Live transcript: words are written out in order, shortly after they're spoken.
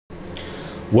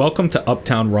Welcome to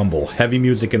Uptown Rumble, heavy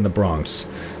music in the Bronx.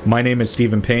 My name is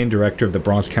Steven Payne, director of the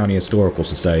Bronx County Historical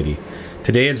Society.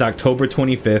 Today is October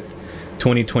 25th,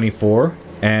 2024.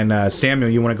 And Samuel,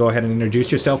 you want to go ahead and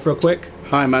introduce yourself real quick?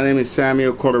 Hi, my name is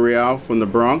Samuel Cortorreal from the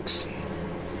Bronx.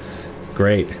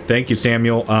 Great. Thank you,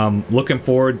 Samuel. Looking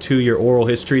forward to your oral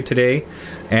history today.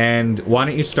 And why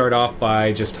don't you start off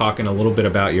by just talking a little bit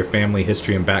about your family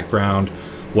history and background,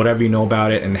 whatever you know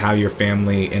about it, and how your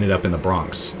family ended up in the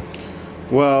Bronx.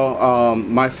 Well,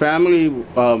 my family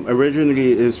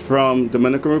originally is from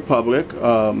Dominican Republic.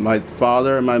 My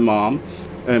father and my mom,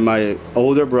 and my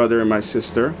older brother and my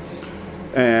sister.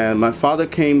 And my father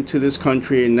came to this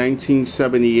country in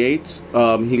 1978.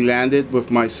 He landed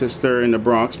with my sister in the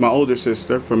Bronx, my older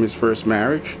sister, from his first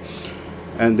marriage.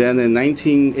 And then in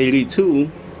 1982,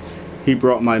 he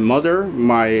brought my mother,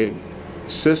 my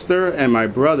sister, and my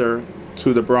brother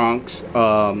to the Bronx.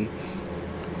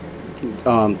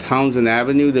 Townsend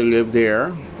Avenue, they lived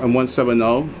there, on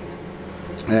 170,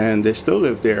 and they still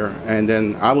live there. And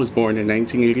then I was born in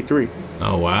 1983.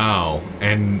 Oh, wow.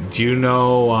 And do you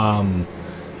know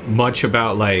much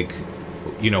about, like,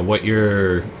 you know, what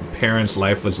your parents'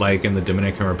 life was like in the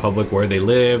Dominican Republic, where they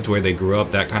lived, where they grew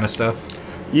up, that kind of stuff?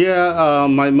 Yeah,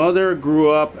 my mother grew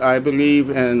up, I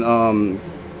believe, in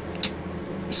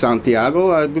Santiago,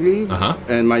 I believe.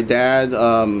 And my dad,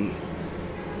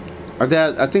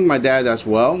 I think my dad as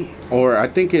well, or I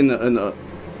think in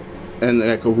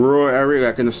like a rural area,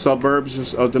 like in the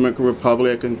suburbs of Dominican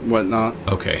Republic and whatnot.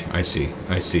 Okay, I see.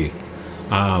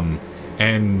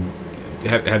 And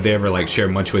have they ever, like, shared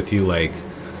much with you, like,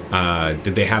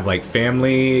 did they have, like,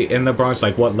 family in the Bronx?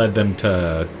 Like, what led them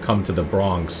to come to the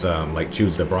Bronx, like,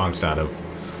 choose the Bronx out of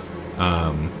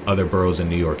other boroughs in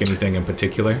New York? Anything in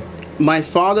particular? My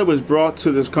father was brought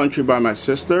to this country by my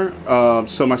sister.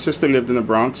 So my sister lived in the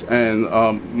Bronx, and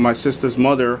my sister's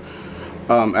mother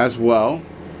as well.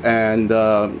 And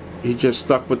he just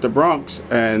stuck with the Bronx.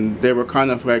 And they were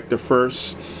kind of like the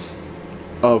first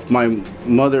of my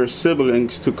mother's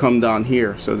siblings to come down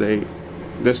here. So they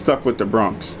stuck with the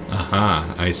Bronx.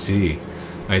 I see.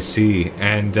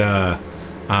 And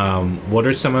what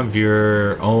are some of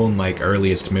your own, like,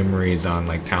 earliest memories on,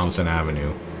 like, Townsend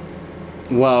Avenue?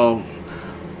 Well,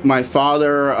 my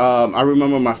father, I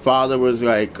remember my father was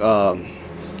like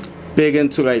big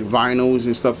into like vinyls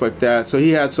and stuff like that. So he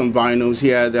had some vinyls. He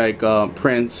had like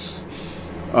Prince,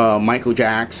 Michael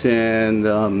Jackson.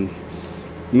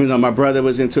 You know, my brother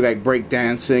was into like break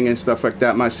dancing and stuff like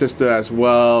that. My sister as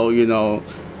well. You know,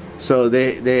 so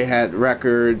they had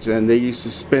records and they used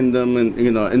to spin them, and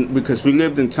you know, and because we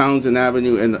lived in Townsend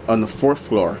Avenue and on the 4th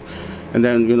floor. And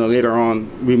then, you know, later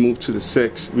on, we moved to the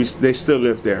 6th. They still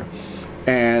live there.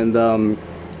 And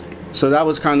so that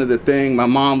was kind of the thing. My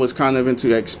mom was kind of into,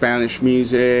 like, Spanish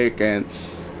music. And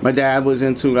my dad was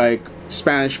into, like,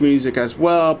 Spanish music as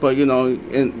well. But, you know,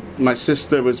 my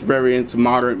sister was very into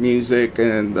modern music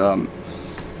and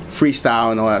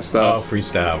freestyle and all that stuff. Oh,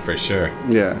 freestyle, for sure.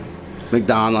 Yeah.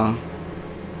 Madonna,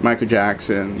 Michael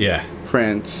Jackson. Yeah.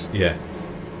 Prince. Yeah.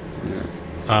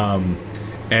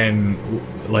 And,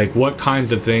 like, what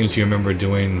kinds of things do you remember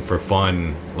doing for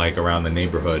fun, like, around the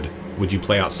neighborhood? Would you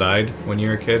play outside when you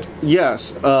were a kid?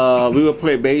 Yes. We would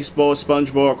play baseball,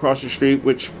 sponge ball across the street,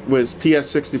 which was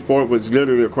PS64, was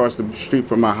literally across the street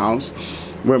from my house,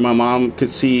 where my mom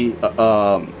could see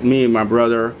me and my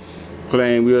brother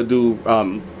playing. We would do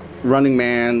Running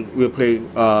Man. We would play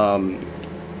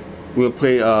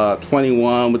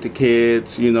 21 with the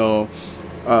kids, you know,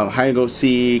 hide and go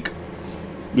seek.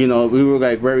 You know, we were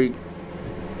like very,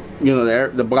 you know,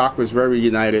 the block was very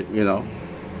united, you know.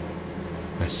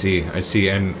 I see.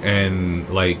 And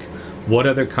like, what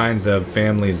other kinds of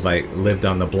families, like, lived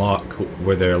on the block?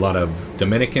 Were there a lot of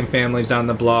Dominican families on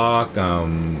the block?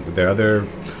 There other...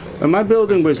 And my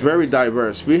building was very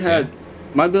diverse. We had,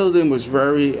 my building was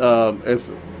very, if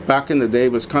back in the day,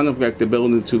 was kind of like the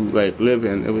building to, like, live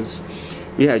in. It was...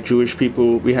 We had Jewish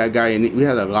people. We had we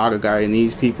had a lot of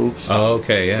Guyanese people. Oh,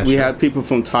 okay, yeah. We had people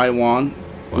from Taiwan.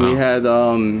 Wow. We had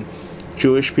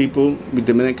Jewish people,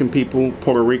 Dominican people,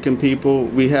 Puerto Rican people.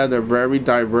 We had a very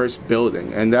diverse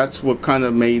building, and that's what kind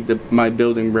of made my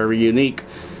building very unique.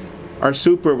 Our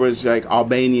super was like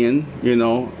Albanian, you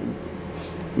know.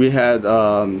 We had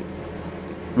a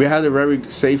very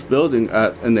safe building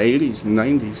in the 80s and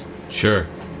 90s. Sure.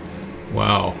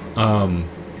 Wow.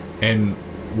 And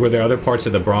were there other parts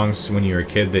of the Bronx when you were a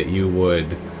kid that you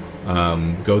would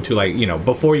go to, like, you know,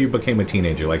 before you became a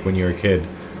teenager? Like, when you were a kid,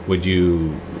 did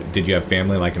you have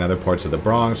family, like, in other parts of the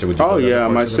Bronx, or would you? Oh yeah,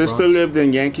 my sister lived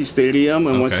in Yankee Stadium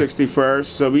in 161st,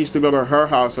 so we used to go to her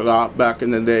house a lot back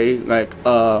in the day. Like,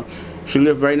 She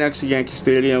lived right next to Yankee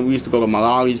Stadium. We used to go to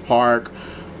Malali's Park.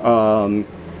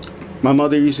 My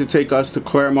mother used to take us to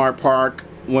Claremont Park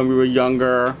when we were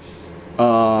younger.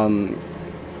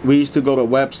 We used to go to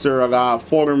Webster a lot,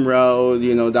 Fordham Road.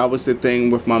 You know, that was the thing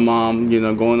with my mom. You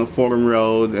know, going to Fordham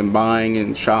Road and buying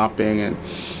and shopping and,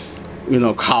 you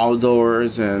know,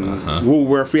 Caldors and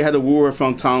Woolworth. We had a Woolworth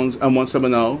on Towns on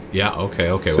 170. Yeah.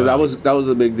 Okay. So that was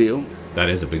a big deal. That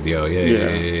is a big deal.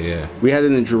 Yeah. We had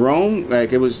it in Jerome.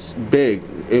 Like, it was big.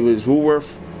 It was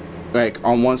Woolworth, like,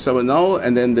 on 170,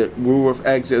 and then the Woolworth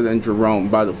exit in Jerome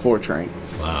by the 4 train.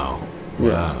 Wow. Yeah.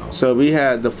 Wow. So we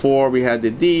had the 4, we had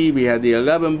the D, we had the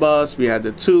 11 bus, we had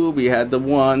the 2, we had the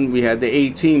 1, we had the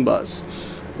 18 bus.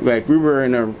 Like, we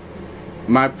were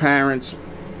my parents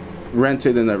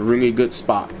rented in a really good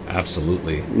spot.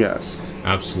 Absolutely. Yes.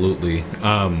 Absolutely.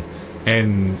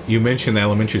 And you mentioned the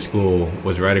elementary school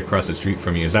was right across the street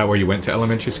from you. Is that where you went to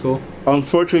elementary school?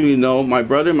 Unfortunately, no. My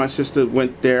brother and my sister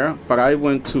went there, but I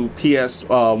went to PS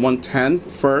 110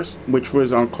 first, which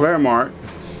was on Claremont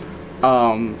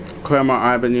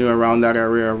Avenue, around that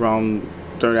area, around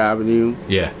 3rd Avenue.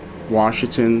 Yeah.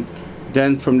 Washington.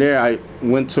 Then from there, I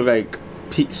went to like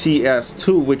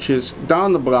CS2, which is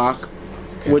down the block,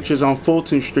 which is on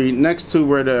Fulton Street, next to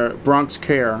where the Bronx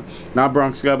Care, not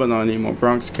Bronx Lebanon anymore,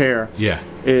 Bronx Care. Yeah.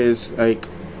 Is like,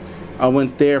 I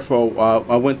went there from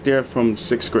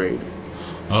 6th grade.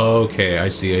 Okay, I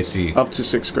see. Up to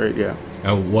 6th grade, yeah.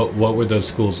 And what were those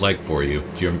schools like for you?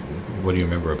 What do you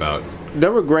remember about? They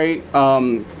were great.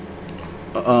 They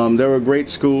were great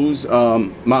schools.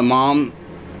 My mom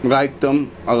liked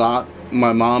them a lot.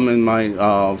 My mom and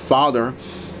my father.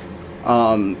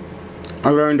 I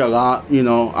learned a lot.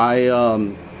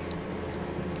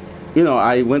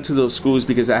 I went to those schools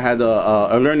because I had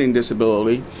a learning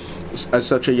disability at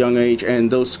such a young age,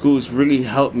 and those schools really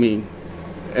helped me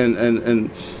in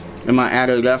my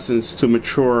adolescence to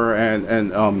mature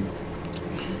and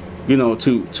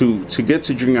to get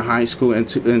to junior high school and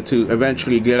to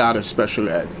eventually get out of special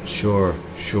ed. Sure.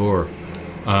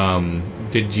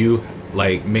 Did you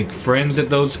make friends at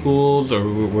those schools, or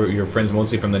were your friends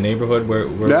mostly from the neighborhood? Where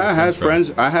I had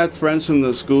friends. I had friends from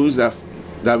the schools that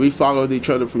we followed each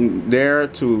other from there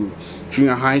to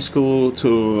junior high school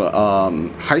to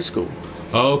high school.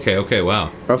 Oh, okay,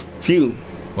 wow. A few.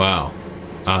 Wow.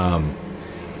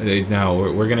 Now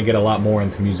we're gonna get a lot more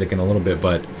into music in a little bit,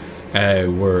 but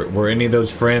were any of those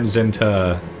friends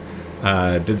into?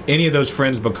 Did any of those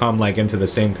friends become into the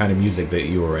same kind of music that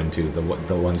you were into,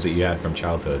 the ones that you had from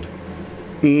childhood?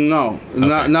 No,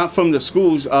 okay. not from the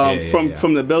schools.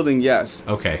 From the building, yes.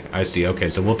 Okay, I see. Okay,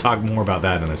 so we'll talk more about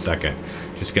that in a second.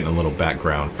 Just getting a little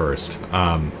background first.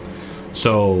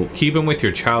 So keeping with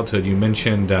your childhood, you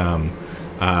mentioned,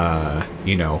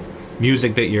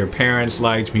 music that your parents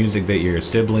liked, music that your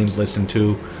siblings listened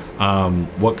to.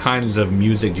 What kinds of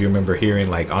music do you remember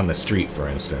hearing, on the street, for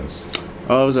instance?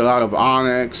 Oh, it was a lot of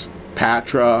Onyx,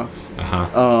 Patra.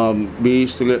 We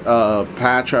used to get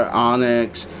Patra,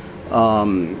 Onyx. Let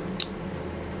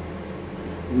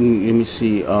me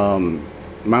see.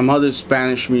 My mother's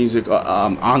Spanish music,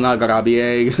 Ana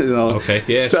Grabier, Okay,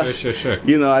 yeah, stuff. Sure.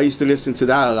 I used to listen to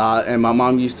that a lot, and my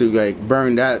mom used to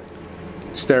burn that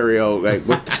stereo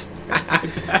with.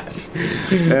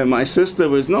 And my sister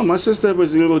was a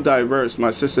little diverse.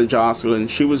 My sister Jocelyn,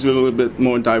 she was a little bit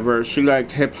more diverse. She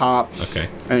liked hip hop. Okay.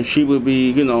 And she would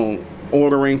be,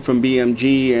 ordering from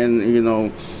BMG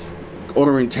and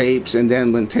ordering tapes, and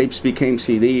then when tapes became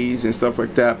CDs and stuff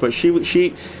like that. But she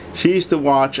used to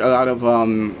watch a lot of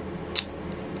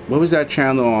what was that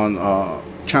channel on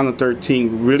Channel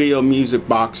 13, Radio Music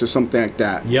Box or something like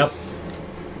that. Yep.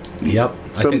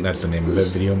 I think that's the name of it,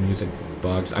 Video Music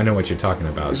Box. I know what you're talking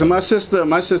about. So my sister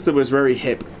was very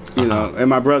hip, and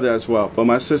my brother as well. But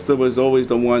my sister was always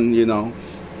the one,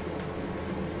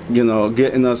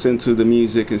 getting us into the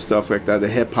music and stuff like that, the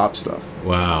hip hop stuff.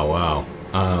 Wow.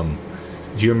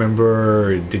 Do you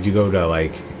remember? Did you go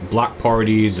to block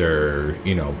parties or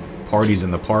parties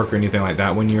in the park or anything like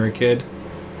that when you were a kid?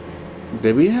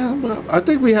 Did we have? I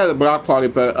think we had a block party,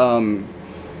 but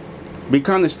we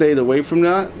kind of stayed away from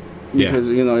that. Because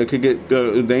it could get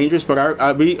dangerous, but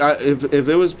if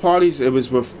there was parties, it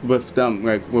was with them,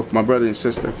 with my brother and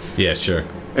sister. Yeah, sure.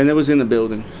 And it was in the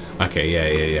building. Okay,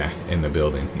 yeah, in the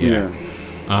building. Yeah.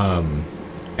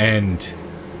 And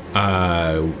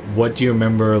what do you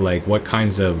remember? What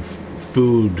kinds of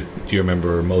food do you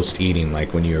remember most eating?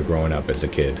 When you were growing up as a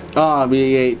kid?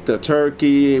 We ate the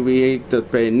turkey. We ate the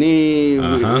penne.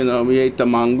 We ate the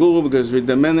mango because we're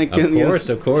Dominican.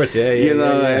 Of course, yeah.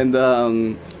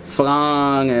 And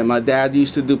flan, and my dad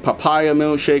used to do papaya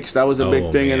milkshakes. That was a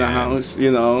big thing in the house,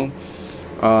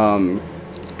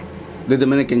 the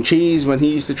Dominican cheese when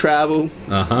he used to travel.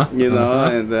 You know,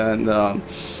 and then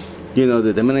you know,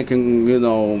 the Dominican, you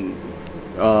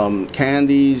know,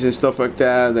 candies and stuff like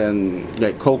that, and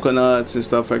like coconuts and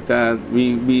stuff like that.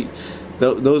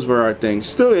 Those were our things.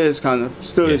 Still is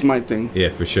is my thing. Yeah,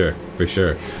 for sure, for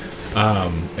sure.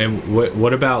 And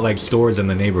what about like stores in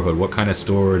the neighborhood? What kind of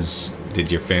stores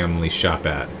did your family shop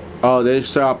at? Oh, they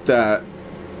shopped at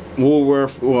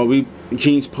Woolworth. Well,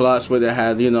 Jeans Plus, where they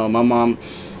had, you know, my mom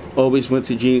always went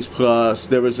to Jeans Plus.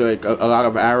 There was like a lot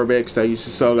of Arabics that used to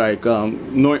sell like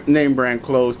name brand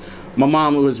clothes. My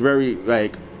mom was very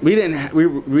like, we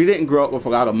didn't grow up with a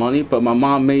lot of money, but my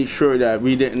mom made sure that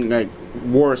we didn't like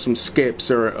wore some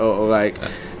Skips or like,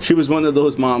 she was one of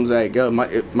those moms like,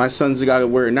 my son's got to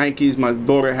wear Nikes, my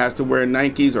daughter has to wear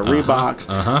Nikes or Reeboks.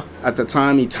 At the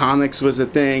time, Etonics was a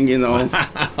thing, you know.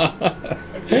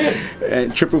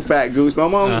 And Triple Fat Goose. My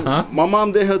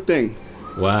mom did her thing.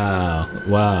 Wow.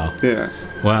 Yeah.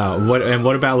 Wow.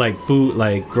 What about like food,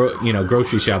 like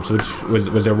grocery shops? Which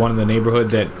was there one in the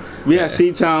neighborhood that? We had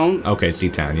Seatown. Okay,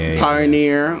 Seatown. Yeah.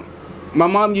 Pioneer. My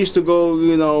mom used to go,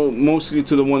 you know, mostly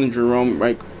to the one in Jerome,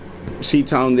 like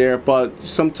Seatown there, but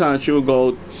sometimes she would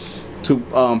go to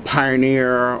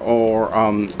Pioneer or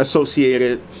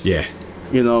Associated. Yeah.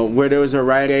 You know, where there was a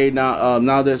Rite Aid.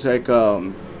 Now there's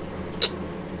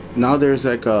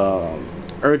like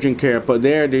urgent care, but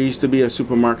there used to be a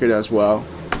supermarket as well.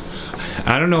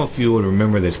 I don't know if you would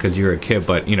remember this because you're a kid,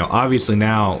 but you know, obviously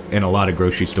now in a lot of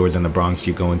grocery stores in the Bronx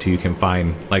you go into, you can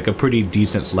find like a pretty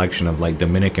decent selection of like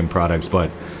Dominican products.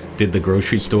 But did the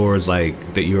grocery stores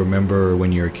like that you remember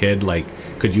when you were a kid, like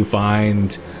could you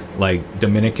find like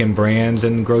Dominican brands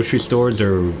in grocery stores?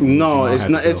 Or no, it's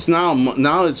not. It's now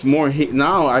it's more.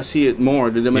 Now I see it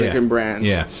more, the Dominican brands.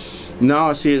 Yeah.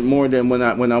 Now I see it more than when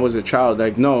I was a child.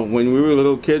 Like no, when we were a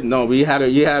little kid, no, you had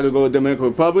to go to Dominican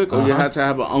Republic, or you had to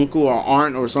have an uncle or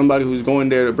aunt or somebody who's going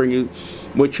there to bring you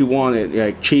what you wanted,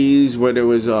 like cheese, where there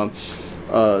was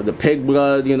the pig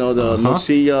blood, you know, the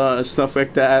morcilla and stuff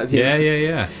like that.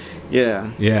 Yeah.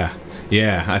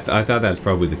 I thought that's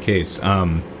probably the case.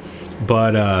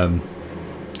 But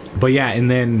yeah, and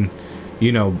then,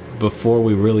 you know, before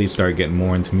we really start getting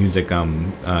more into music,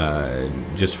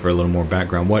 just for a little more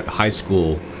background, what high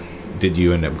school did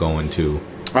you end up going to?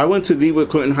 I went to DeWitt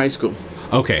Clinton High School.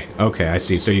 Okay, I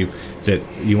see. So you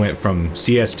went from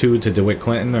CS2 to DeWitt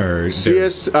Clinton, or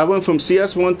I went from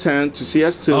CS 110 to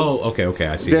CS2. Oh, okay,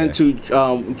 I see. Then to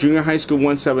junior high school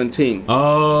 117.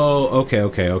 Oh,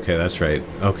 okay, that's right.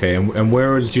 Okay, and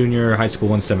where was junior high school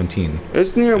 117?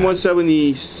 It's near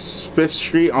 175th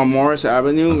Street on Morris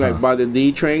Avenue, like by the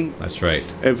D train. That's right.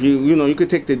 If you could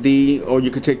take the D, or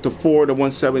you could take the 4 to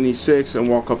 176 and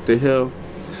walk up the hill.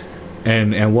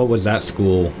 And what was that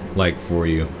school like for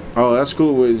you? Oh, that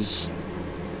school was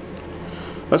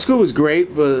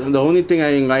great, but the only thing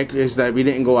I didn't like is that we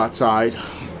didn't go outside.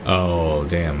 Oh,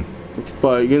 damn.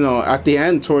 But you know, at the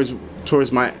end, towards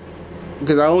my,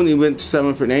 because I only went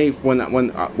 7th and 8th.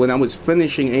 When I was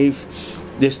finishing 8th,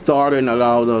 they started and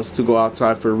allowed us to go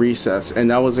outside for recess, and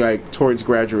that was like towards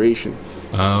graduation.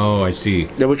 Oh, I see.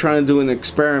 They were trying to do an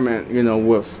experiment, you know,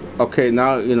 with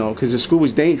now, you know, because the school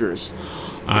was dangerous.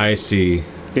 I see.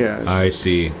 Yes. I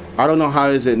see. I don't know how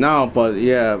is it now, but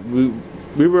yeah,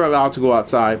 we were allowed to go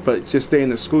outside, but just stay in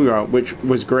the schoolyard, which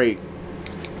was great.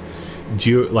 Do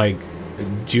you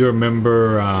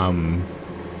remember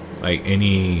like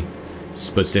any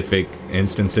specific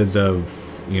instances of,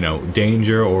 you know,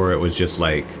 danger, or it was just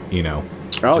like, you know,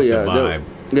 oh yeah, a vibe?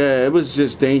 Yeah, it was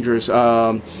just dangerous.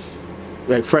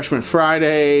 Like Freshman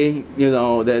Friday, you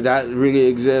know, that really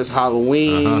exists.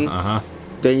 Halloween.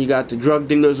 Then you got the drug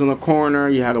dealers on the corner.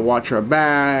 You had to watch your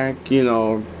back. You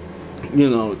know,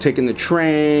 taking the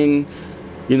train.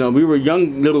 You know, we were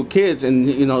young little kids, and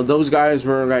you know, those guys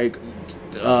were like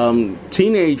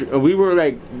teenage. We were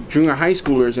like junior high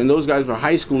schoolers, and those guys were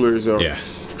high schoolers or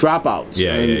dropouts.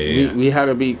 Yeah. We had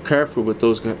to be careful with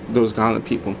those kind of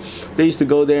people. They used to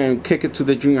go there and kick it to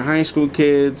the junior high school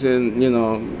kids, and you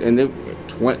know, and they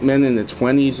men in the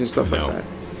 20s and stuff like that.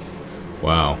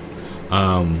 Wow.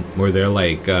 Were there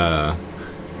like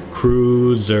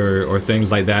crews or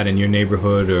things like that in your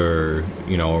neighborhood, or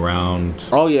you know, around?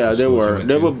 Oh yeah, there were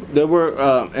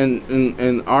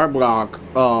in our block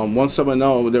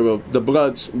 170. There were the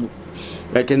Bloods,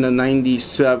 like in the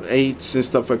 97-8s and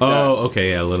stuff like that. Oh, okay,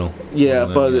 yeah, a little. Yeah,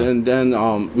 but and then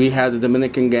we had the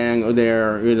Dominican gang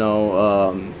there, you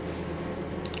know,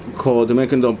 called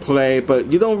Dominican Don't Play,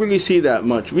 but you don't really see that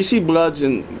much. We see Bloods,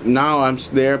 and now I'm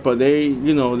there, but they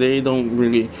don't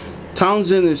really.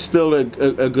 Townsend is still a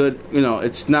good, you know,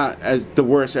 it's not as the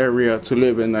worst area to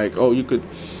live in. Like, oh, you could,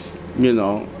 you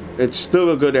know, it's still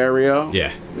a good area.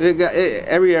 Yeah.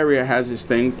 Every area has its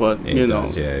thing, but It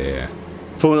does, yeah.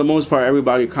 for the most part,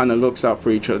 everybody kind of looks out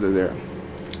for each other there.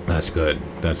 That's good.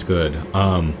 That's good.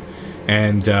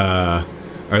 And are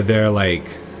there like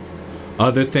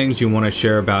other things you want to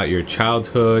share about your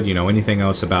childhood? You know, anything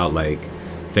else about like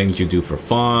things you do for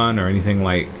fun or anything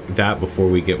like that before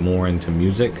we get more into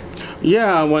music?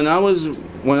 Yeah, when I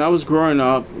was growing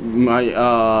up,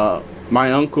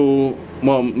 my uncle,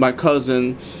 well, my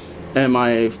cousin, and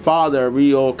my father,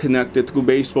 we all connected through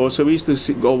baseball. So we used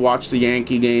to go watch the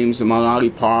Yankee games in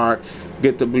Malali Park,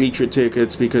 get the bleacher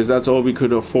tickets because that's all we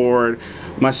could afford.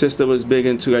 My sister was big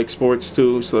into like sports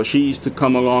too, so she used to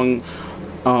come along.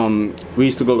 We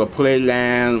used to go to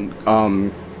Playland.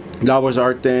 That was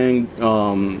our thing.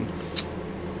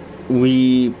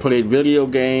 We played video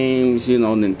games, you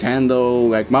know, Nintendo.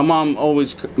 Like my mom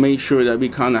always made sure that we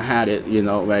kind of had it, you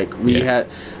know, like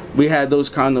we had those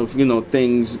kind of, you know,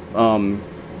 things.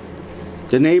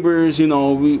 The neighbors, you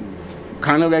know, we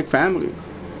kind of like family.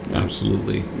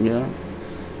 Absolutely. Yeah.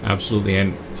 Absolutely.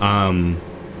 And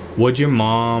what'd your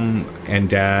mom and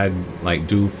dad like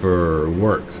do for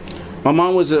work? My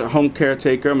mom was a home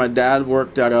caretaker. My dad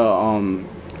worked at a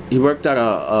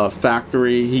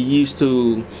factory. He used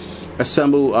to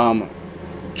assemble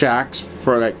jacks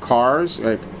for like cars,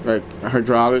 like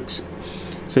hydraulics.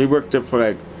 So he worked there for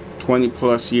like 20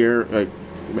 plus years, like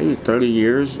maybe 30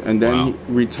 years, and then he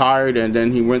retired, and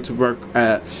then he went to work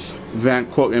at Van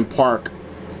Cortlandt Park,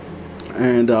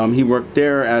 and he worked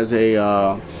there as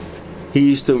a he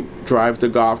used to drive the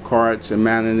golf carts and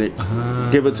manage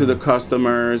it, give it to the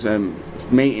customers, and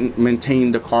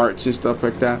maintain the carts and stuff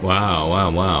like that.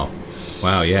 Wow,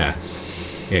 yeah.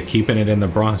 Yeah, keeping it in the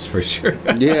Bronx for sure.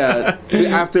 Yeah,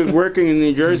 after working in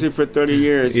New Jersey for 30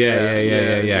 years.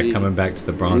 Yeah. Coming back to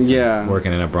the Bronx. Yeah.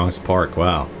 Working in a Bronx park.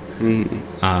 Wow. Mm-hmm.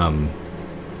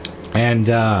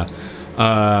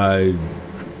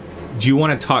 Do you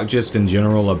want to talk just in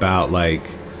general about like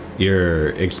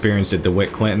your experience at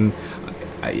DeWitt Clinton?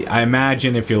 I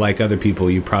imagine if you're like other people,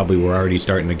 you probably were already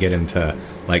starting to get into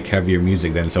like heavier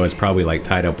music then, so it's probably like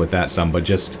tied up with that some. But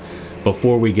just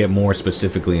before we get more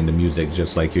specifically into music,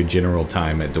 just like your general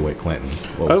time at DeWitt Clinton,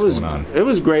 what was going on? It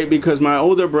was great because my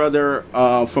older brother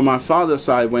from my father's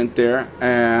side went there,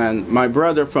 and my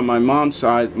brother from my mom's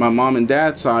side, my mom and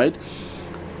dad's side,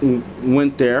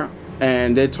 went there,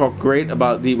 and they talked great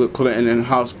about DeWitt Clinton and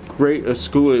how great a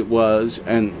school it was,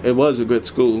 and it was a good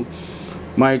school.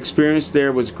 My experience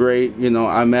there was great. You know,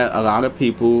 I met a lot of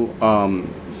people.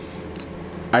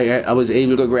 I was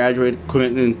able to graduate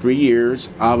Clinton in 3 years.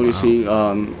 Obviously,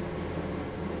 I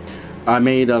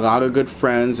made a lot of good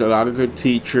friends, a lot of good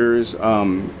teachers.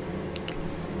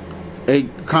 It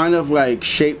kind of like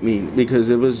shaped me because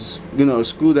it was, you know, a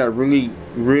school that really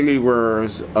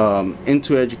was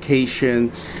into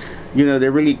education. You know, they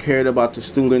really cared about the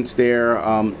students there,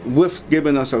 with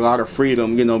giving us a lot of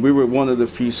freedom. You know, we were one of the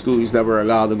few schools that were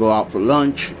allowed to go out for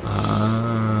lunch.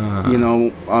 You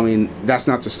know, I mean, that's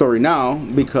not the story now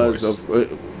because of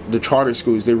the charter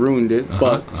schools. They ruined it.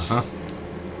 But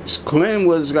Clinton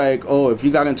was like, oh, if you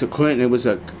got into Clinton, it was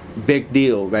a big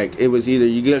deal. Like, it was either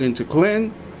you get into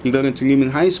Clinton, you got into Lehman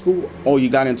High School, or you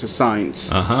got into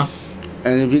science. And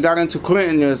if you got into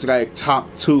Clinton, there's like top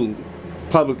 2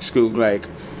 public school, like,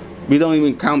 we don't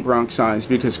even count Bronx Science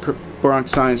because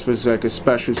Bronx Science was like a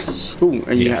special school,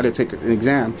 and you had to take an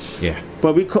exam.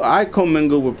 But I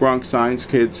commingled with Bronx Science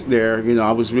kids there. You know,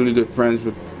 I was really good friends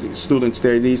with the students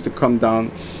there. They used to come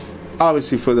down,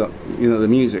 obviously for the, you know, the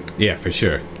music. Yeah, for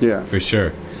sure. Yeah, for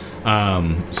sure.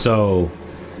 So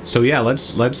yeah,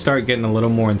 let's start getting a little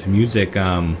more into music.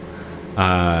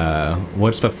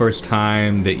 What's the first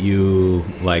time that you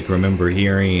like remember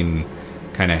hearing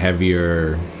kind of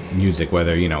heavier music,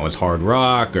 whether, you know, it was hard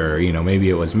rock or, you know, maybe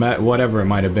it was whatever it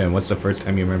might have been? What's the first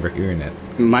time you remember hearing it?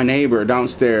 My neighbor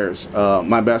downstairs,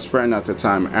 my best friend at the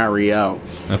time, Ariel.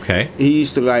 Okay. He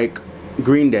used to like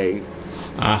Green Day.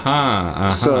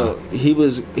 So he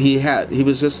was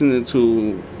listening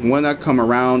to When I Come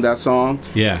Around, that song.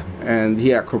 Yeah. And he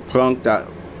had Kerplunk, that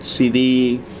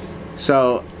CD.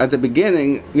 So at the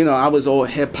beginning, you know, I was all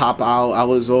hip hop out. I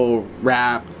was all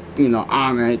rap. You know,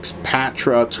 Onyx,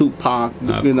 Patra, Tupac,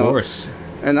 you know. Of course.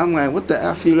 And I'm like, what the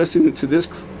F are you listening to this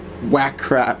whack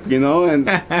crap, you know? And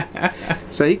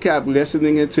so he kept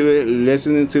listening to it,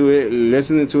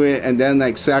 and then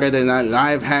like Saturday Night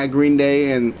Live had Green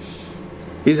Day, and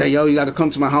he's like, yo, you got to come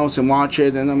to my house and watch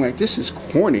it. And I'm like, this is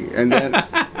corny. And then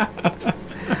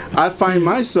I find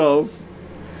myself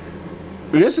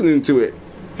listening to it.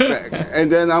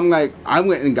 And then I'm like, I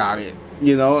went and got it.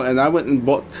 You know, and I went and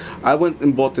bought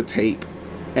the tape,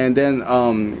 and then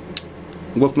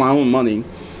with my own money.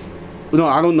 No,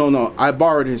 I don't know. No, I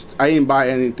borrowed his. I didn't buy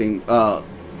anything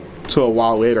till a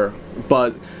while later.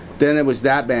 But then it was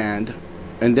that band,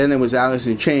 and then it was Alice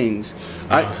in Chains.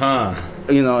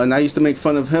 You know, and I used to make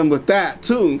fun of him with that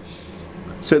too.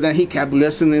 So then he kept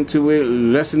listening to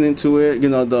it. You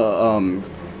know, the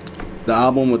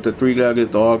album with the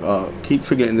three-legged dog. Keep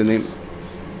forgetting the name.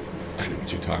 I know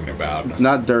what you're talking about.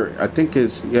 Not Dirt. I think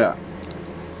it's that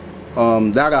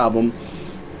album,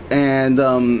 and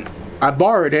I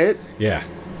borrowed it. Yeah.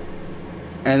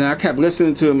 And I kept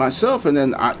listening to it myself, and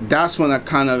then that's when I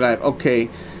kind of like, okay.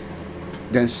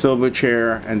 Then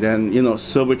Silverchair, and then, you know,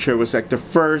 Silverchair was like the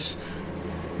first.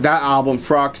 That album,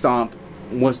 Frog Stomp,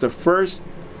 was the first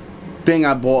thing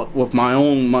I bought with my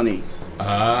own money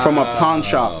from a pawn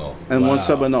shop in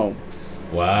 170.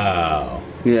 Wow.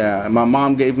 Yeah, and my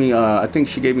mom gave me, I think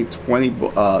she gave me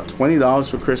 $20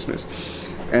 for Christmas.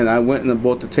 And I went and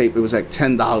bought the tape. It was like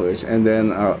 $10. And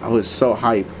then I was so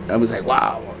hyped. I was like,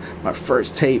 wow, my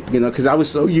first tape, you know, because I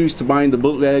was so used to buying the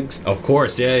bootlegs. Of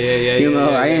course, yeah. You know,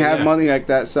 I ain't have money like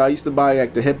that. So I used to buy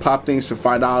like the hip-hop things for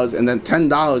 $5. And then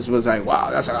 $10 was like, wow,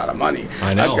 that's a lot of money.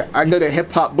 I know. I got a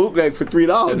hip-hop bootleg for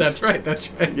 $3. That's right.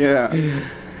 Yeah.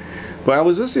 But I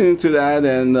was listening to that,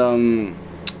 and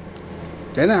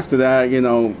then after that, you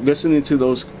know, listening to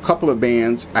those couple of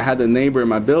bands, I had a neighbor in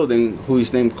my building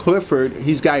who's named Clifford.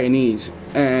 He's Guyanese,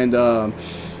 and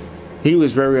he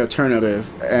was very alternative,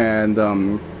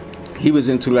 and he was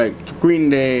into like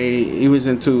Green Day, he was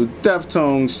into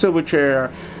Deftones,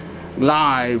 Silverchair,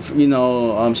 Live, you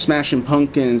know, Smashing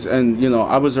Pumpkins, and you know,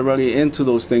 I was already into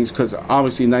those things because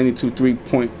obviously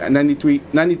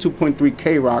 92.3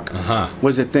 K-Rock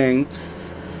was a thing.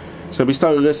 So we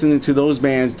started listening to those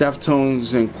bands,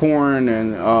 Deftones and Korn,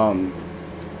 and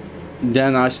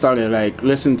then I started like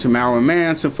listening to Marilyn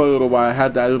Manson for a little while. I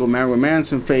had that little Marilyn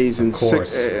Manson phase in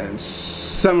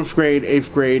 7th grade,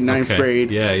 8th grade, 9th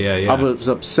grade. Yeah. I was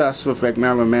obsessed with like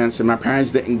Marilyn Manson. My parents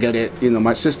didn't get it. You know,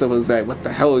 my sister was like, "What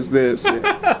the hell is this?"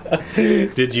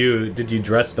 Did you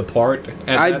dress the part?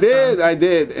 I did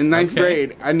in 9th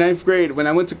grade. In 9th grade, when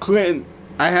I went to Clinton,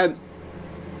 I had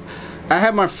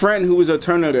my friend who was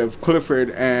alternative, Clifford,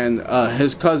 and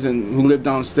his cousin who lived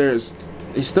downstairs.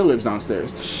 He still lives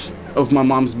downstairs of my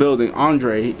mom's building,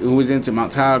 Andre, who was into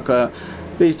Metallica.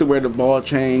 They used to wear the ball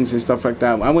chains and stuff like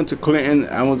that. When I went to Clinton,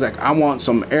 I was like, I want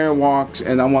some Airwalks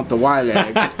and I want the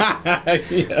Y-legs.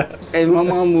 Yes. And my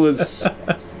mom was...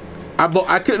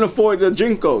 I couldn't afford the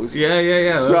Jinkos.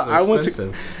 Yeah. So I went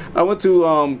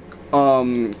to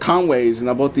Conway's, and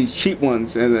I bought these cheap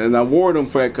ones, and I wore them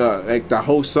for like the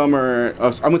whole summer.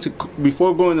 I went to,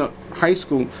 before going to high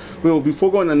school,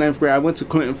 before going to 9th grade, I went to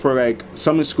Clinton for like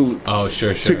summer school. Oh,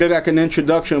 sure. To get like an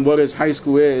introduction of what his high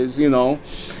school is, you know.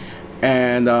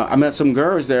 And I met some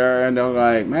girls there, and they were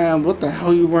like, "Man, what the hell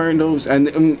are you wearing those?" And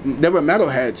they were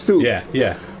metalheads too.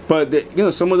 Yeah. But you know,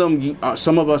 some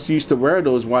of us used to wear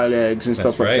those Y-legs and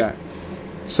stuff like that.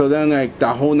 So then, like, the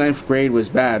whole 9th grade was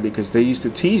bad because they used to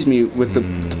tease me with the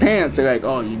pants. They're like,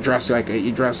 "Oh, you dress like it,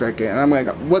 you dress like it," and I'm like,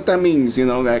 "What that means?" You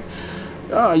know, like,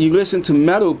 "Oh, you listen to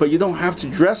metal, but you don't have to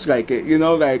dress like it." You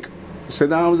know, like. So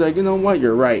then I was like, you know what?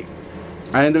 You're right.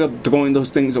 I ended up throwing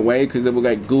those things away because they were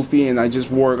like goofy, and I just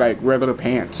wore like regular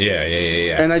pants. Yeah.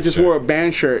 And I just wore a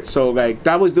band shirt, so like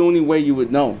that was the only way you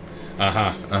would know.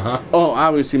 Oh,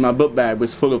 obviously my book bag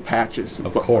was full of patches.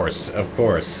 Of course.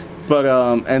 But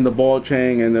and the ball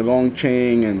chain and the long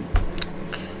chain, and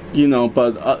you know,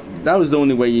 but that was the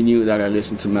only way you knew that I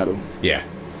listened to metal. Yeah.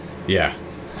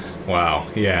 Wow.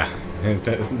 Yeah.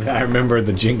 I remember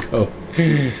the Jinko.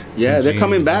 Yeah, they're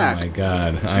coming back. Oh my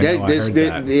God! I heard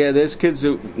that. Yeah, there's kids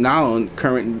who now in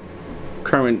current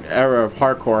era of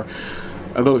hardcore.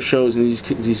 I go to shows and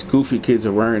these goofy kids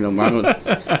are wearing them. I don't.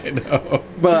 I know.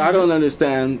 But I don't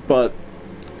understand. But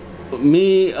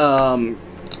me,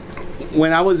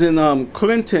 when I was in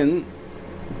Clinton,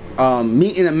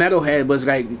 meeting a metalhead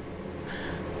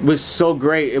was so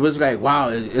great. It was like, wow,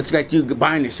 it's like you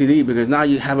buying a CD because now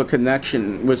you have a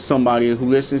connection with somebody who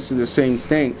listens to the same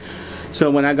thing. So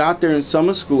when I got there in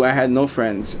summer school, I had no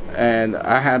friends, and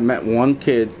I had met one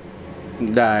kid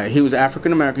that he was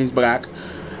African American, he's black,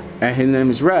 and his name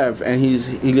is Rev, and he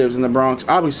lives in the Bronx.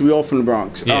 Obviously, we all from the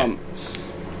Bronx. Yeah.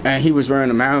 And he was wearing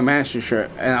a Marilyn Manson shirt,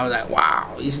 and I was like,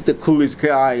 wow, he's the coolest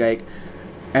guy. Like,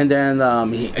 and then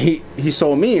he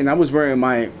saw me, and I was wearing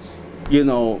my, you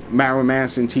know, Marilyn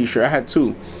Manson T-shirt. I had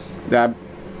two. That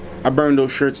I burned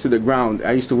those shirts to the ground.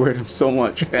 I used to wear them so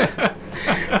much.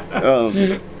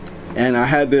 And I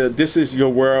had the "This Is Your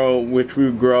World, Which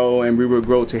We Grow, and We Will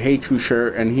Grow to Hate You"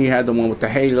 shirt, and he had the one with the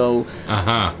halo.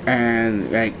 And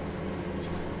like,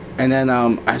 And then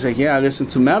I was like, yeah, I listen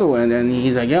to metal. And then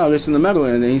he's like, yeah, I listen to metal.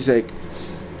 And then he's like,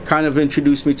 kind of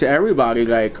introduced me to everybody.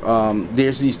 Like,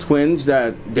 there's these twins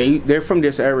that they're from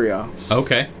this area.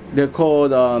 Okay. They're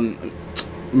called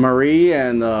Marie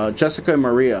and Jessica and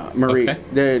Maria. Marie. Okay.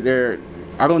 They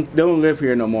don't live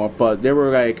here no more, but they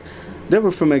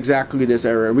were from exactly this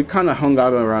area. We kind of hung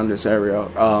out around this area.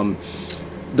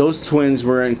 Those twins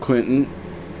were in Clinton,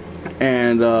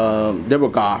 and they were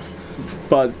goth,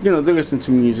 but you know, they listened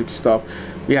to music stuff.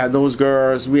 We had those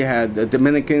girls. We had the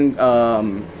Dominican,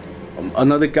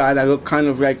 another guy that looked kind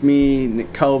of like me,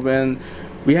 Nick Kelvin.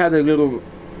 We had a little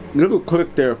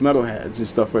clique there of metalheads and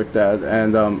stuff like that,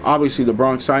 and obviously the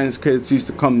Bronx Science kids used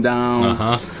to come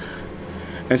down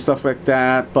and stuff like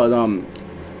that. But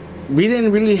we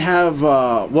didn't really have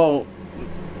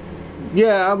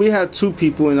we had two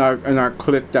people in our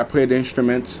clique that played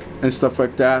instruments and stuff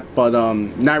like that, but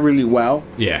not really well.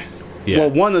 Yeah.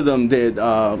 Well, one of them did.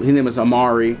 His name was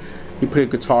Amari. He played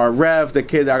guitar. Rev, the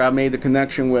kid that I made the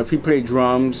connection with, he played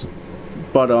drums.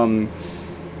 But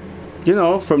you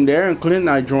know, from there in Clinton,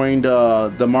 I joined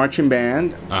the marching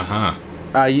band.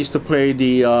 I used to play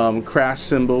the crash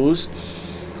cymbals,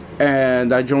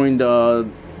 and I joined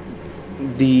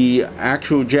the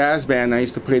actual jazz band. I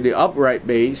used to play the upright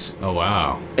bass. Oh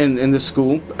wow! In the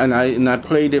school, and I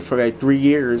played it for like 3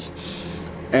 years.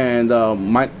 And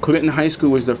my Clinton High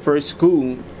School was the first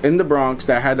school in the Bronx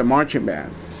that had a marching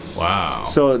band. Wow!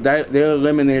 So that they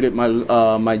eliminated my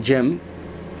my gym.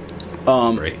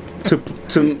 Great.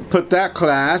 to put that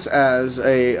class as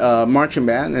a marching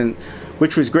band, and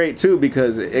which was great too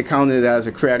because it counted as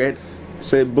a credit,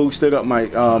 so it boosted up my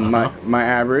my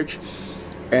average.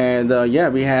 And yeah,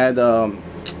 we had a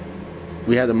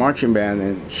marching band,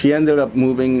 and she ended up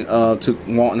moving to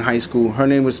Walton High School. Her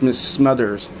name was Miss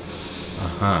Smothers.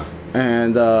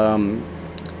 And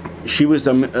she was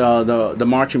the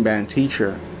marching band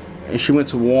teacher, and she went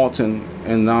to Walton,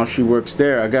 and now she works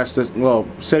there. I guess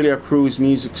Celia Cruz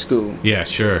Music School. Yeah,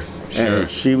 sure. And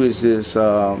she was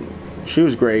she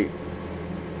was great.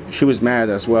 She was mad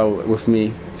as well with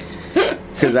me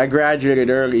because I graduated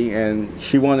early, and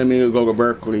she wanted me to go to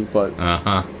Berkeley, but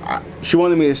she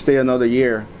wanted me to stay another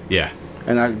year. Yeah.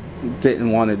 And I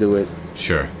didn't want to do it.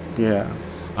 Sure. Yeah.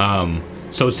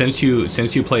 So since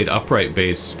you played upright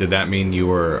bass, did that mean you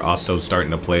were also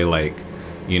starting to play like,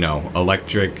 you know,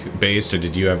 electric bass, or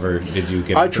did you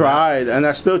get? I tried, and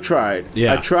I still tried.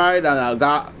 Yeah. I tried, and I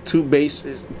got 2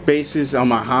 basses on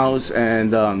my house,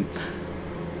 and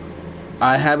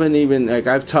I haven't even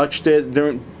I've touched it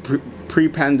during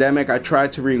pre-pandemic. I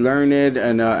tried to relearn it,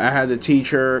 and I had a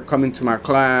teacher coming to my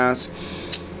class,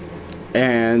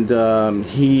 and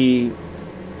he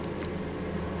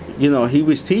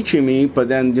was teaching me, but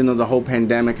then the whole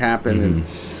pandemic happened. And,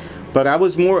 but I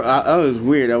was more, I was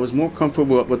weird. I was more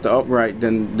comfortable with the upright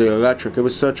than the electric. It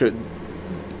was such a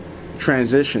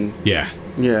transition. Yeah.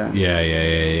 Yeah.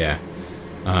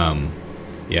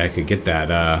 Yeah, I could get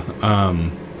that.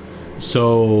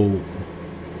 So,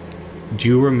 do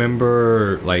you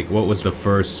remember, like, what was the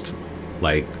first,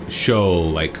 like, show,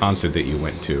 like, concert that you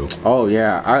went to? Oh,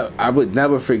 yeah. I would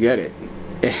never forget it.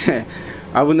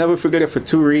 I would never forget it for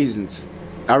 2 reasons.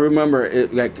 I remember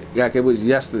it like it was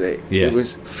yesterday. Yeah. It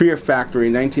was Fear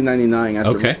Factory, 1999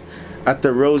 at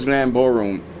the Roseland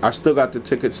Ballroom. I still got the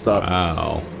ticket stub.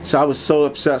 Wow. So I was so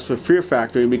obsessed with Fear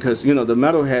Factory because, the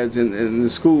metalheads in the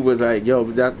school was like,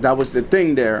 yo, that was the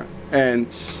thing there. And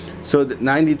so the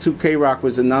 92 K-Rock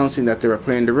was announcing that they were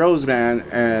playing the Roseland,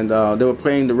 and they were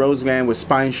playing the Roseland with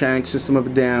Spine Shank, System of a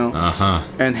Down,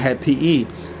 and Head PE.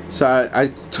 So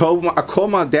I called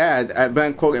my dad at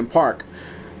Bancourt and Park,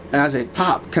 and I was like,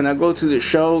 Pop, can I go to the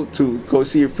show to go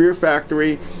see Fear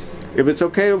Factory? If it's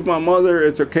okay with my mother,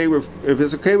 it's okay with. If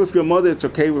it's okay with your mother, it's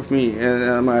okay with me. And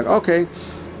I'm like, okay.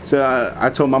 So I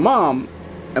told my mom,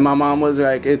 and my mom was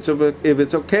like, if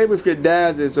it's okay with your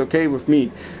dad, it's okay with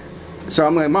me. So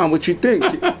I'm like, Mom, what you think?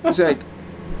 He's like,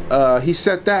 he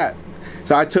said that.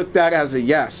 So I took that as a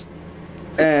yes,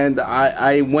 and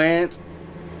I went.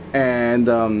 And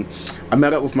I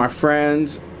met up with my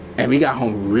friends, and we got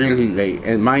home really late.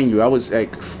 And mind you, I was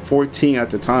like 14 at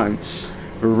the time,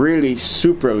 really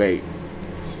super late.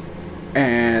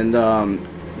 And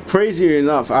crazy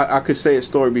enough, I could say a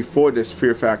story before this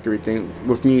Fear Factory thing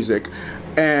with music.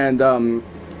 And I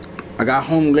got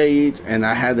home late, and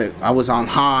I was on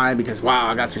high because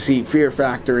wow, I got to see Fear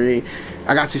Factory.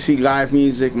 I got to see live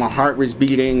music. My heart was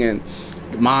beating, and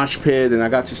mosh pit, and I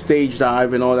got to stage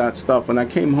dive and all that stuff. When I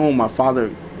came home, my father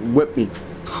whipped me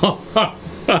because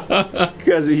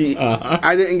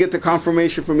I didn't get the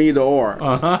confirmation from either or.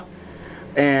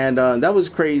 And that was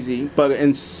crazy. But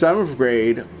in 7th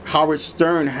grade, Howard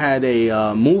Stern had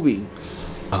a movie.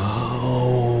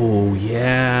 Oh,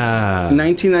 yeah.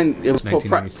 1990. It was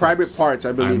called Private Parts,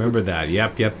 I believe. I remember that.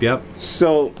 Yep.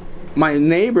 So my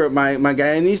neighbor, my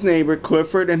Guyanese neighbor,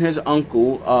 Clifford, and his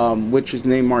uncle, which is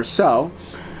named Marcel,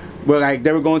 were like,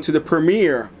 they were going to the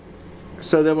premiere.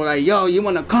 So they were like, yo, you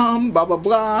want to come? Blah, blah,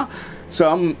 blah.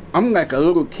 So I'm like a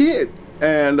little kid.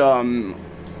 And,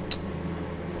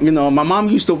 you know, my mom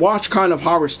used to watch kind of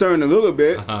Howard Stern a little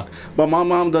bit. But my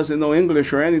mom doesn't know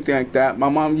English or anything like that. My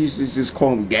mom used to just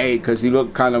call him gay because he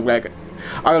looked kind of like,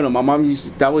 I don't know, my mom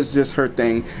used to, that was just her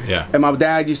thing. Yeah. And my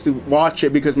dad used to watch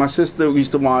it because my sister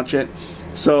used to watch it.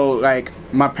 So, like,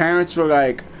 my parents were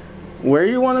like, where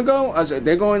you want to go? I said,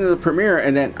 they're going to the premiere.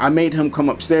 And then I made him come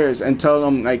upstairs and tell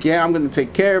them, like, yeah, I'm going to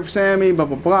take care of Sammy, blah,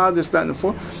 blah, blah, this, that, and the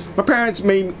fourth. My parents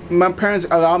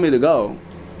allowed me to go.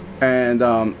 And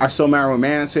I saw Marilyn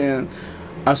Manson.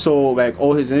 I saw, like,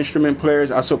 all his instrument players.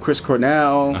 I saw Chris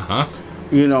Cornell.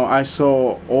 You know, I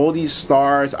saw all these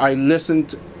stars. I listened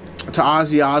to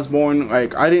Ozzy Osbourne.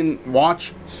 Like, I didn't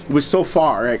watch. It was so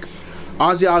far. Like,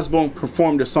 Ozzy Osbourne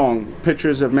performed the song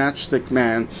Pictures of Matchstick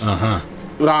Man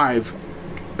live,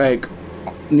 like,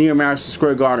 near Madison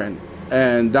Square Garden.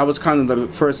 And that was kind of the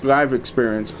first live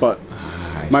experience. But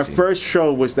my first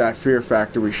show was that Fear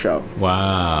Factory show.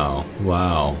 Wow.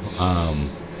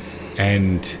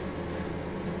 And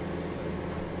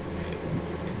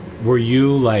were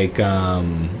you, like,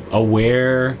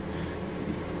 aware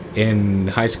in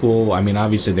high school? I mean,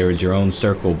 obviously there was your own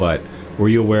circle, but were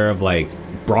you aware of, like,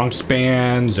 Bronx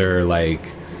bands or, like,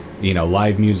 you know,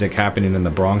 live music happening in the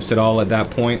Bronx at all at that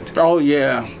point? Oh,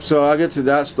 yeah. So I'll get to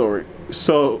that story.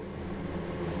 So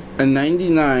in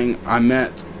 99, I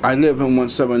live in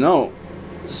 170.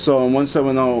 So in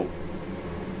 170,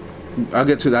 I'll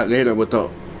get to that later with the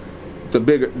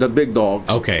big dogs.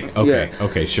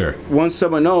 Okay, sure.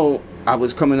 170, I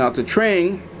was coming out to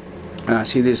train, and I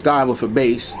see this guy with a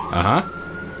bass. And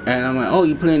I'm like, oh,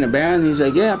 you play in a band? He's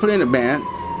like, yeah, I play in a band.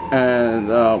 And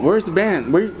where's the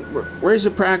band? Where's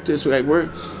the practice? Like,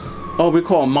 oh, we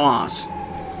call MOS.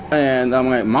 And I'm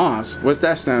like, MOS? What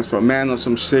that stands for? Man of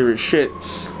some serious shit.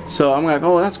 So I'm like,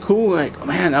 oh, that's cool. Like,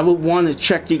 man, I would want to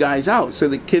check you guys out. So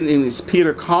the kid name is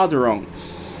Peter Calderon,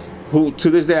 who to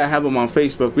this day I have him on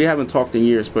Facebook. We haven't talked in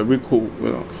years, but we're cool,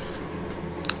 you know.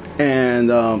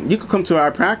 And you could come to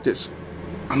our practice.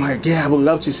 I'm like, yeah, I would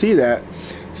love to see that.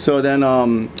 So then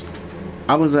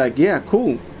I was like, yeah,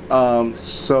 cool.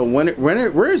 So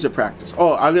where is the practice?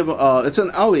 Oh, I live. It's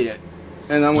in Elliott,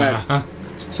 and I'm like,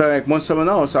 so like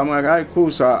 170. So I'm like, all right,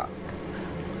 cool. So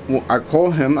I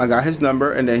called him. I got his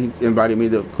number, and then he invited me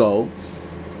to go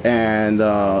and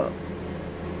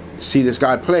see this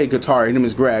guy play guitar. His name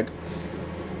is Greg.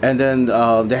 And then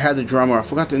they had the drummer. I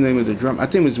forgot the name of the drummer. I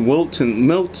think it was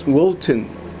Wilton.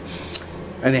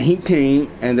 And then he came,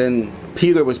 and then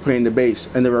Peter was playing the bass,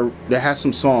 and they had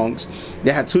some songs.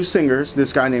 They had two singers,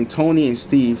 this guy named Tony and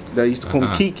Steve, that used to call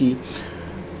him Kiki,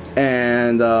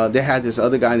 and they had this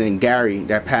other guy named Gary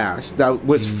that passed, that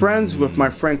was friends with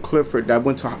my friend Clifford that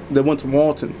went to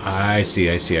Walton. I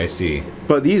see.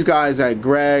 But these guys like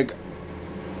Greg,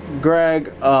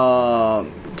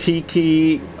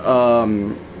 Kiki,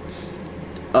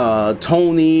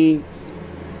 Tony,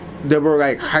 they were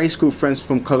like high school friends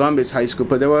from Columbus High School,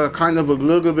 but they were kind of a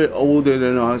little bit older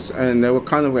than us, and they were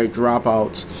kind of like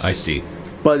dropouts. I see.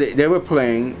 But they were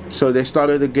playing, so they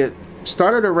started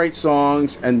to write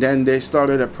songs, and then they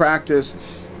started to practice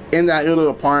in that little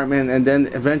apartment, and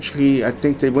then eventually I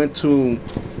think they went to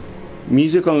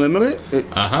Music Unlimited.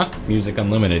 Music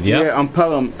Unlimited, yeah. Yeah, on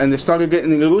Pelham, and they started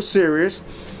getting a little serious,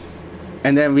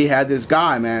 and then we had this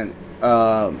guy, man,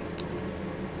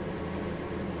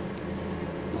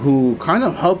 who kind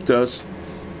of helped us,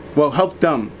 helped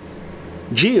them,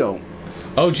 Gio.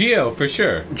 Oh, Gio, for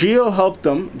sure. Gio helped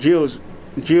them. Gio's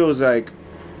like,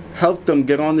 helped them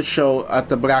get on the show at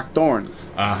the Black Thorn.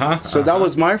 So that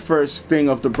was my first thing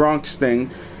of the Bronx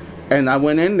thing. And I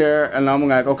went in there, and I'm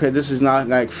like, okay, this is not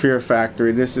like Fear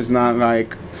Factory. This is not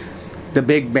like the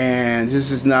big bands. This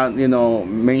is not, you know,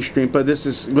 mainstream. But this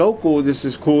is local. This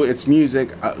is cool. It's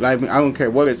music. I don't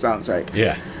care what it sounds like.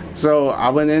 Yeah. So I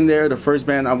went in there. The first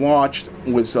band I watched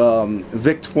was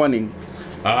Vic 20.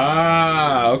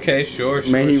 Okay, sure.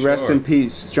 May he rest in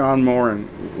peace, John Moran,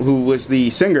 who was the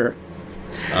singer.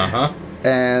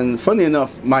 And funny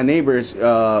enough, my neighbor is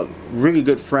really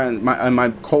good friend.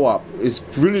 My co-op is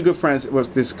really good friends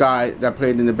with this guy that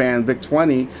played in the band Vic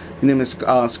 20. His name is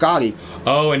Scotty.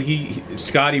 Oh, and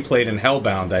Scotty played in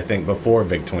Hellbound, I think, before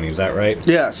Vic 20. Is that right?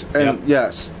 Yes, and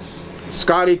yes.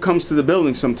 Scotty comes to the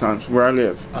building sometimes where I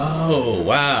live. Oh,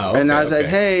 wow. And I was like,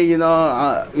 hey, you know,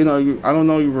 I don't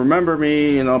know you remember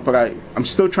me, you know, but I'm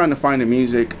still trying to find the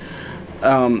music.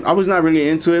 I was not really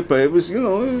into it, but it was,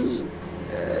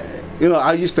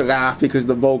 I used to laugh because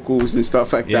the vocals and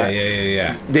stuff like that.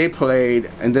 Yeah. They played,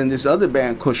 and then this other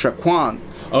band called Shaquan.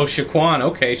 Oh, Shaquan.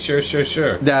 Okay, sure.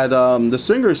 That the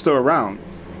singer is still around.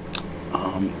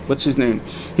 What's his name?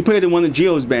 He played in one of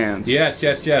Gio's bands. Yes.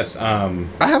 I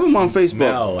have him on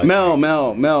Facebook. Mel.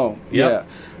 Yep. Yeah.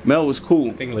 Mel was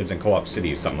cool. I think he lives in Co-op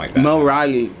City or something like that. Mel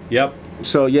Riley. Yep.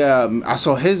 So yeah, I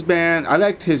saw his band. I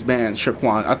liked his band,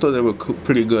 Shaquan. I thought they were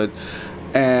pretty good.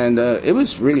 And it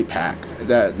was really packed.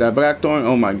 That Blackthorn,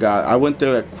 oh my God. I went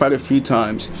there quite a few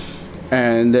times.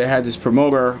 And they had this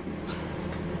promoter.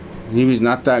 He was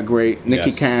not that great.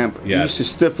 Nicky Camp. He used to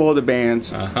stiff all the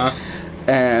bands. Uh-huh.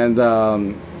 And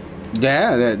that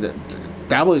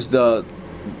was the...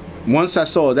 Once I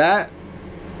saw that,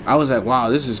 I was like, wow,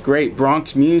 this is great.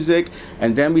 Bronx music.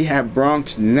 And then we have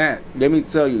Bronx Net. Let me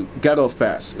tell you, Ghetto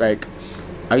Fest. Like,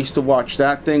 I used to watch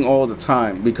that thing all the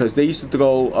time because they used to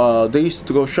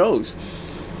throw shows.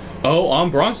 Oh,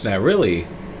 on Bronx Net, really?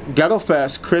 Ghetto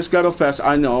Fest, Chris Ghetto Fest,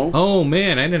 I know. Oh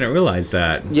man, I didn't realize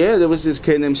that. Yeah, there was this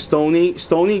kid named Stoney.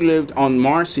 Stoney lived on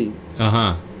Marcy.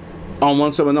 Uh-huh. On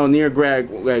 170 near Greg,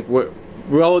 like where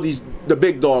all the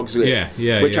big dogs live.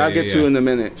 Yeah. Which I'll get to in a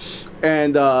minute.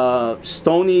 And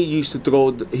Stoney used to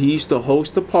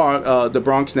host the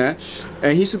Bronx Net,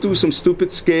 and he used to do some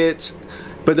stupid skits,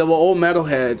 but they were all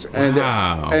metalheads, and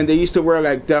and they used to wear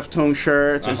like Deftone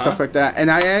shirts and stuff like that.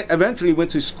 And I eventually went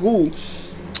to school.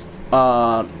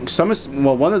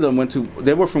 One of them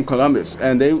they were from Columbus,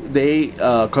 and they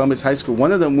Columbus High School.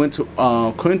 One of them went to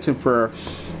Clinton a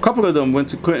couple of them went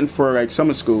to Clinton for like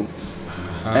summer school.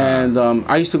 And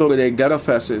I used to go to their Ghetto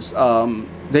Fests.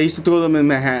 They used to throw them in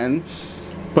Manhattan,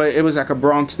 but it was like a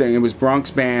Bronx thing. It was Bronx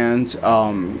bands.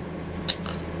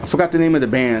 I forgot the name of the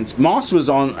bands. Moss was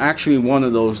on actually one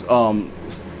of those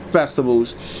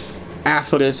festivals.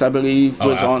 Aphrodis, I believe,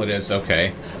 was on. Aphrodis,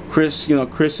 okay.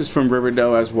 Chris is from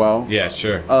Riverdale as well. Yeah,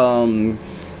 sure.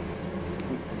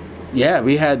 Yeah,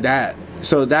 we had that.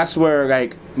 So that's where,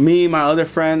 like, me, my other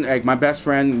friend, like my best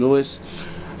friend, Louis,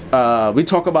 we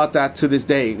talk about that to this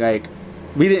day. Like,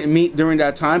 we didn't meet during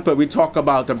that time, but we talk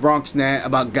about the Bronx Net,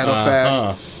 about Ghetto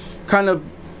Fest, kind of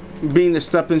being the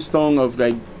stepping stone of,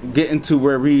 like, getting to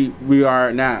where we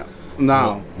are now.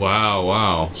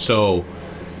 Wow. So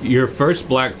your first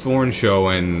Blackthorn show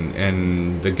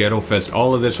and the Ghetto Fest,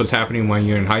 all of this was happening when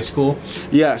you were in high school?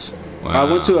 Yes. Wow. I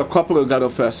went to a couple of Ghetto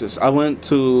Fests. I went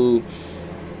to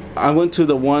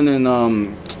the one in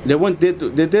they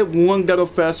did one Ghetto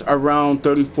Fest around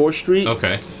 34th Street.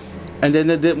 Okay. And then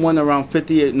they did one around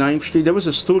 59th Street. There was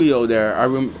a studio there.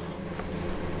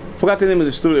 Forgot the name of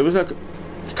the studio. It was like,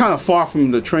 it's kind of far from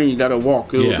the train. You got to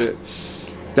walk a little bit.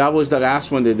 That was the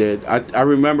last one they did. I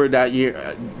remember that year.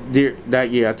 I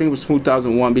think it was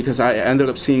 2001 because I ended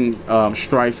up seeing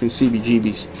Strife and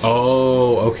CBGB's.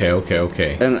 Oh,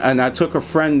 okay. And I took a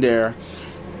friend there,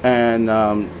 and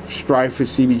Strife and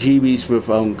CBGB's with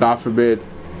God Forbid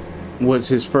was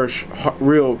his first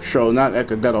real show, not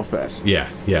like a Ghetto Fest. Yeah.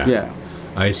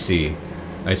 I see.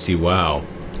 Wow.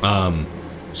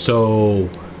 So,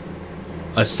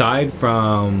 aside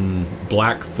from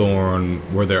Blackthorn,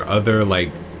 were there other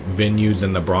like venues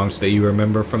in the Bronx that you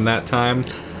remember from that time?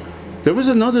 There was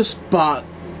another spot,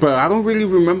 but I don't really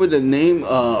remember the name.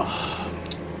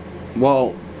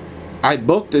 Well, I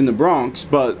booked in the Bronx,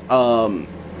 but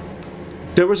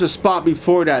there was a spot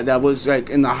before that was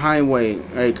like in the highway.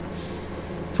 Like,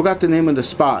 forgot the name of the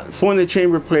spot. Four in the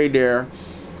Chamber played there.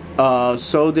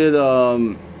 So did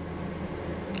a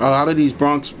lot of these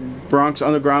Bronx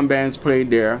underground bands played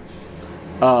there.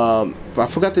 I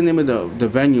forgot the name of the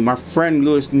venue. My friend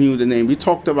Louis knew the name. We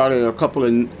talked about it a couple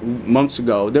of months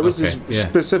ago. There was this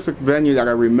specific venue that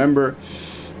I remember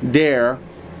there,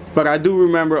 but I do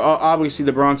remember obviously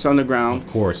the Bronx Underground. Of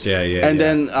course, yeah. And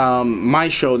then my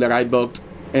show that I booked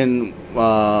in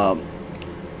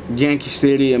Yankee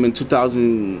Stadium in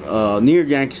 2000, near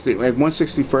Yankee Stadium, like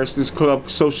 161st, this club,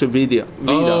 Social Vida.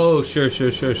 Oh, sure.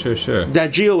 That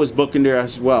Gio was booking there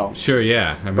as well. Sure,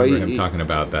 yeah. I remember him talking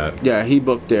about that. Yeah, he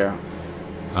booked there.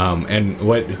 And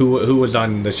who was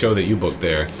on the show that you booked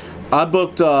there? I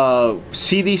booked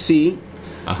CDC.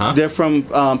 They're from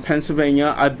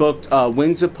Pennsylvania. I booked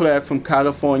Winds of Plague from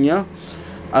California.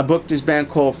 I booked this band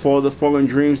called For the Fallen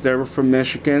Dreams. They were from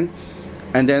Michigan.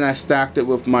 And then I stacked it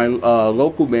with my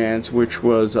local bands, which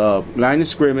was Line of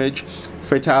Scrimmage,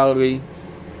 Fatality,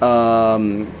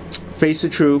 Face the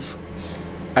Truth,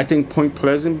 I think Point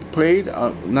Pleasant played.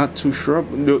 Not too sure.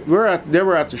 They were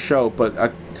at the show, but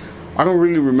I don't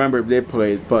really remember if they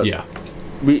played. But yeah,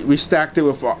 we stacked it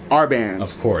with our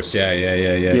bands. Of course,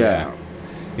 yeah.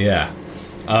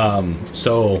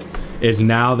 So is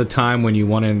now the time when you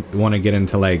want to get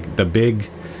into like the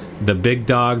big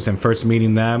dogs and first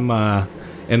meeting them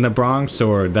in the Bronx,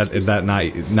 or is that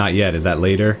not yet? Is that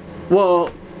later?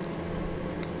 Well,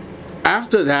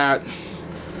 after that,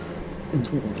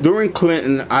 during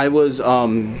Clinton, I was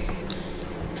a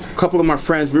couple of my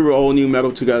friends. We were all new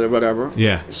metal together, whatever.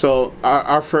 Yeah. So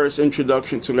our first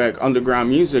introduction to like underground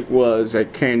music was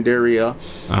like Candaria.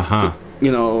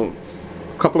 You know,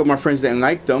 a couple of my friends didn't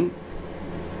like them,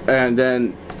 and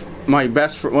then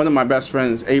one of my best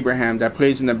friends, Abraham, that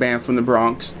plays in the band from the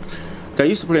Bronx, that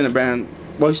used to play in the band.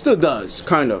 Well, he still does,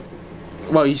 kind of.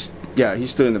 Well, he's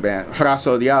still in the band.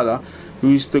 Horacio Diada, who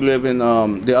used to live in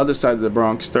the other side of the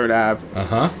Bronx, 3rd Ave.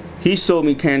 He sold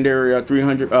me Candaria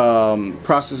 300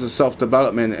 Process of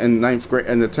Self-Development in the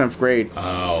 10th grade.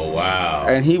 Oh, wow.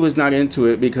 And he was not into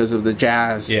it because of the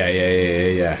jazz.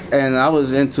 Yeah. And I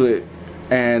was into it.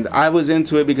 And I was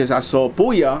into it because I saw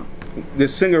Booyah, the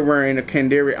singer, wearing a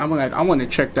Candaria. I'm like, I want to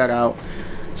check that out.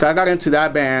 So I got into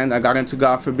that band. I got into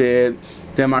God Forbid.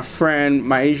 Then my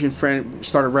Asian friend,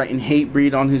 started writing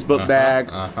Hatebreed on his book bag.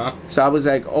 So I was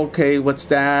like, okay, what's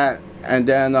that? And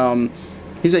then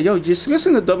he said, yo, just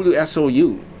listen to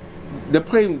WSOU. They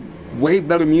play way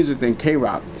better music than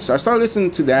K-Rock. So I started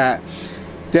listening to that.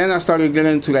 Then I started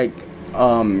getting into like,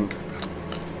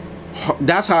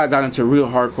 that's how I got into real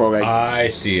hardcore. Like, I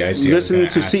see. Listening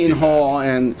to Seton Hall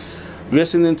and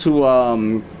listening to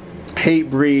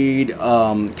Hatebreed,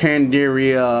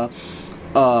 Candaria,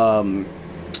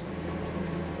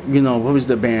 you know, what was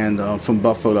the band from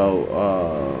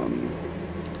Buffalo?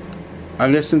 I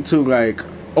listened to like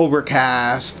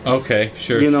Overcast. Okay,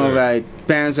 sure. You know, like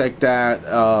bands like that.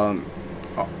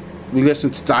 We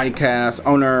listened to Diecast,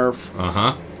 On Earth.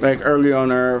 Like early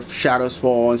On Earth, Shadows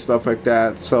Fall and stuff like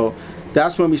that. So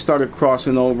that's when we started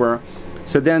crossing over.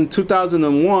 So then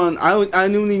 2001, I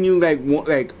knew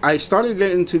like I started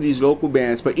getting into these local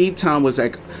bands, but E-Town was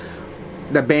like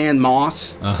the band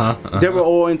Moss. They were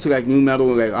all into like new metal.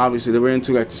 Like obviously they were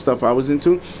into like the stuff I was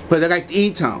into, but they liked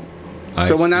E-Town.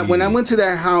 So when I went to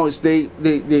that house, they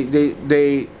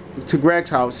to Greg's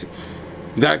house,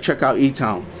 you gotta check out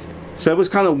E-Town. So it was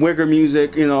kind of wigger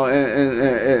music, you know,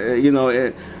 and you know,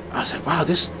 I was like, wow,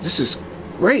 this is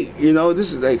great, you know,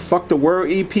 this is like Fuck the World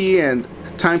EP and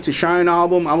Time to Shine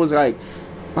album. I was like,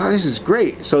 wow, this is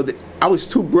great. So I was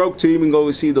too broke to even go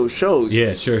to see those shows.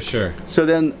 Yeah, sure. So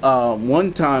then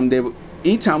one time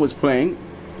E-Town was playing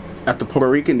at the Puerto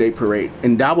Rican Day Parade,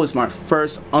 and that was my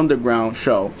first underground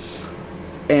show.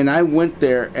 And I went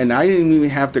there, and I didn't even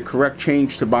have the correct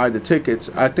change to buy the tickets.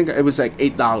 I think it was like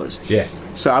 $8. Yeah.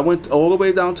 So I went all the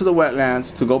way down to the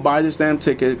wetlands to go buy this damn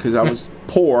ticket because I was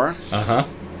poor.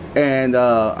 And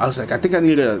I was like, I think I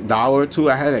needed $1 or $2.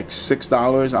 I had like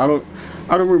 $6.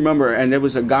 I don't remember. And there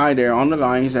was a guy there on the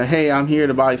line. He said, hey, I'm here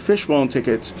to buy Fishbone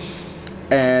tickets.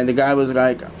 And the guy was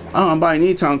like, oh, I'm buying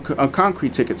E-Town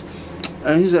Concrete tickets.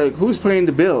 And he's like, who's playing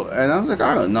the bill? And I was like,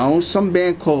 I don't know, some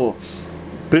band called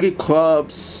Billy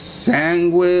Club,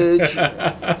 Sandwich,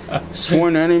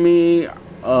 Sworn Enemy,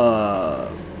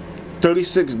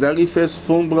 36 Deadly Fist,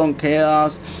 Full Blown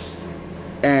Chaos,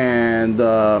 and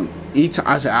E-Town.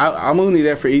 I said, I'm only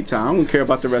there for E-Town. I don't care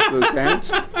about the rest of those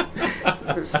bands.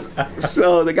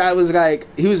 So the guy was like,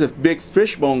 he was a big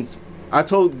Fishbone. I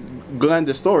told Glenn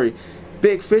the story.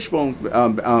 Big Fishbone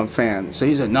fan. So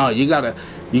he said, no, you gotta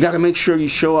make sure you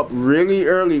show up really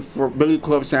early for Billy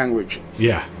Club Sandwich.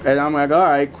 Yeah. And I'm like, all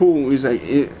right, cool. He's like,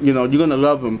 you know, you're gonna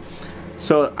love him.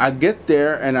 So I get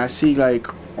there and I see like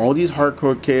all these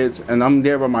hardcore kids, and I'm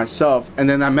there by myself. And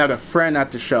then I met a friend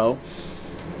at the show.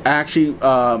 I actually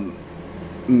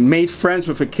made friends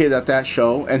with a kid at that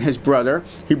show and his brother.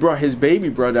 He brought his baby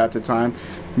brother at the time.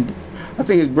 I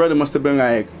think his brother must have been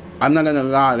like, I'm not gonna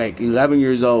lie, like 11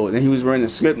 years old, and he was wearing a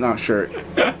Slipknot shirt.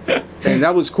 And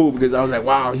that was cool because I was like,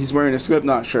 wow, he's wearing a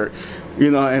Slipknot shirt.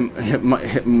 You know, and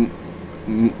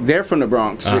they're from the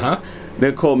Bronx.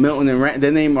 They're called Milton and Randy.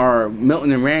 Their name are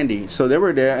Milton and Randy. So they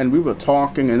were there, and we were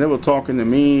talking, and they were talking to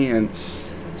me, and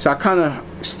so I kind of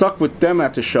stuck with them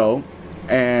at the show.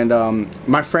 And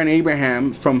my friend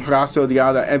Abraham from Horacio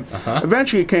Diada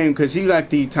eventually came because he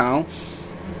liked E-Town.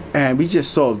 And we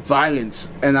just saw violence.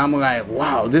 And I'm like,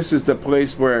 wow, this is the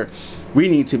place where we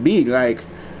need to be. Like,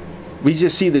 we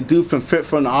just see the dude from Fit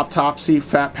from the Autopsy,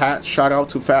 Fat Pat, shout out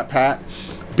to Fat Pat,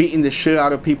 beating the shit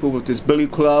out of people with this Billy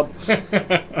Club.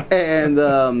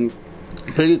 And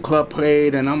Billy Club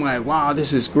played, and I'm like, wow,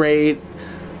 this is great.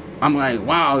 I'm like,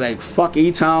 wow, like fuck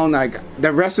E-Town. Like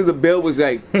the rest of the bill was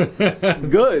like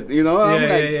good, you know. I'm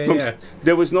like,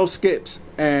 there was no skips,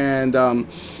 and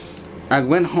I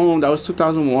went home. That was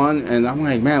 2001, and I'm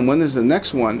like, man, when is the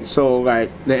next one? So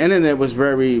like the internet was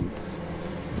very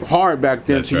hard back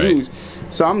then to use.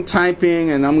 So I'm typing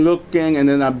and I'm looking, and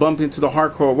then I bump into the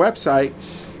hardcore website,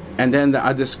 and then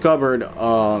I discovered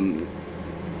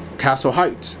Castle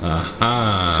Heights.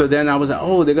 So then I was like,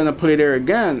 oh, they're gonna play there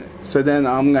again. So then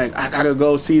I'm like, I gotta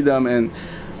go see them, and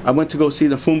I went to go see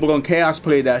the Fumble and Chaos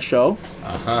play that show.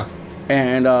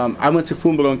 And I went to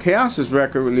Fumble and Chaos's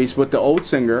record release with the old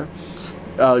singer,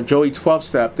 Joey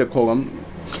 12-Step, they call him,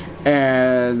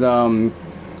 and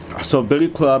so Billy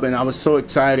Club, and I was so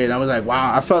excited. I was like,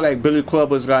 wow, I felt like Billy Club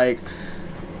was like,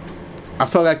 I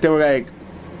felt like they were like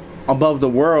above the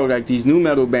world, like these new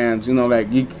metal bands, you know,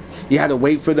 like you had to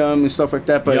wait for them and stuff like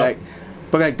that, but like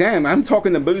damn, I'm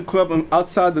talking to Billy Club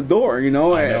outside the door, you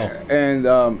know. And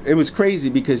it was crazy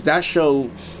because that show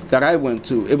that I went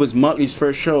to, it was Muttley's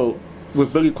first show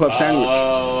with Billy Club Sandwich.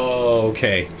 Oh,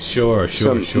 okay, sure.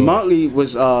 Muttley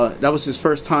was that was his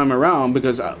first time around,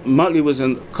 because Muttley was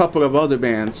in a couple of other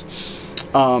bands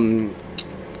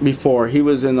before. He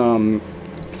was in I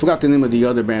forgot the name of the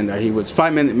other band that he was,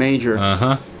 5 Minute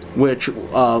Major. Which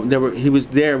he was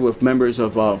there with members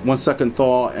of One Second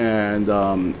Thought and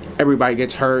Everybody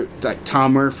Gets Hurt. Like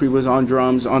Tom Murphy was on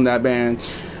drums on that band.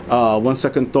 One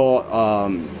Second Thought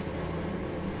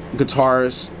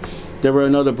guitarist. There were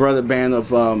another brother band of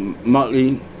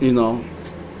Muttley, you know.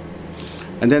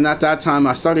 And then at that time,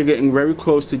 I started getting very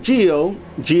close to Gio.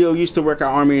 Gio used to work at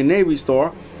Army and Navy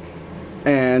store,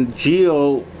 and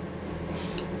Gio.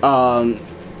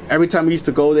 Every time we used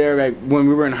to go there, like when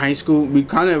we were in high school, we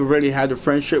kind of already had a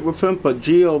friendship with him, but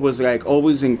Gio was like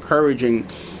always encouraging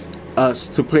us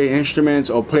to play instruments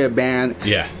or play a band.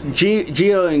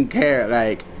 Gio didn't care.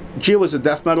 Like, Gio was a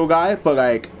death metal guy, but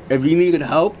like if you needed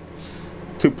help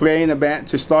to play in a band,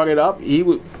 to start it up, he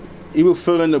would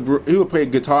fill in he would play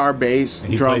guitar, bass,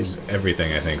 drums. He plays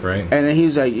everything, I think, right? And then he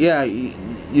was like, yeah,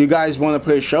 you guys want to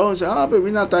play a show? And say, oh, but we're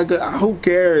not that good. Who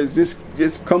cares?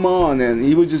 Just come on. And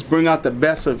he would just bring out the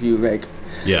best of you. Like,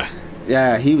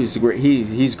 yeah, he was great.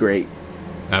 He's great.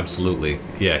 Absolutely.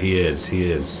 Yeah, he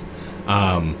is.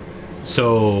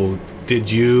 So did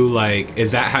you, like,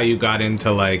 is that how you got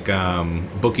into like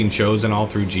booking shows and all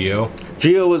through Gio?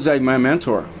 Gio was like my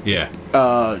mentor.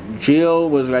 Gio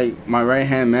was like my right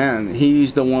hand man.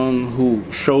 He's the one who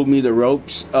showed me the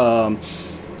ropes.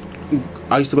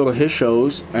 I used to go to his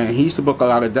shows, and he used to book a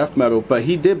lot of death metal, but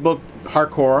he did book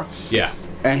hardcore.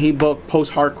 And he booked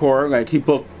post-hardcore. Like, he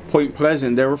booked Point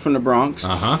Pleasant. They were from the Bronx.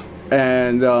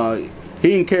 And he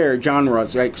didn't care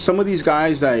genres. Like, some of these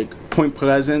guys, like Point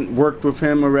Pleasant, worked with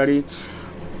him already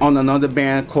on another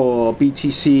band called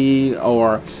BTC,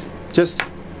 or just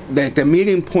the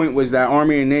meeting point was that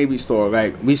Army and Navy store.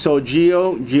 Like, we saw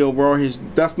Gio wore his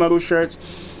death metal shirts.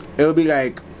 It would be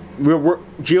like,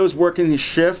 Gio's working his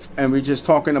shift, and we're just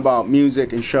talking about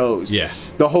music and shows.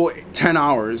 The whole 10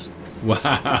 hours.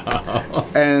 Wow.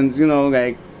 And, you know,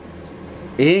 like,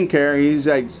 he didn't care. He's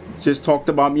like, just talked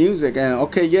about music. And,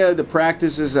 okay, yeah, the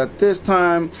practice is at this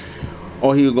time.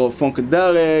 Or he would go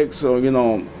Funkadelics, or, you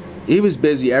know, he was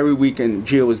busy every weekend.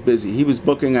 Gio was busy. He was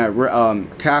booking at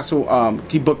Castle.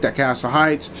 He booked at Castle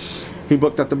Heights. He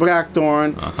booked at the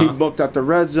Blackthorn. He booked at the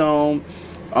Red Zone.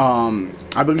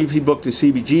 I believe he booked the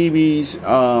CBGBs.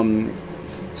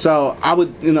 So I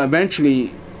would, you know,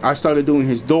 eventually I started doing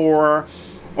his door,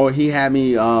 or he had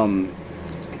me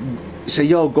say,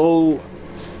 yo,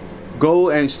 go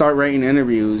and start writing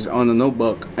interviews on the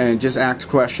notebook and just ask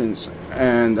questions.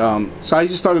 And so I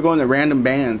just started going to random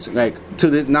bands. Like,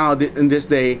 in this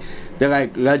day, they're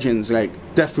like legends, like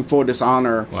Death Before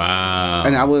Dishonor. Wow.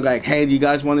 And I was like, hey, do you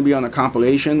guys want to be on a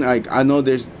compilation? Like, I know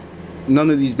there's none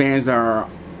of these bands that are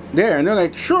there, and they're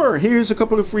like, sure, here's a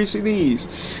couple of free CDs,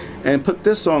 and put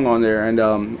this song on there. And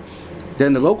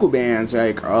then the local bands,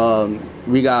 like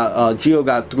we got Gio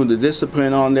got Through the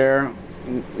Discipline on there,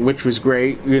 which was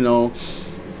great, you know.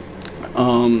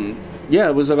 Yeah,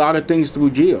 it was a lot of things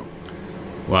through Gio.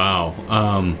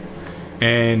 Wow.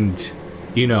 And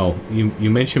you know, you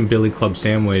mentioned Billy Club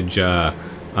Sandwich.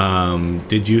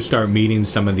 Did you start meeting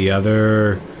some of the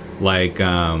other like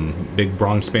big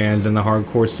Bronx bands in the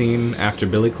hardcore scene after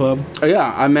Billy Club?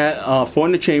 Yeah, I met Four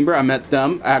in the Chamber. I met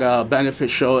them at a benefit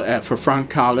show for Frank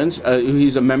Collins.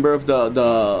 He's a member of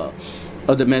the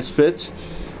Misfits.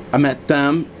 I met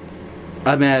them.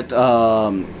 I met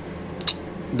the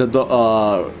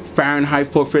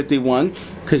Fahrenheit 451,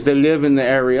 because they live in the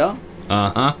area.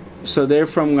 So they're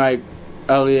from like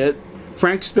Elliott,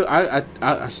 Frank still,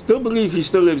 I still believe he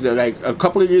still lives there. Like a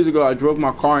couple of years ago, I drove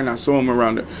my car and I saw him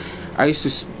around there. I used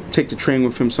to take the train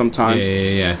with him sometimes.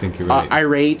 Yeah. I think you're right.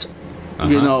 Irate,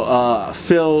 you know.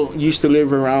 Phil used to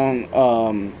live around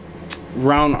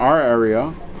our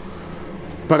area,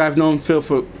 but I've known Phil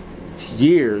for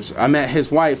years. I met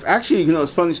his wife. Actually, you know,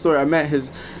 it's a funny story. I met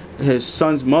his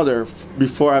son's mother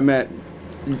before I met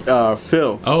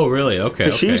Phil. Oh, really?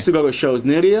 Okay. She used to go to shows.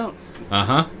 Nydia.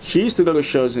 She used to go to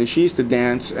shows and she used to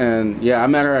dance. And yeah, I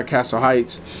met her at Castle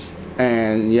Heights.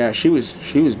 And yeah, she was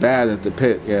bad at the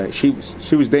pit. Yeah, she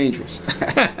was dangerous.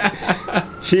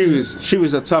 she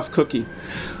was a tough cookie.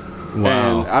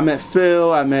 Wow. And I met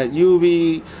Phil. I met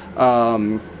Yubi.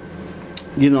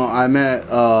 You know, I met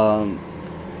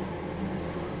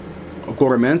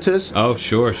Goramentis. Oh,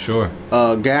 sure.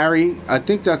 Gary, I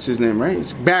think that's his name, right?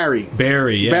 It's Barry.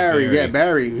 Barry.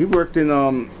 Barry. He worked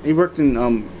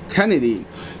in Kennedy.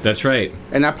 That's right.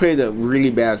 And I played a really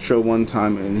bad show one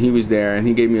time, and he was there, and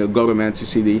he gave me a Goramentis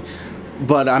CD.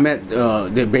 But I met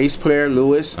their bass player,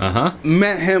 Lewis.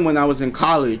 Met him when I was in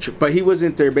college, but he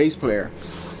wasn't their bass player.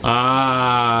 Okay.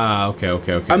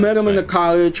 I met him in the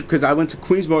college because I went to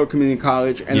Queensboro Community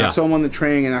College, and I saw him on the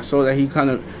train, and I saw that he kind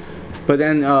of... But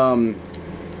then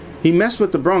he messed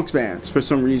with the Bronx bands for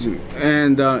some reason,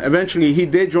 and eventually he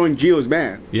did join Gio's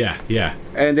band. Yeah.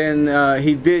 And then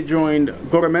he did join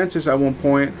Goramentis at one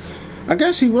point. I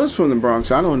guess he was from the Bronx.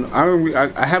 I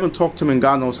haven't talked to him in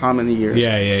God knows how many years.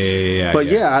 Yeah. But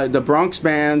the Bronx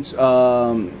bands,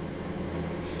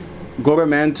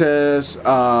 Goramentis,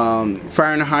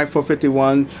 Fahrenheit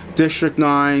 451, District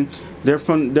 9. They're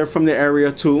from the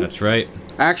area too. That's right.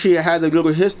 Actually, I had a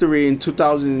little history in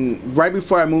 2000, right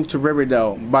before I moved to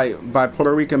Riverdale, by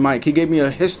Puerto Rican Mike. He gave me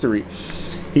a history,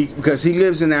 because he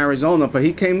lives in Arizona, but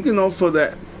he came, you know, for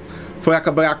like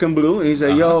a black and blue. And he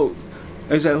said, "Yo,"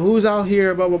 he said, "Who's out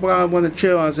here? Blah blah blah. I want to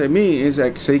chill." I said, "Me." He's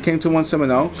like, so he came to one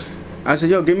seminar. I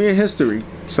said, "Yo, give me a history."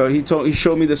 So he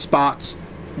showed me the spots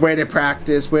where they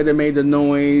practiced, where they made the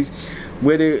noise,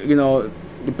 where they, you know,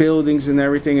 the buildings and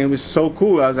everything. It was so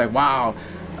cool. I was like, wow.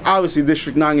 Obviously,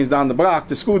 District 9 is down the block,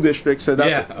 the school district. So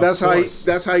that's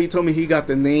how he told me he got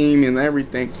the name and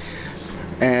everything.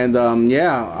 And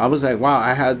I was like, wow,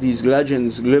 I had these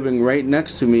legends living right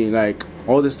next to me, like,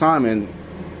 all this time. And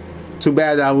too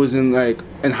bad I was in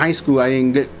high school. I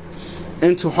didn't get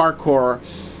into hardcore.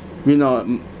 You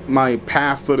know, my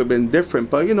path would have been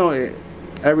different. But, you know,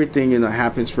 everything, you know,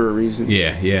 happens for a reason.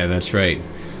 Yeah, that's right.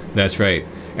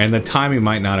 And the timing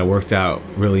might not have worked out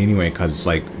really anyway, because,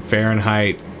 like,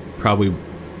 Fahrenheit probably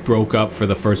broke up for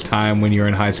the first time when you were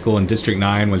in high school, and District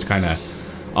 9 was kind of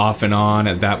off and on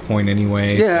at that point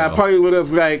anyway. Yeah, so I probably would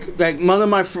have, like one of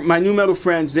my new metal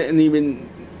friends didn't even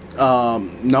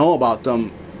know about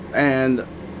them. And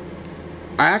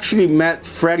I actually met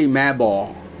Freddie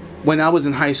Madball when I was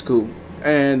in high school.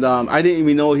 And I didn't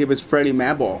even know he was Freddie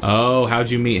Madball. Oh,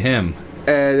 how'd you meet him?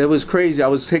 And it was crazy. I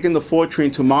was taking the 4 train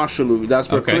to Marshalloo. That's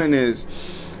where Clinton is.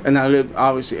 And I lived,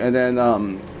 obviously. And then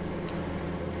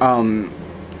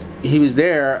he was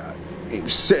there,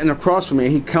 sitting across from me.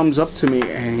 And he comes up to me,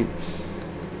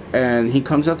 and he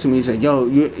said, "Yo,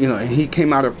 you know," and he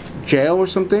came out of jail or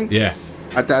something. Yeah.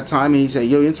 At that time, and he said,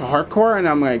 "Yo, you into hardcore?" And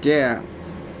I'm like, "Yeah."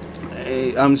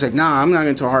 I'm just like, "Nah, I'm not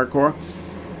into hardcore."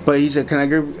 But he said, I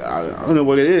don't know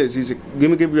what it is. He said,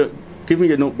 give me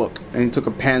your notebook. And he took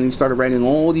a pen and he started writing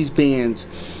all these bands.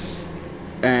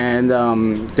 And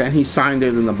then he signed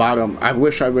it in the bottom. I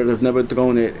wish I would have never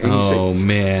thrown it. And he said,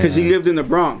 man. Because he lived in the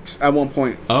Bronx at one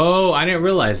point. Oh, I didn't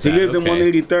realize that. He lived in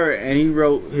 183rd, and he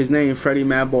wrote his name, Freddie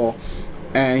Madball.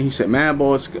 And he said,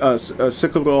 Madball,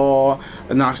 Sickle,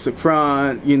 Agnostic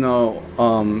Front, you know,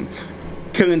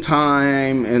 Killing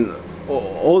Time, and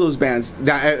all those bands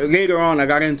that later on I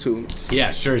got into.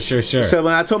 Yeah, sure. So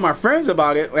when I told my friends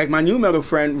about it, like my new metal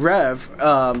friend Rev,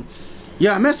 I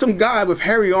met some guy with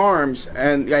hairy arms,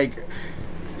 and like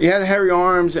he had hairy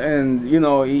arms, and you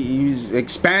know he was like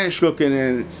Spanish looking,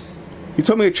 and he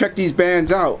told me to check these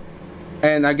bands out.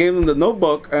 And I gave him the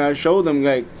notebook, and I showed him,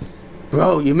 like,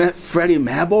 bro, you met Freddie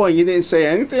Madball and you didn't say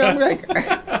anything? I'm like,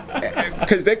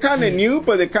 because they kind of knew,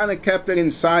 but they kind of kept it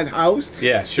inside house.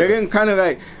 Yeah, sure. They didn't kind of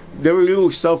like. They were a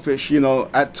little selfish, you know,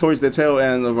 towards the tail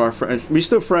end of our friends. We're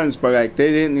still friends, but like they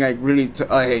didn't like really.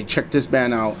 Hey, check this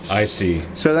band out. I see.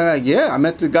 So they're like, yeah, I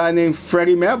met the guy named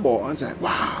Freddie Madball. I was like,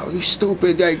 wow, you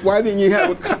stupid! Like, why didn't you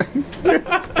have a?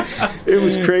 It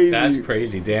was crazy. That's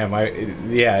crazy. Damn.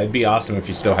 It'd be awesome if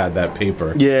you still had that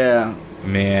paper. Yeah.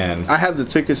 Man. I have the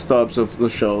ticket stubs of the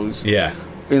shows. Yeah.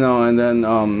 You know, and then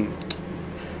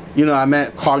you know, I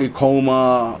met Carly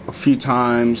Coma a few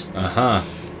times.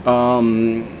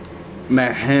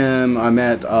 Met him. I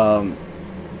met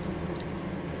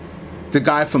the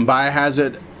guy from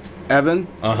Biohazard, Evan.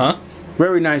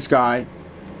 Very nice guy.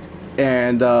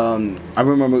 And I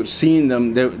remember seeing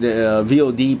them. The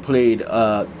VOD played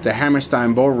the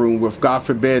Hammerstein Ballroom with God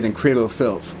Forbid and Cradle of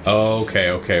Filth. Oh,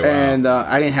 okay, wow. And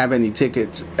I didn't have any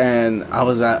tickets, and I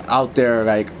was out there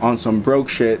like on some broke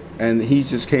shit. And he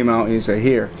just came out and he said,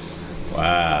 "Here."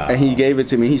 Wow. And he gave it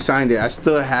to me. He signed it. I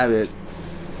still have it.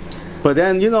 But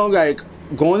then, you know, like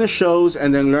going to shows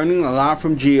and then learning a lot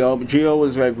from Gio. Gio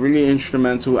was like really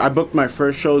instrumental. I booked my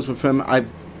first shows with him. I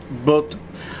booked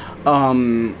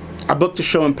a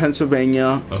show in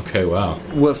Pennsylvania. Okay, wow.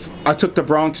 I took the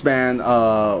Bronx band,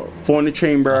 Four in the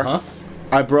Chamber.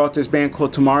 I brought this band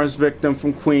called Tomorrow's Victim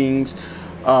from Queens.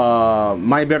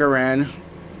 My Veteran.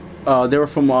 They were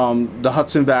from the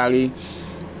Hudson Valley.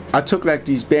 I took like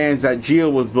these bands that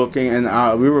Gio was booking,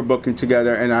 and we were booking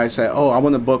together. And I said, "Oh, I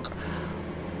want to book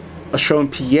a show in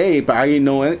PA," but I didn't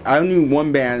know it. I knew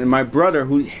one band, and my brother,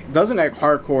 who doesn't like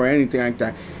hardcore or anything like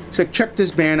that, said, "Check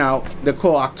this band out. They're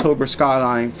called October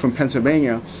Skyline from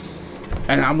Pennsylvania."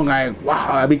 And I'm like, wow,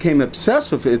 I became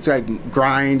obsessed with it. It's like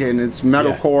grind and it's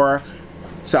metalcore. Yeah.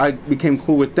 So I became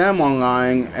cool with them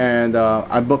online, and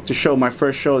I booked a show, my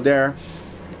first show there.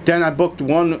 Then I booked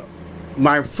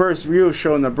my first real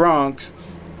show in the Bronx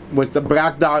was the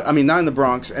Black Dahlia, I mean not in the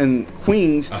Bronx, in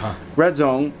Queens, Red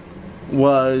Zone,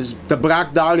 was the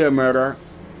Black Dahlia murder.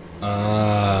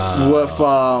 With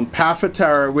Path for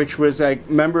Terror, which was like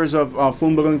members of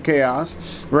Fumble and Chaos,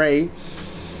 Ray,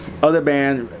 other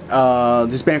band,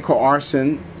 this band called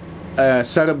Arson,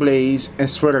 Set Ablaze, and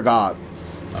Swear to God.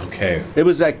 Okay. It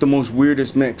was like the most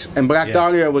weirdest mix. And Black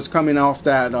Dahlia was coming off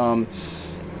that on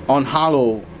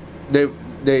Hollow,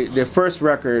 their first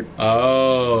record.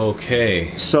 Oh,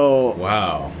 okay. So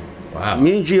wow.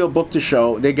 Me and Gio booked the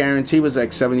show. Their guarantee was like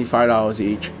 $75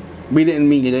 each. We didn't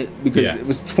mean it because it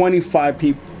was 25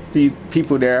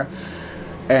 people there,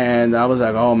 and I was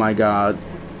like, "Oh my God,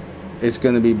 it's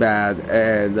gonna be bad."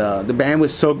 And the band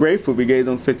was so grateful. We gave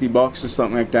them $50 or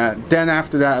something like that. Then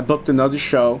after that, I booked another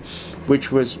show,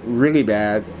 which was really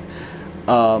bad.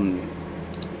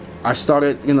 I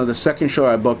started, the second show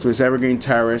I booked was Evergreen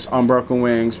Terrace, Unbroken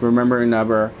Wings, Remembering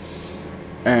Never,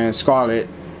 and Scarlet.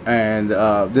 And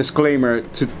disclaimer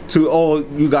to all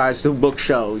you guys who book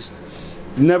shows.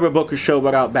 Never book a show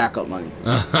without backup money.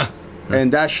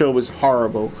 And that show was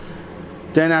horrible.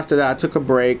 Then after that, I took a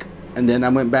break, and then I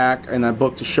went back and I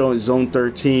booked a show in Zone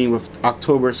 13 with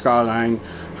October Skyline,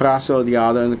 Raso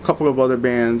Odiada, and a couple of other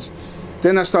bands.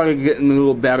 Then I started getting a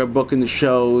little better, booking the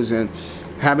shows and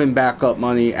having backup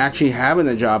money, actually having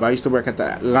a job. I used to work at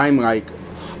the Limelight.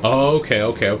 Oh, okay.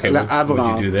 What did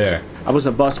you do there? I was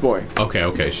a busboy.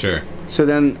 Okay, sure. So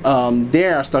then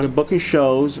there I started booking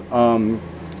shows.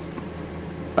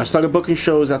 I started booking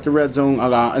shows at the Red Zone a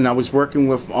lot, and I was working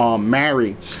with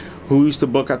Mary, who used to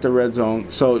book at the Red Zone.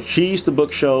 So she used to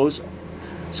book shows.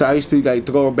 So I used to like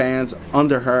throw bands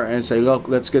under her and say, "Look,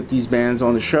 let's get these bands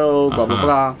on the show." Blah blah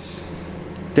blah.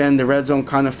 Then the Red Zone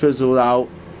kind of fizzled out.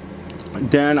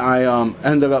 Then I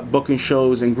ended up booking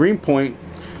shows in Greenpoint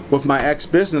with my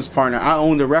ex-business partner. I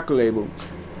owned a record label.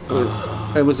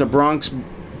 It was a Bronx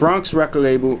record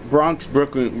label, Bronx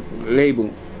Brooklyn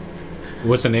label.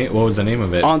 What's the name? What was the name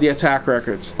of it? On the Attack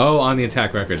Records. Oh, on the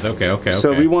Attack Records. Okay.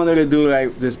 So we wanted to do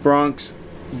like this Bronx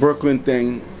Brooklyn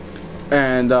thing,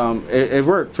 and it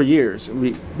worked for years.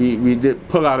 We did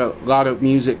put out a lot of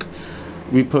music.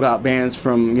 We put out bands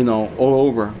from all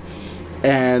over,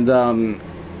 and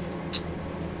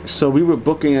so we were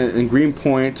booking in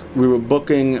Greenpoint. We were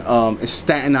booking in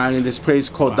Staten Island, this place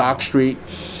called Dock Street.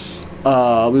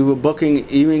 We were booking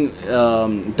even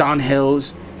Don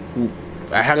Hills.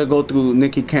 I had to go through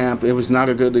Nicky Camp. It was not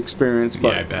a good experience,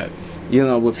 but I bet.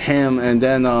 With him. And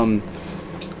then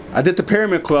I did the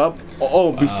Pyramid Club.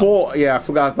 Before, I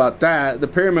forgot about that. The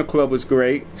Pyramid Club was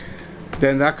great.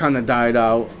 Then that kind of died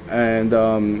out, and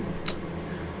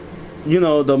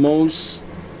the most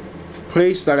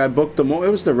place that I booked the most, it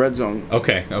was the Red Zone.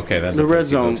 Okay, that's the Red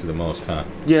Zone. To the most, huh?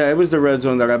 Yeah, it was the Red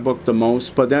Zone that I booked the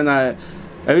most. But then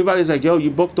everybody's like, "Yo, you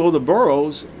booked all the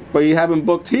boroughs, but you haven't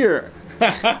booked here."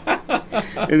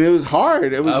 And it was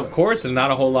hard. It was, of course, and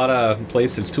not a whole lot of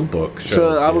places to book shows.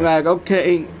 So I was like,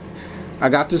 okay, I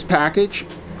got this package,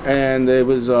 and it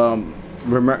was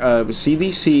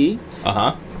CDC.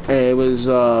 It was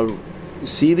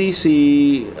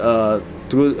CDC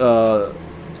through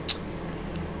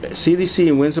CDC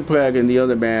and Windsor Plague and the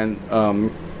other band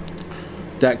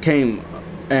that came,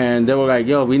 and they were like,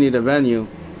 "Yo, we need a venue."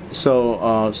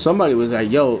 So somebody was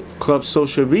like, "Yo, Club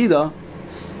Social Vida,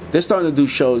 they're starting to do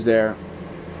shows there."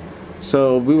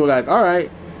 So we were like, all right.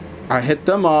 I hit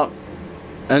them up,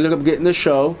 ended up getting the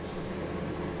show,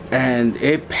 and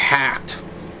it packed.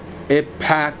 It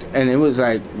packed, and it was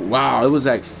like, wow, it was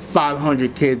like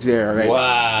 500 kids there. Like,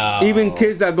 wow. Even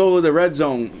kids that go to the red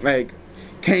zone, like,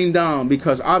 came down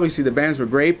because obviously the bands were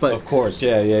great, but of course,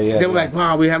 yeah. They were like,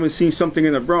 wow, we haven't seen something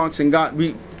in the Bronx, and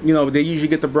they usually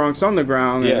get the Bronx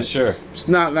Underground. Yeah, sure. It's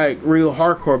not like real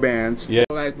hardcore bands. Yeah.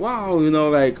 Like, wow,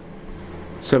 like,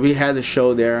 so we had the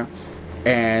show there,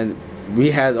 and we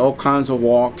had all kinds of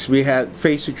walks. We had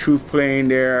Face the Truth playing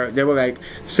there. They were like,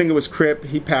 the singer was Crip.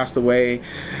 He passed away.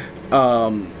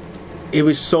 It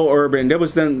was so urban. There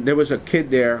was a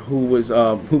kid there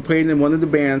who played in one of the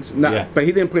bands. But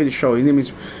he didn't play the show.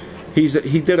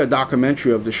 He did a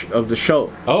documentary of the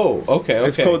show. Oh, okay.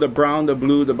 It's called The Brown, the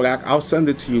Blue, the Black. I'll send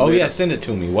it to you. Oh later. yeah, send it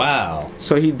to me. Wow.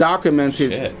 So he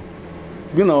documented. Shit.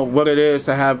 What it is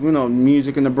to have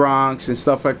music in the Bronx and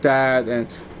stuff like that, and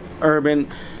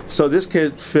urban. So this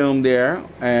kid filmed there,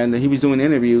 and he was doing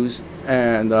interviews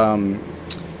and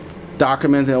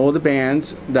documenting all the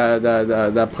bands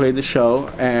that played the show,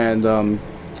 and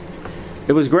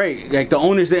it was great. Like, the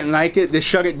owners didn't like it; they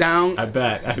shut it down. I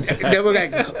bet. They were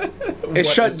like, "It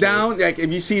shut down." Like,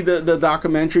 if you see the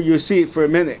documentary, you'll see it for a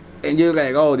minute, and you're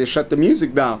like, "Oh, they shut the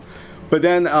music down." But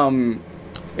then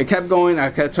it kept going.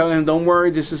 I kept telling him, "Don't worry,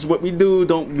 this is what we do.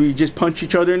 We just punch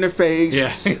each other in the face."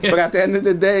 Yeah. But at the end of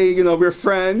the day, we're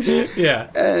friends. Yeah.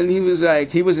 And he was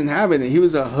like, he wasn't having it. He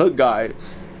was a hood guy.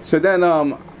 So then,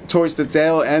 towards the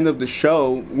tail end of the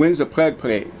show, Wins a Plague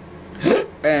played,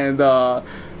 and they're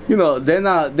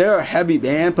a heavy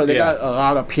band, but they got a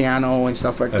lot of piano and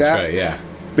stuff like that. That's right. Yeah.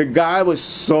 The guy was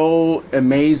so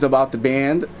amazed about the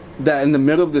band that in the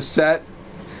middle of the set,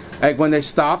 like when they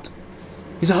stopped,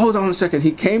 he said, "Hold on a second."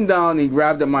 He came down, he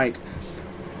grabbed the mic,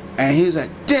 and he was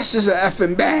like, "This is a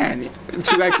effing band,"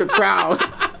 to like the crowd.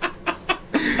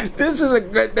 "This is a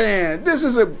good band. This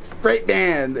is a great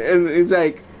band." And he's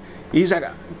like,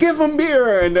 "Give them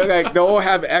beer," and they're like, they all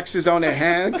have X's on their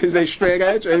hand because they straight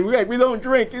edge, and we're like, "We don't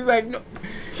drink." He's like, "No,"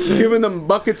 giving them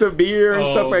buckets of beer and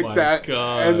stuff like that.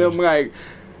 God. And I'm like,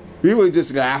 we were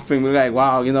just laughing. We're like,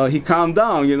 wow, he calmed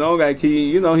down, like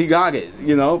he got it,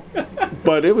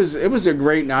 But it was a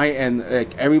great night, and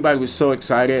like everybody was so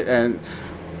excited, and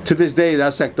to this day,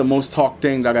 that's like the most talked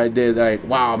thing that I did. Like,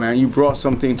 wow, man, you brought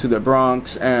something to the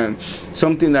Bronx and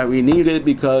something that we needed,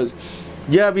 because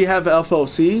we have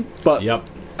FOC, but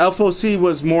FOC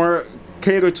was more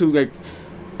catered to, like,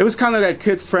 it was kind of like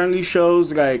kid-friendly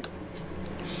shows. Like,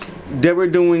 they were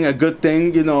doing a good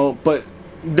thing, but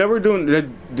they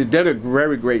did a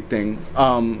very great thing.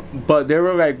 But they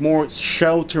were like more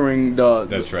sheltering the.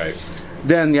 That's right.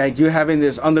 Then like you're having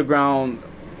this underground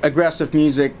aggressive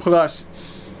music plus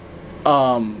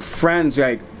friends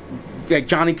like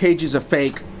Johnny Cage is a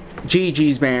fake,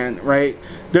 Gigi's band, right?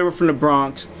 They were from the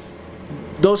Bronx.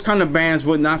 Those kind of bands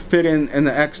would not fit in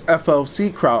the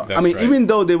FLC crowd. That's right. Even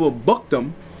though they will book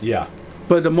them. Yeah.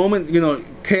 But the moment,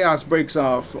 chaos breaks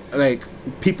off, like,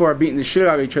 people are beating the shit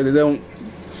out of each other, they don't.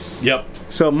 Yep.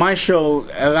 So my show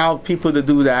allowed people to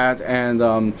do that, and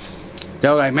they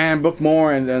were like, "Man, book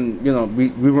more," and then, we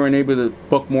weren't able to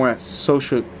book more at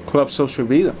Club Social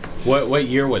Vida. What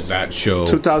year was that show?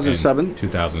 2007.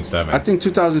 2007. I think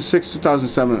 2006,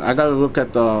 2007. I gotta look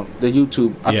at the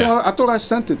YouTube. I thought I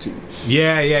sent it to you.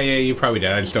 Yeah. You probably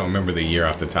did. I just don't remember the year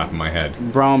off the top of my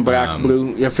head. Brown, Black,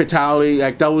 Blue. Yeah, Fatality.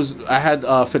 Like that was. I had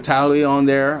Fatality on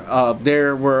there. They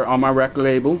were on my record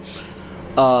label.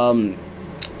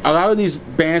 A lot of these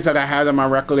bands that I had on my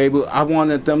record label, I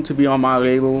wanted them to be on my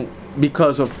label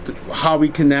because of how we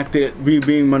connected. We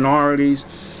being minorities.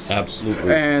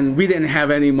 Absolutely. And we didn't have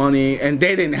any money, and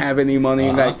they didn't have any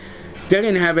money. Like, they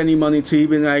didn't have any money to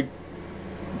even like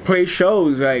play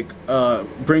shows, like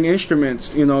bring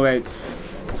instruments,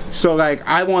 So like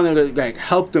I wanted to like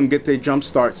help them get their jump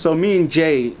start. So me and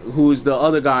Jay, who is the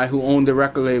other guy who owned the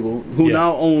record label, who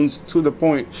now owns To The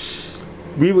Point,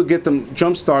 we would get them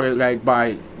jump started like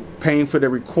by paying for the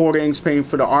recordings, paying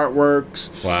for the artworks.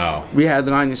 Wow. We had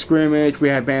Line of Scrimmage. We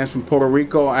had bands from Puerto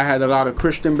Rico. I had a lot of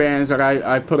Christian bands that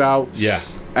I put out. Yeah.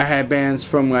 I had bands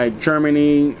from like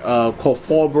Germany called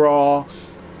Fall Brawl.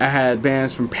 I had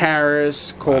bands from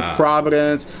Paris called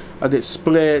Providence. I did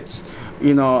splits.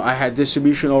 I had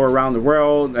distribution all around the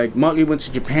world. Like Muttley went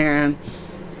to Japan,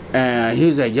 and he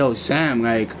was like, "Yo, Sam,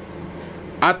 like,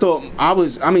 I thought I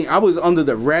was under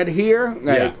the red here.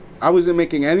 Like, I wasn't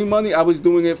making any money. I was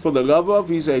doing it for the love of."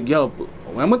 He said, "Yo,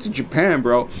 when I went to Japan,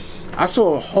 bro, I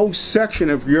saw a whole section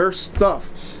of your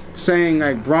stuff saying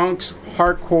like Bronx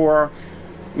hardcore,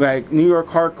 like New York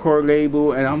hardcore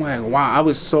label," and I'm like, wow, I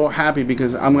was so happy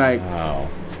because I'm like, wow.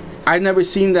 I never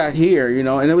seen that here,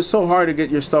 and it was so hard to get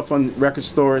your stuff on record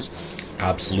stores.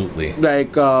 Absolutely.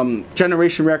 Like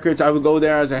Generation Records, I would go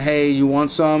there. I was like, hey, you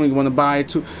want some? You want to buy it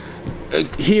too?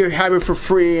 Here, have it for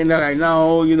free. And then I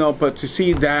know, but to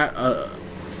see that,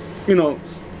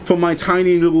 from my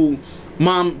tiny little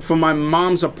from my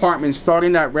mom's apartment,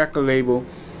 starting that record label.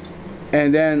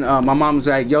 And then my mom's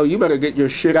like, yo, you better get your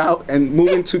shit out and move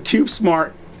into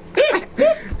CubeSmart.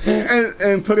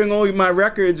 and putting all my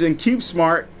records in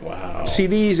CubeSmart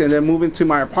CDs, and then moving to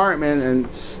my apartment and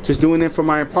just doing it for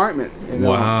my apartment.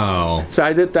 Wow. So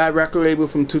I did that record label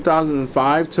from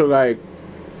 2005 to like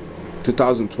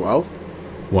 2012.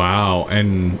 Wow.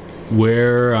 And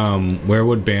where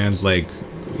would bands like,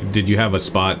 did you have a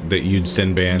spot that you'd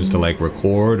send bands to like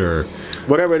record or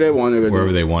wherever they wanted?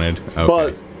 Wherever they wanted. Okay.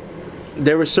 But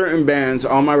there were certain bands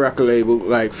on my record label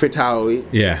like Fatality.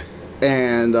 Yeah.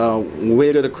 And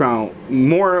Way to the Crown.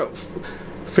 More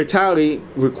Fatality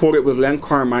recorded with Len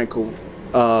Carmichael,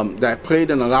 that played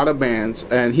in a lot of bands,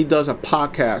 and he does a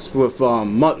podcast with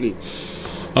Muttley.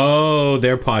 Oh,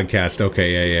 their podcast.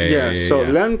 Okay, yeah. So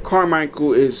Len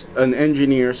Carmichael is an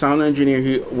engineer, sound engineer.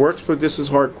 He works for This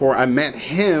Is Hardcore. I met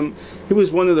him. He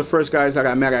was one of the first guys that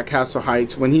I met at Castle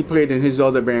Heights when he played in his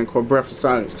other band called Breath of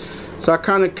Silence. So I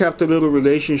kind of kept a little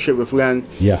relationship with Len.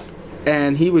 Yeah.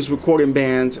 And he was recording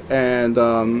bands, and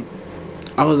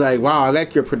I was like, wow, I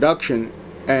like your production.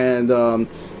 And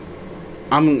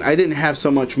I didn't have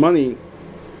so much money,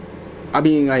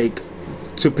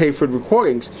 to pay for the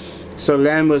recordings. So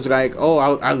Len was like, oh,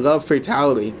 I love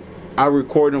Fatality. I'll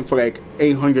record them for like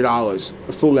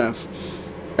 $800 full length.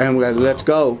 And we're like, let's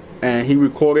go. And he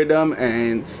recorded them,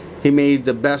 and he made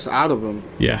the best out of them.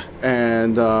 Yeah.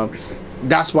 And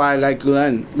that's why I like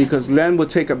Len, because Len would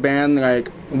take a band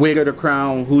like Way to the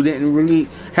Crown, who didn't really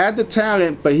had the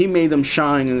talent, but he made them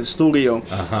shine in the studio.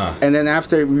 And then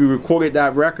after we recorded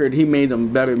that record, he made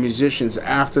them better musicians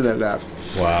after they left.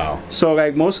 Wow. So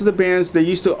like most of the bands, they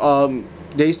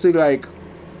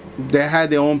had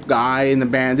their own guy in the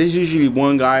band. There's usually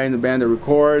one guy in the band that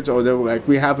records, or they were like,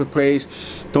 we have a place,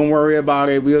 don't worry about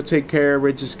it, we'll take care of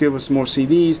it, just give us more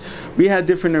CDs. We had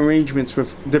different arrangements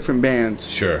with different bands.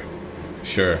 Sure.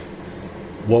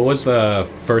 What was the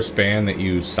first band that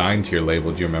you signed to your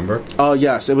label? Do you remember? Oh,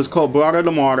 yes. It was called Blood of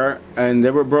the Martyr, and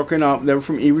they were broken up. They were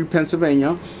from Erie,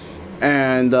 Pennsylvania.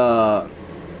 And I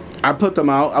put them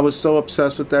out. I was so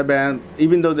obsessed with that band.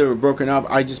 Even though they were broken up,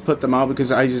 I just put them out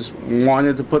because I just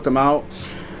wanted to put them out.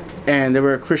 And they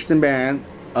were a Christian band.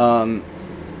 And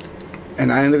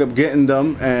I ended up getting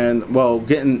them,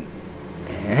 getting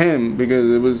him, because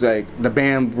it was like the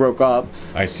band broke up.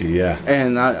 I see, yeah.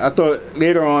 And I thought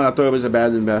later on, I thought it was a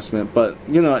bad investment, but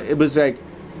it was like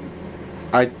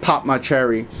I popped my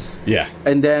cherry. Yeah.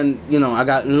 And then I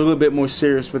got a little bit more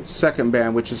serious with the second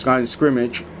band, which is Line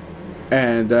Scrimmage,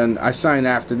 and then I signed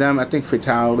after them. I think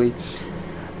Fatality,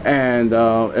 and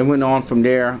it went on from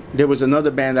there. There was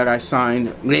another band that I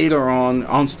signed later on,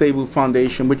 Unstable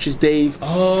Foundation, which is Dave.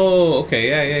 Oh, okay,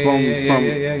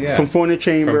 yeah. From Four in the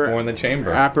Chamber. From Four in the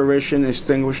Chamber. Apparition,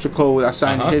 Extinguish the Code. I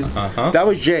signed his. That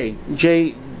was Jay.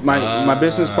 My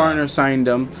business partner signed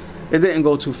them. It didn't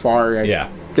go too far. They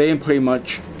didn't play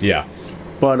much. Yeah.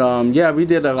 But we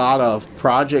did a lot of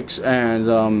projects,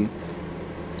 and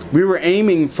we were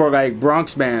aiming for like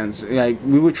Bronx bands. Like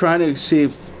we were trying to see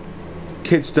if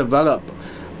kids develop,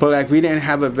 but like we didn't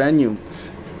have a venue.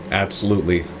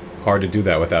 Absolutely. Hard to do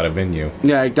that without a venue.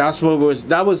 Yeah, like that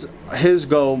was his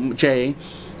goal, Jay,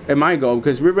 and my goal,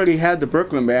 because we already had the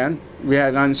Brooklyn band. We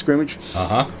had Line Scrimmage.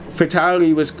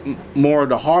 Fatality was more of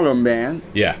the Harlem band.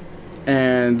 Yeah.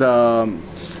 And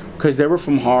because they were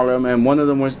from Harlem, and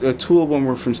two of them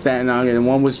were from Staten Island, and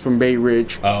one was from Bay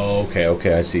Ridge. Oh,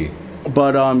 okay, I see.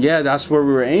 But that's where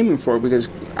we were aiming for, because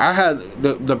I had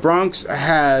the Bronx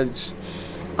had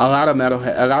a lot of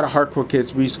metalhead, a lot of hardcore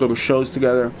kids. We used to go to shows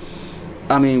together.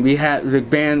 I mean, we had the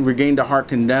band Regain the Heart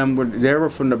Condemned. They were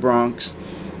from the Bronx.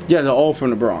 Yeah, they're all from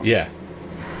the Bronx. Yeah.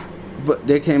 But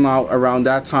they came out around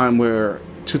that time, where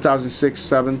 2006,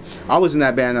 2007. I was in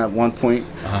that band at one point.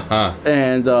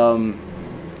 And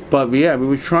but we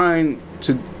were trying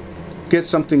to get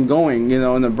something going,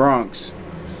 in the Bronx.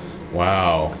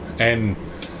 Wow. And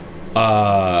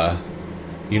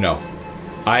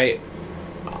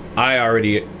I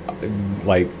already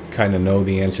kind of know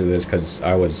the answer to this, because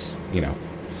I was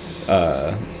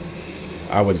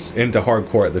I was into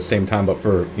hardcore at the same time, but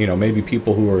for maybe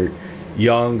people who are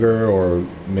younger or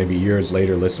maybe years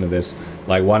later listen to this,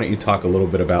 why don't you talk a little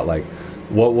bit about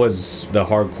what was the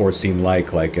hardcore scene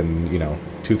like in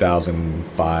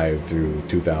 2005 through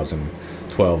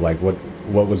 2012?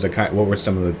 what was the what were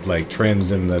some of the like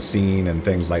trends in the scene and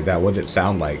things like that? What did it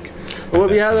sound like? Well,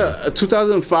 we had a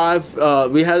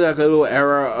 2005. We had like a little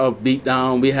era of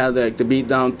beatdown. We had like the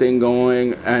beatdown thing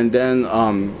going, and then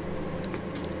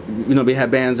we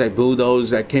had bands like Bulldoze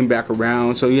that came back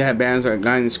around. So you had bands like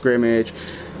Line and Scrimmage.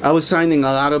 I was signing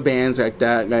a lot of bands like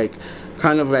that, like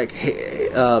kind of like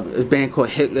a band called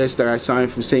Hit List that I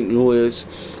signed from St. Louis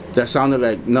that sounded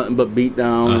like nothing but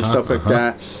beatdown and stuff like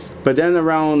that. But then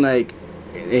around like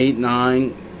 8,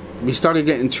 9, we started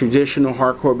getting traditional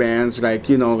hardcore bands like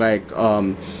not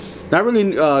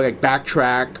really like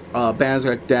Backtrack, bands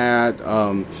like that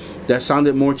that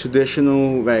sounded more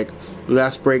traditional, like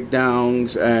less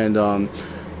breakdowns. And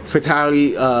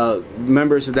Fatality,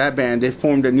 members of that band, they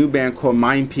formed a new band called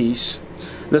Mindpiece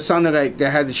that sounded like they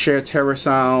had the Sheer Terror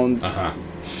sound, and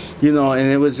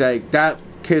it was like that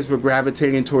kids were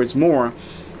gravitating towards more.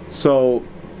 So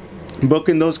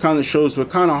booking those kind of shows were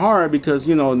kind of hard because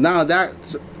now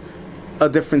that's a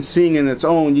different scene in its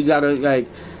own. You gotta like,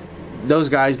 those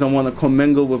guys don't want to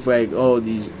commingle with like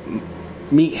these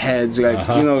meatheads like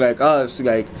like us,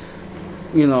 like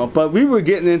but we were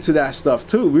getting into that stuff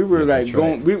too. We were like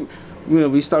going,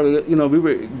 we started, we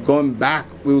were going back,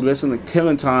 we were listening to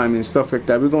Killing Time and stuff like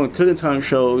that. We were going to Killing Time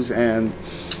shows, and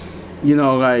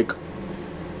like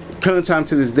Killing Time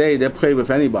to this day, they play with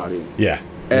anybody.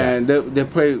 And they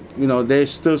play, they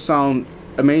still sound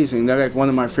amazing. They're like one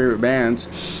of my favorite bands.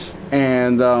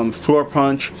 And Floor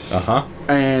Punch.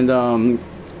 And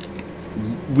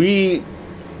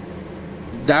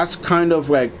that's kind of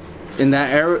like in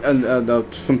that era,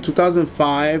 from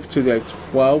 2005 to like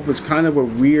 12 was kind of a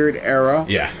weird era.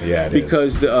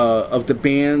 Because of the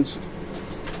bands.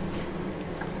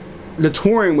 The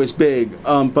touring was big,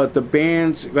 but the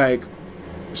bands, like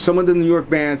some of the New York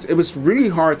bands, it was really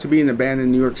hard to be in a band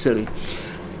in New York City.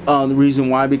 The reason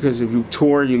why, because if you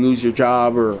tour, you lose your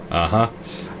job, or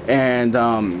and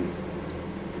I'm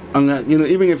not,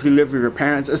 even if you live with your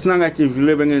parents, it's not like if you're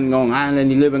living in Long Island,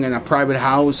 you're living in a private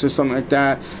house or something like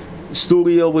that.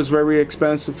 Studio was very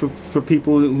expensive for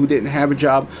people who didn't have a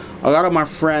job. A lot of my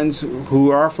friends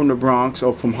who are from the Bronx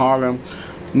or from Harlem,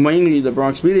 mainly the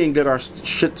Bronx, we didn't get our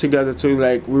shit together till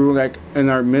like we were like in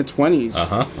our mid-20s.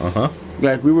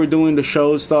 Like we were doing the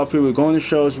show stuff, we were going to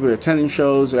shows, we were attending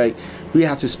shows, like we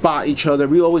had to spot each other.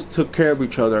 We always took care of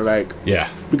each other, like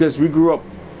because we grew up,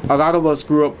 a lot of us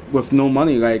grew up with no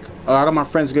money. Like a lot of my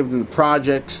friends lived in the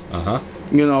projects. Like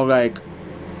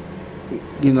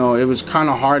it was kind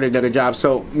of hard to get a job.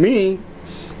 So me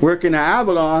working at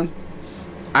Avalon,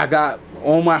 I got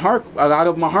a lot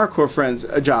of my hardcore friends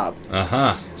a job.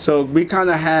 So we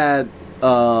kind of had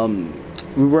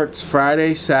we worked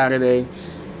Friday, Saturday,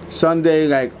 Sunday.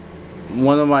 Like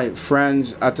one of my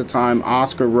friends at the time,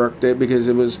 Oscar, worked it because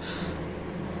it was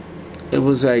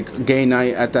like gay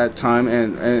night at that time,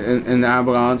 and in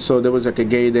Avalon, so there was like a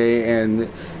gay day, and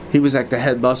he was like the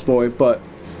head busboy. But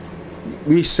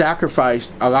we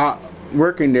sacrificed a lot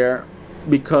working there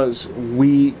because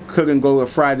we couldn't go to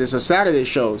Fridays or Saturday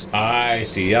shows. I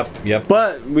see. Yep.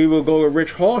 But we would go to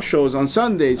Rich Hall shows on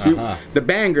Sundays, the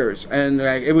bangers, and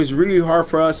like it was really hard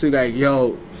for us to like,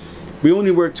 we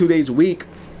only work 2 days a week,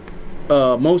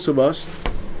 most of us,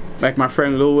 like my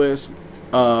friend Lewis,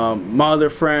 my other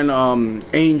friend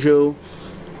Angel,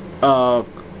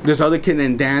 this other kid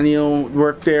named Daniel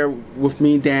worked there with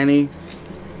me, Danny,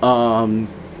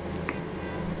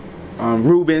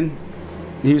 Ruben,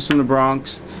 he was from the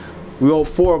Bronx. We all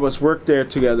 4 of us worked there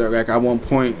together, like at one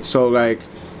point. So like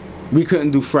we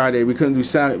couldn't do Friday, we couldn't do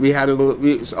Saturday. We had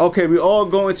we all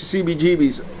going to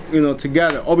CBGB's,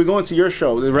 together. Or we going to your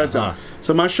show, the Red Zone.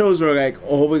 So my shows were like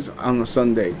always on a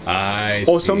Sunday.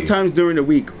 Or sometimes during the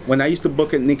week when I used to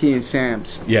book at Nicky and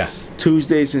Sam's.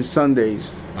 Tuesdays and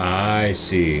Sundays. I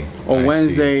see. Or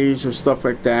Wednesdays or stuff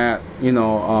like that.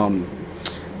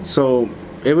 So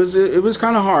it was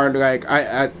kind of hard. Like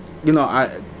I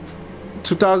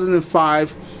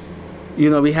 2005.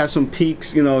 We had some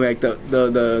peaks. Like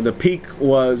the peak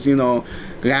was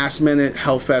last minute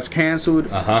Hellfest canceled.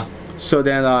 So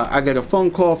then I get a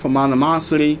phone call from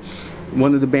Animosity,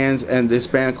 one of the bands, and this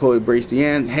band called Embrace the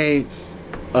End. Hey,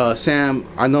 Sam,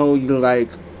 I know you like,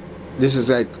 this is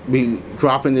like, we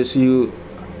dropping this to you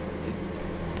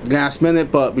last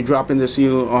minute, but we dropping this to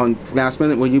you on last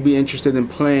minute. Will you be interested in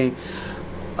playing,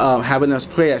 having us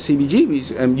play at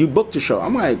CBGB's? And you booked the show.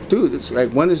 I'm like, dude, it's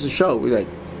like, when is the show? We're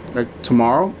like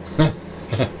tomorrow?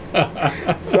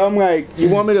 So I'm like, you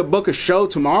want me to book a show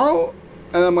tomorrow?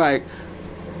 And I'm like,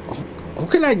 who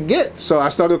can I get? So I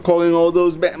started calling all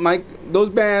those bands.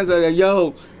 I like,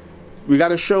 we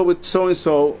got a show with so and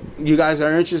so. You guys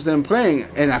are interested in playing?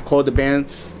 And I called the band,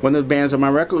 one of the bands on my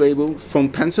record label from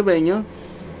Pennsylvania.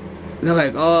 And they're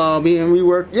like, oh, we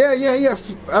work. Yeah.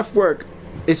 F work.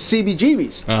 It's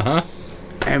CBGB's.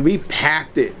 And we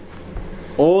packed it.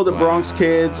 All the Bronx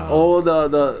kids, all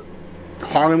the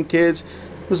Harlem kids.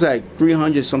 It was like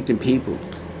 300 something people.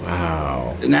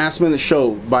 Wow. Announcement of the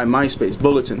show by MySpace,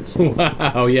 bulletins.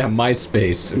 Wow, yeah,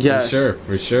 MySpace. Yes.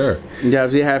 For sure. Yeah,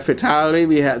 we had Fatality,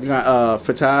 we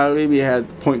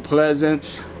had Point Pleasant.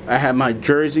 I had my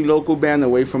Jersey local band,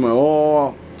 Away From It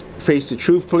All. Face the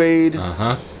Truth played.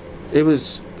 It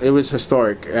was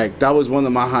historic. Like, that was one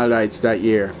of my highlights that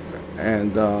year.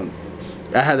 And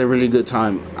I had a really good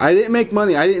time. I didn't make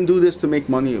money. I didn't do this to make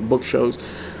money or book shows.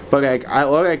 But like,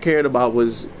 all I cared about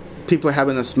was people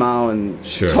having a smile and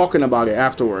talking about it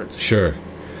afterwards. Sure.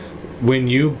 When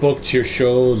you booked your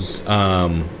shows,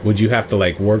 would you have to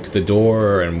like work the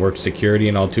door and work security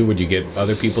and all too? Would you get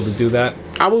other people to do that?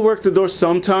 I would work the door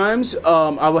sometimes.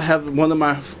 I would have one of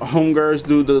my homegirls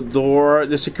do the door.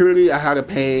 The security I had to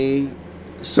pay.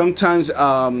 Sometimes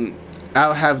I'll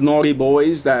have naughty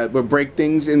boys that would break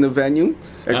things in the venue.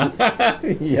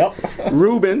 Yep.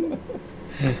 Ruben.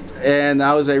 And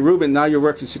I was like, Ruben, now you're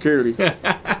working security.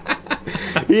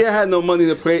 He had no money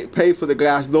to pay for the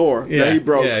glass door that he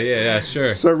broke. Yeah,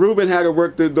 sure. So Ruben had to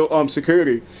work the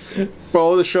security for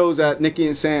all the shows at Nicky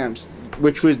and Sam's,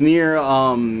 which was near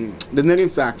the Knitting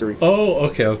Factory. Oh,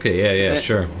 okay, yeah,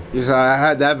 sure. So I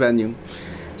had that venue.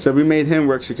 So we made him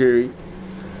work security.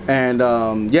 And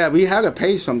yeah, we had to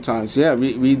pay sometimes. Yeah,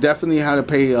 we definitely had to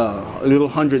pay a little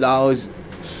 $100,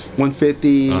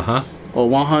 $150, or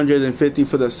 $150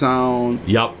 for the sound.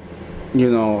 Yep. You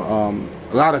know,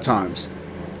 a lot of times.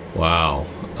 Wow.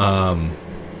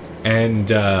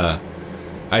 And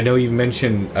I know you've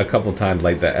mentioned a couple times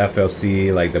like the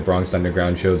FLC, like the Bronx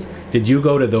Underground shows. Did you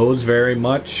go to those very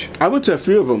much? I went to a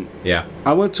few of them. Yeah.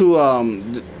 I went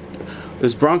to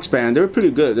this Bronx band. They were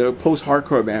pretty good. They were a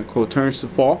post-hardcore band called Turns to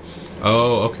Fall.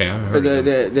 Oh, okay. I heard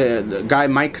the guy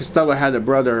Mike Costello had a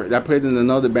brother that played in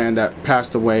another band that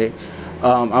passed away.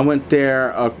 I went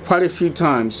there quite a few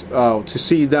times to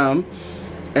see them.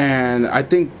 And I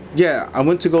think, I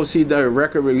went to go see the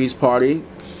record release party.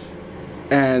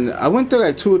 And I went there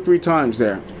like 2 or 3 times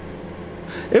there.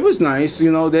 It was nice,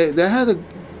 you know, they had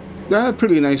a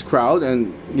pretty nice crowd.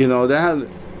 And, you know, they had a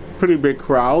pretty big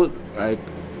crowd, like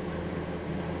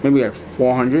maybe like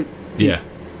 400. Yeah.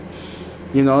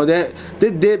 You know, they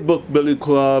did book Billy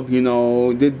Club, you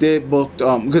know, they did book,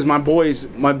 because my boys,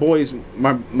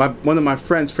 one of my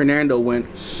friends, Fernando, went.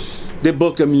 They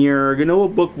booked a mirror. You know, we'll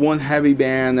book one heavy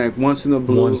band like once in a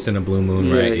blue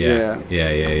moon, right?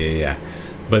 Yeah.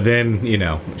 But then, you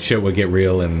know, shit would get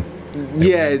real and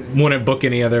wouldn't book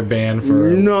any other band for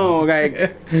no,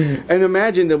 like and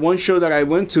imagine the one show that I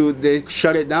went to, they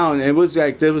shut it down. It was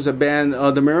like there was a band,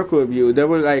 the Miracle Review. They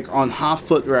were like on Hot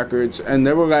Foot Records, and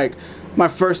they were like my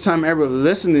first time ever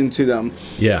listening to them.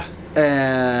 Yeah.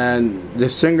 And the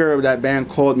singer of that band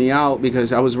called me out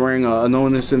because I was wearing a No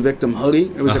Innocent Victim hoodie.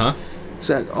 It was it's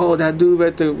like, oh, that dude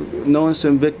with the No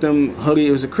Innocent Victim hoodie,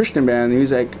 it was a Christian band. And he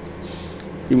was like,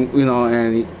 you know,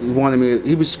 and he wanted me,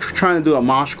 he was trying to do a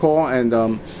mosh call, and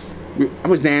I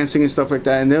was dancing and stuff like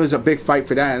that, and there was a big fight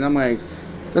for that, and I'm like,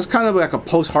 that's kind of like a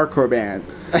post-hardcore band.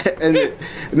 and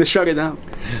they shut it down.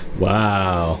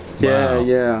 Wow.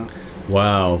 Yeah.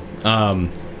 Wow.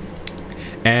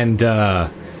 And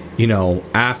you know,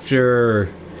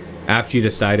 after you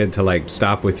decided to like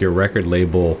stop with your record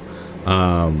label,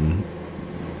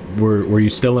 were you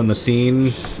still in the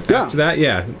scene after that?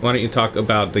 Yeah. Why don't you talk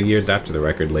about the years after the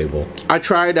record label? I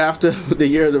tried after the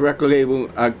year of the record label.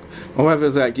 My wife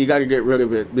was like, you got to get rid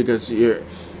of it because you're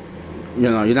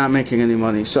not making any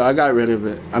money. So I got rid of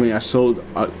it. I mean, I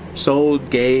sold,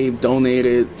 gave,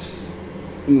 donated,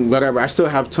 whatever. I still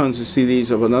have tons of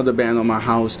CDs of another band on my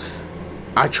house.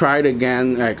 I tried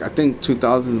again, like I think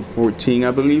 2014,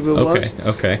 I believe it was.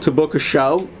 Okay. To book a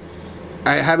show.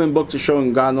 I haven't booked a show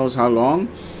in God knows how long.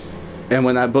 And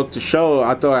when I booked the show,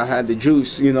 I thought I had the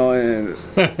juice, you know, and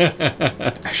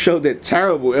I showed it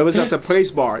terrible. It was at the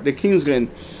Place Bar, the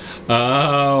Kingsland.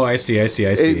 Oh, I see.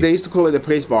 They used to call it the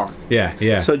Place Bar.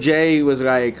 Yeah. So Jay was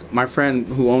like, my friend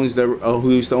who used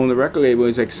to own the record label,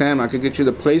 was like, Sam, I could get you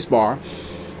the Place Bar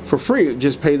for free.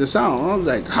 Just pay the sound. I was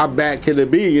like, how bad could it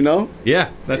be, you know?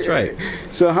 Yeah, that's right.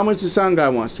 So how much the sound guy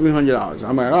wants? $300.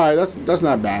 I'm like, all right, that's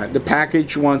not bad. The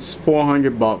package wants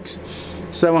 $400,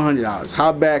 $700.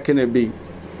 How bad can it be?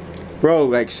 Bro,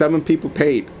 like 7 people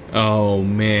paid. Oh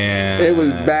man, It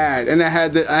was bad, and I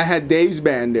had Dave's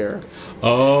band there.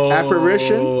 Oh,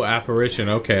 Apparition.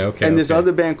 Okay. And this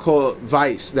other band called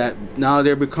Vice that now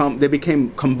they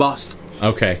became Combust.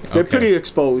 Okay. They're pretty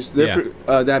exposed.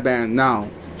 That band now.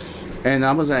 And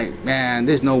I was like, man,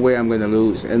 there's no way I'm gonna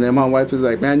lose. And then my wife was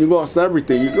like, man, you lost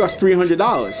everything. You lost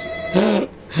 $300.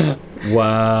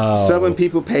 Wow. 7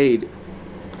 people paid.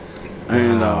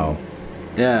 And wow.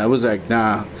 Yeah, it was like,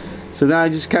 nah. So then I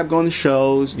just kept going to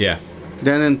shows. Yeah.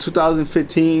 Then in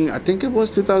 2015, I think it was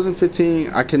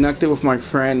 2015, I connected with my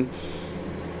friend,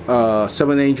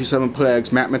 7 Angels, 7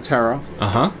 Plagues, Matt Matera.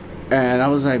 Uh-huh. And I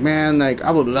was like, man, like, I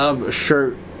would love a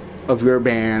shirt of your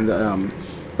band,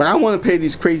 but I don't want to pay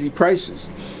these crazy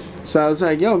prices. So I was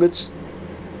like, yo,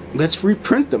 let's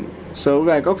reprint them. So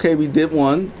like, okay, we did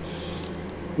one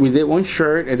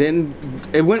shirt, and then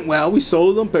it went well. We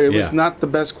sold them, but it was not the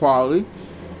best quality.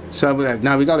 So I was like,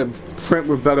 now we got to print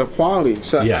with better quality.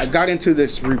 So I got into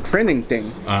this reprinting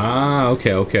thing. Ah,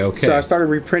 okay. So I started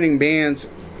reprinting bands,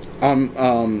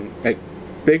 like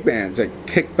big bands, like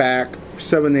Kickback,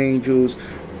 7 Angels,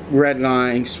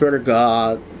 Redline, Swear to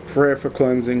God, Prayer for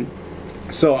Cleansing.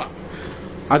 So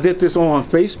I did this all on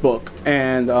Facebook,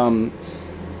 and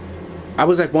I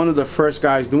was like one of the first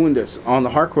guys doing this on the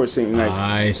hardcore scene. Like,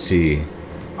 I see.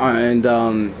 And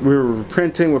we were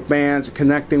printing with bands,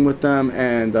 connecting with them,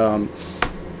 and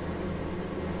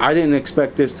I didn't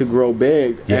expect this to grow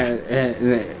big. Yeah.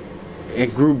 And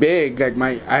it grew big.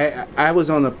 Like I was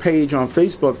on a page on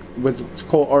Facebook with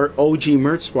called OG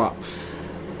Merch Swap,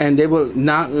 and they would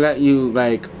not let you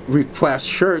like request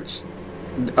shirts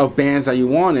of bands that you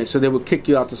wanted, so they would kick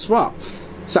you out the swap.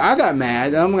 So I got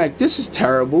mad, and I'm like, this is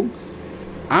terrible.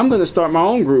 I'm gonna start my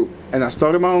own group, and I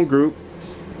started my own group.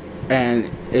 And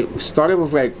it started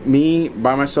with like me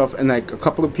by myself and like a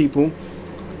couple of people,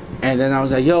 and then I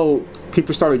was like, yo,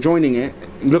 people started joining it,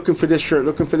 looking for this shirt,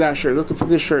 looking for that shirt, looking for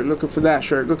this shirt, looking for that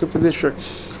shirt, looking for this shirt.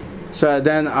 So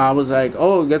then I was like,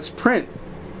 oh, let's print.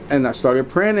 And I started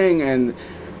printing, and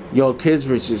yo, kids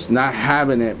were just not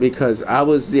having it because I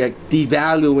was like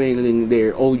devaluing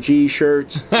their OG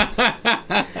shirts.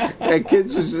 And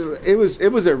kids was just,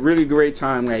 it was a really great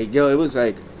time. Like, yo, it was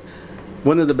like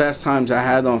one of the best times I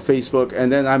had on Facebook.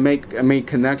 And then I made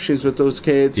connections with those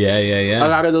kids. Yeah. A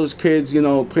lot of those kids, you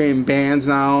know, playing bands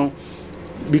now.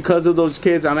 Because of those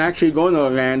kids, I'm actually going to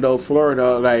Orlando,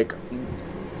 Florida, like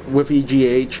with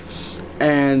EGH,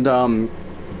 and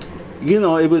you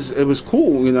know, it was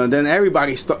cool. You know, then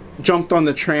everybody jumped on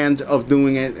the trend of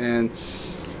doing it, and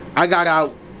I got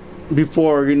out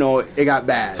before, you know, it got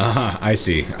bad. I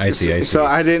see. So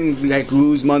I didn't like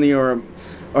lose money or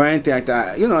anything like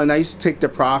that. You know, and I used to take the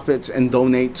profits and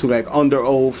donate to like Under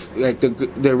Oath, like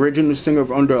the original singer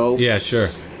of Under Oath. Yeah, sure.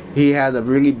 He had a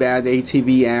really bad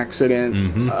ATV accident.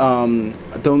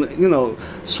 You know,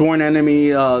 Sworn Enemy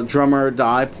drummer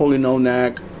died, pulling no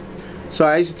neck. So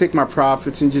I used to take my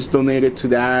profits and just donate it to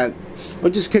that, or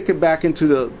just kick it back into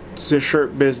the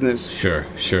shirt business. Sure.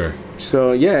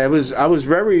 So yeah, I was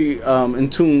very in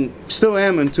tune. Still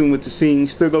am in tune with the scene.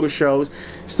 Still go to shows.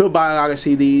 Still buy a lot of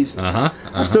CDs.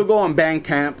 I still go on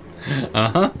Bandcamp.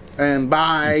 And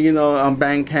buy, you know, on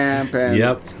Bandcamp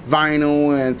and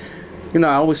vinyl, and you know,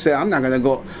 I always say I'm not gonna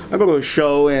go. I go to a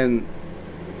show and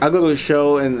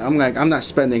I'm like, I'm not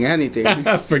spending anything.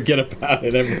 Forget about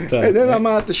it every time. And then I'm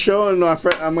at the show, and my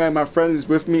friend is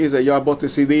with me. He's like, yo, I bought the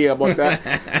CD, I bought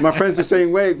that. My friend's the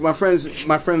same way. My friend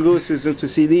Lewis is into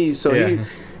CDs, so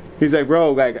he's like,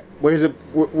 bro, like,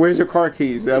 where's your car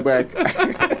keys? I'm like,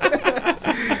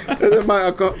 and then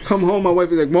I come home, my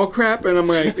wife is like, more crap, and I'm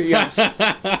like, yes.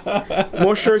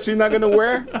 More shirts you're not gonna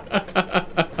wear?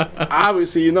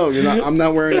 Obviously, you know, I'm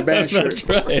not wearing a band shirt.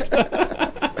 That's right.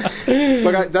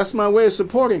 But that's my way of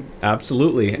supporting.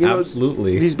 Absolutely.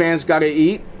 These bands got to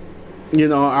eat. You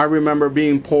know, I remember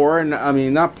being poor, and I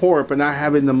mean, not poor, but not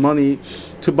having the money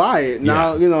to buy it.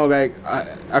 Now, you know, like,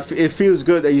 it feels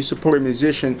good that you support a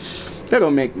musician. They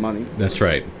don't make money. That's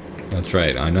right.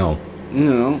 I know. You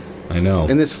know. I know.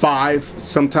 And it's 5,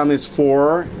 sometimes it's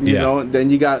 4, you know, then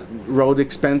you got road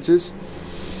expenses,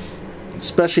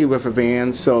 especially with a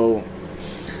band. So,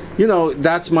 you know,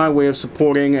 that's my way of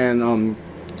supporting, and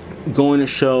going to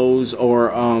shows,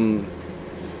 or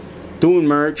doing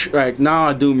merch. Like now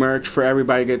I do merch for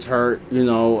Everybody Gets Hurt, you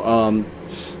know,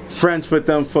 friends with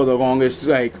them for the longest,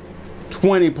 like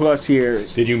 20 plus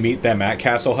years. Did you meet them at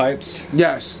Castle Heights?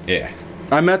 Yes. Yeah.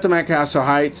 I met them at Castle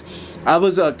Heights. I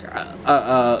was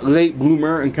a late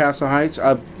bloomer in Castle Heights.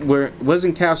 I was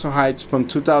in Castle Heights from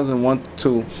 2001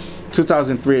 to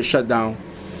 2003. It shut down.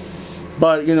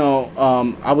 But, you know,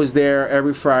 I was there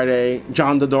every Friday.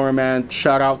 John the Doorman,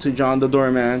 shout out to John the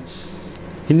Doorman.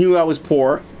 He knew I was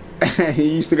poor. He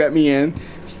used to get me in.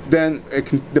 Then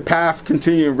the path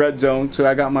continued in Red Zone, so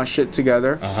I got my shit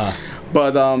together.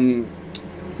 But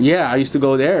yeah, I used to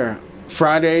go there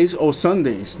Fridays or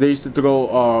Sundays. They used to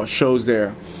throw shows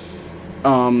there.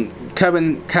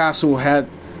 Kevin Castle had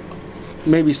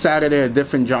maybe Saturday a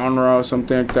different genre or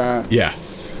something like that. Yeah.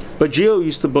 But Gio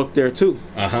used to book there too.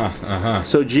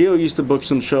 So Gio used to book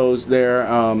some shows there.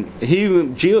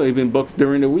 Gio even booked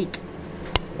during the week.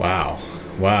 Wow.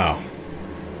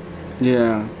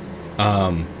 Yeah.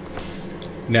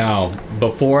 Now,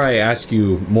 before I ask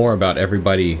you more about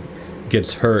Everybody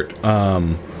Gets Hurt,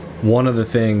 one of the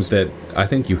things that I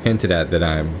think you hinted at that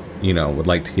I, would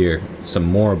like to hear some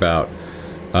more about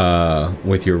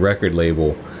with your record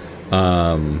label,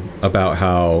 about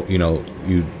how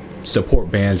you support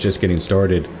bands just getting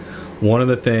started. One of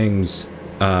the things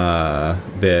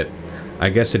that I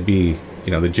guess it'd be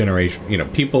the generation,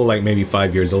 people like maybe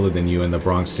 5 years older than you in the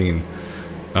Bronx scene,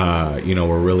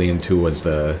 were really into was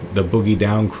the Boogie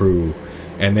Down crew,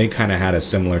 and they kind of had a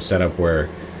similar setup where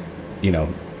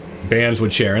bands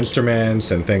would share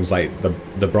instruments and things like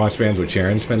the Bronx bands would share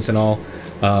instruments and all.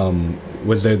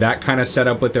 Was there that kind of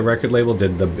setup with the record label?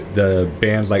 Did the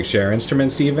bands like share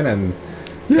instruments even and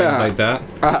things like that?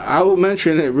 I will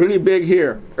mention it really big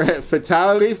here.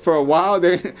 Fatality, for a while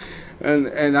they,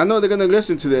 and I know they're gonna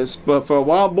listen to this, but for a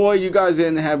while, boy, you guys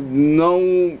didn't have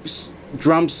no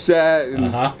drum set.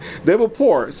 And they were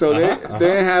poor, so they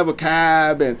didn't have a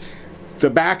cab, and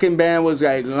the backing band was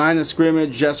like Line of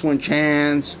Scrimmage, Just One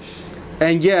Chance.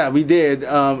 And yeah, we did.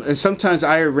 And sometimes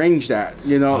I arrange that,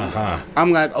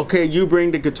 I'm like, okay, you bring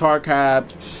the guitar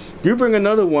cab, you bring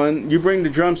another one, you bring the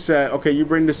drum set, okay, you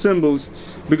bring the cymbals,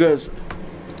 because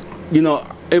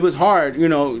it was hard,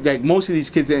 like most of these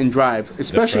kids didn't drive,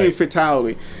 especially in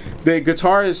Fatality. The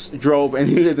guitarist drove, and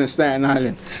he lived in Staten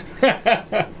Island.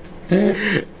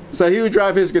 So he would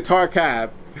drive his guitar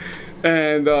cab,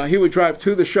 and he would drive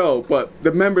to the show, but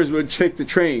the members would take the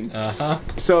train.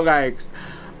 So like,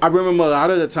 I remember a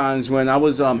lot of the times when I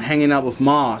was hanging out with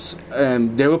Moss,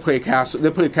 and they would play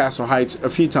Castle Heights a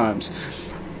few times.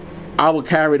 I would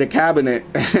carry the cabinet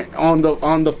on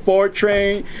the 4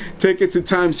 train, take it to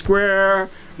Times Square,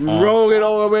 roll it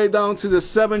all the way down to the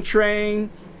 7 train,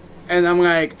 and I'm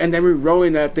like, and then we're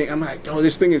rolling that thing. I'm like, oh,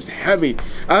 this thing is heavy.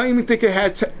 I don't even think it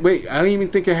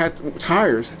had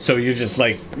tires. So you're just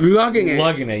like lugging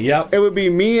it. Yep. It would be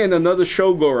me and another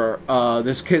showgoer,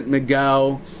 this kid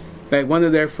Miguel, like one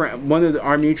of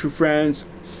our mutual friends.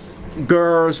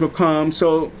 Girls would come,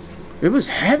 so it was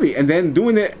heavy, and then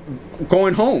doing it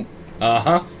going home.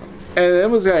 And it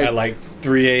was like at like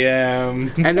 3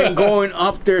 a.m. and then going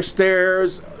up their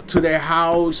stairs to their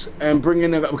house and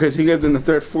bringing it up, because he lived in the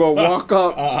 3rd floor. Walk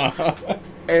up,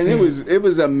 and it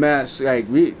was a mess. Like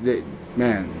it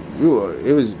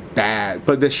was bad.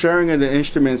 But the sharing of the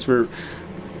instruments were,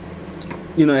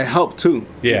 it helped too.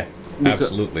 Yeah,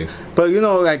 absolutely. But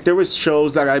like there was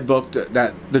shows that I booked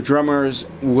that the drummers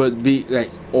would be like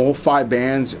all 5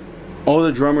 bands. All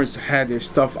the drummers had their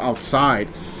stuff outside,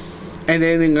 and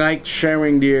they didn't like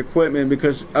sharing the equipment,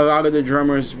 because a lot of the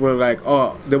drummers were like,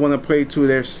 oh, they want to play to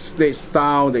their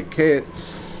style, their kit.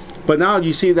 But now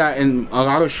you see that in a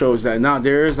lot of shows, that now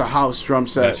there is a house drum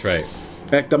set. That's right.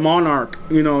 Like the Monarch,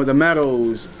 the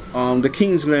Meadows, the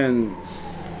Kingsland,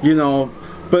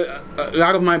 But a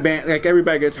lot of my band, like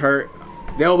Everybody Gets Hurt,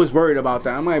 they're always worried about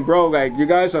that. I'm like, bro, like you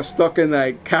guys are stuck in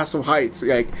like Castle Heights.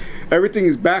 Like everything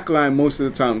is backline most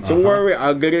of the time. Don't worry,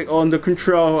 I'll get it under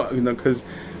control. Because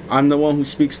I'm the one who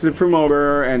speaks to the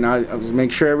promoter, and I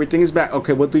make sure everything is back.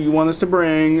 Okay, what do you want us to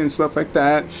bring and stuff like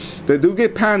that. They do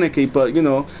get panicky, but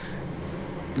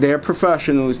they're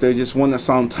professionals. They just want to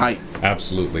sound tight.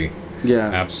 Absolutely.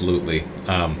 Yeah. Absolutely.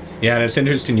 And it's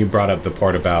interesting you brought up the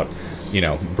part about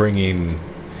bringing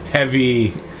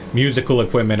heavy musical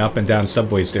equipment up and down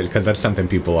subway stairs, because that's something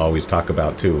people always talk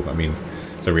about too. I mean,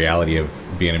 it's a reality of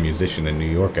being a musician in New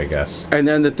York, I guess. And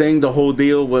then the whole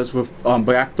deal was with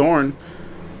Blackthorn.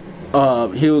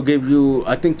 He will give you,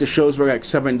 I think the shows were like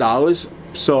 $7,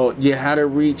 so you had to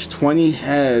reach 20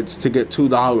 heads to get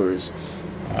 $2.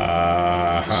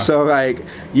 So like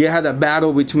you had a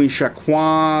battle between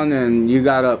Shaquan, and you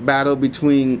got a battle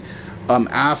between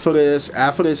Aphelis.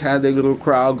 Aphelis had their little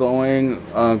crowd going.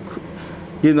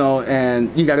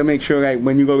 And you got to make sure, like,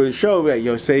 when you go to the show, like,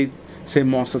 yo, say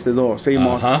Moss at the door, say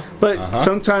Moss. But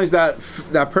sometimes that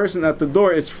person at the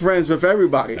door is friends with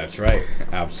everybody. That's right,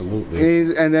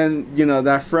 absolutely. And then,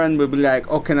 that friend would be like,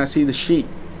 oh, can I see the sheet?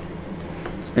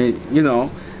 And,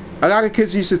 a lot of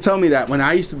kids used to tell me that when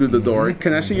I used to do the door.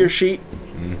 Can I see your sheet?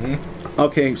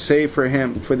 Okay, save for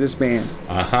him, for this band.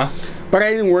 But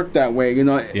I didn't work that way,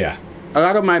 Yeah. a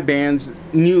lot of my bands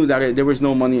knew that there was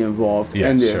no money involved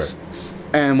in this. Sure.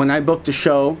 And when I booked the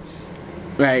show,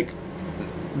 like,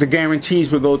 the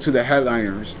guarantees would go to the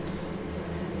headliners.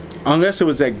 Unless it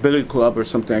was like Billy Club or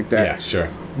something like that. Yeah, sure.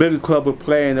 Billy Club would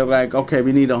play and they're like, okay,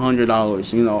 we need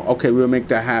 $100. You know, okay, we'll make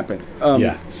that happen.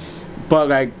 Yeah. But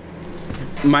like,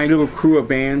 my little crew of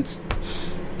bands,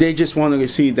 they just wanted to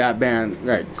see that band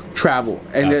like travel.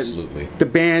 And Absolutely. the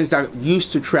bands that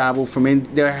used to travel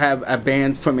they have a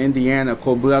band from Indiana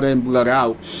called Blood In, Blood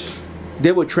Out.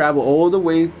 They would travel all the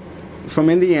way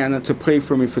from Indiana to play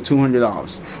for me for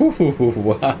 $200. Ooh,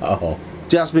 wow.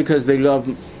 Just because they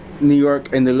loved New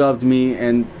York and they loved me,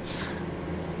 and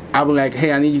I was like,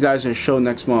 hey, I need you guys in a show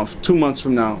next month, 2 months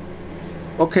from now.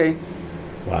 Okay.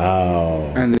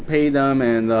 Wow. And they paid them,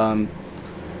 and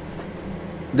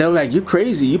they were like, you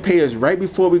crazy, you pay us right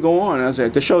before we go on. I was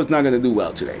like, the show's not going to do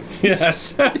well today.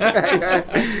 Yes.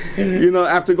 You know,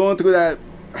 after going through that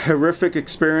horrific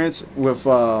experience with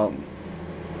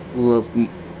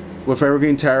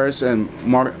Evergreen Terrace and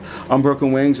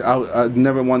Unbroken Wings, I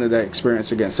never wanted that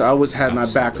experience again. So I always had my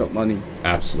backup money.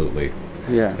 Absolutely.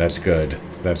 Yeah. That's good.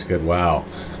 That's good. Wow.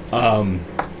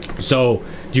 So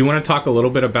do you want to talk a little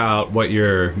bit about what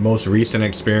your most recent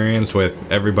experience with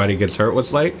Everybody Gets Hurt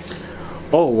was like?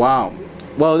 Oh, wow.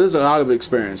 Well, there's a lot of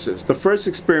experiences. The first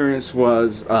experience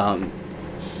was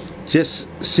just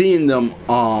seeing them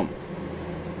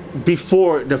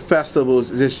before the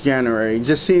festivals this January,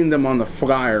 just seeing them on the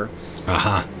flyer.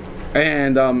 Uh-huh.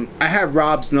 And I have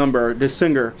Rob's number, the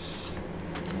singer,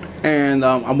 and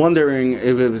I'm wondering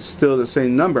if it was still the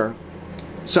same number.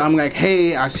 So I'm like,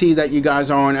 hey, I see that you guys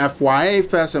are on FYA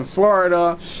Fest in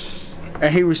Florida.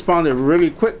 And he responded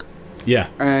really quick. Yeah.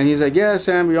 And he's like, yeah,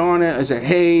 Sam, we're on it. I said,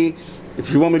 hey,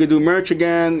 if you want me to do merch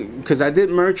again, because I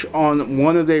did merch on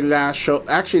one of their last show,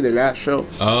 actually the last show.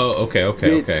 Oh,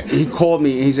 okay. He called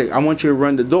me and he's like, I want you to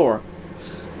run the door.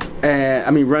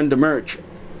 And run the merch.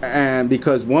 And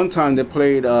because one time they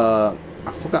played, I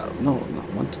forgot, no,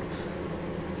 not one time.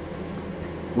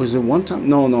 Was it one time?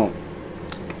 No.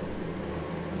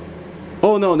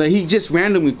 Oh, no, he just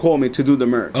randomly called me to do the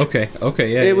merch. Okay,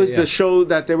 yeah. It was the show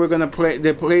that they were going to play.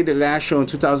 They played the last show in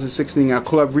 2016 at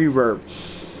Club Reverb.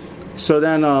 So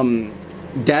then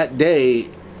that day,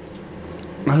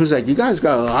 I was like, you guys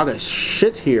got a lot of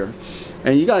shit here.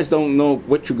 And you guys don't know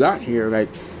what you got here. Like,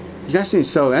 you guys didn't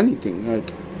sell anything.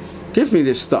 Like, give me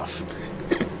this stuff.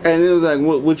 And it was like,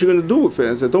 what you going to do with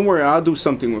it? I said, don't worry, I'll do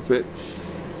something with it.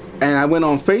 And I went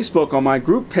on Facebook on my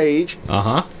group page.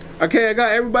 Uh-huh. Okay, I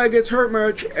got Everybody Gets Hurt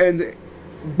merch, and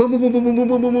boom, boom, boom, boom, boom,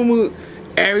 boom, boom, boom, boom.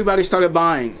 Everybody started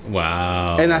buying.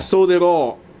 Wow. And I sold it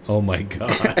all. Oh my God.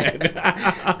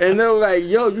 And they were like,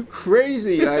 yo, you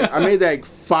crazy. I made like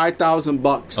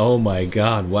 $5,000. Oh my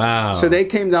God, wow. So they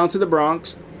came down to the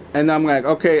Bronx, and I'm like,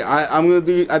 okay,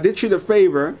 I did you the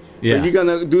favor, yeah. but you're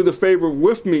gonna do the favor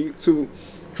with me to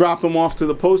drop them off to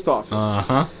the post office.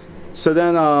 Uh-huh. So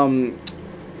then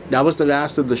that was the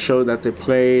last of the show that they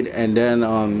played, and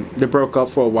then they broke up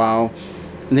for a while,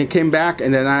 and they came back,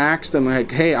 and then I asked them, like,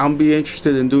 hey, I'll be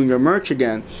interested in doing your merch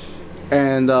again.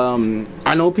 And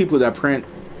I know people that print,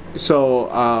 so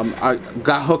I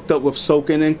got hooked up with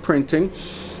Soaking Ink Printing.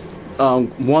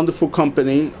 Wonderful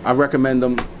company. I recommend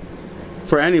them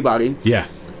for anybody. Yeah.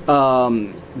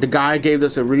 The guy gave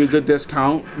us a really good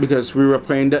discount because we were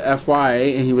playing the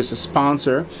FYA and he was a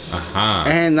sponsor. Uh-huh.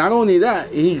 And not only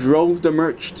that, he drove the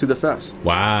merch to the fest.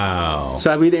 Wow.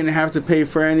 So we didn't have to pay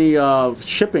for any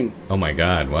shipping. Oh my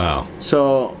God, wow.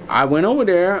 So I went over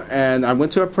there and I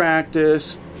went to a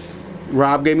practice.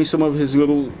 Rob gave me some of his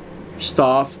little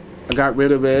stuff. I got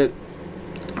rid of it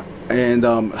and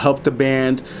helped the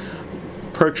band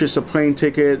purchase a plane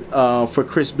ticket for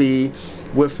Chris B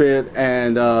with it,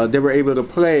 and they were able to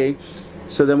play.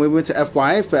 So then we went to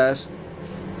FYA Fest.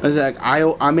 I was like,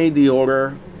 I made the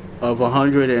order of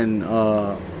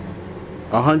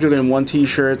 101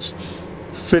 t-shirts,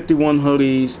 51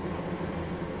 hoodies,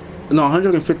 no,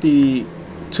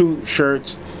 152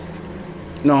 shirts,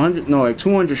 like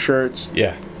 200 shirts,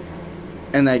 yeah,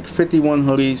 and like 51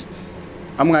 hoodies.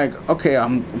 I'm like, okay,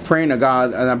 I'm praying to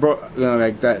God, and I brought,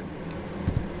 like that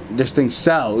this thing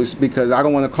sells, because I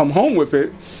don't want to come home with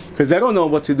it because they don't know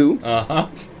what to do. Uh-huh.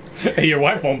 Your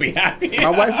wife won't be happy. My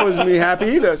wife wasn't be happy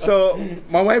either. So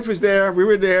my wife was there. We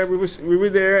were there. We were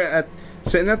there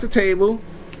sitting at the table,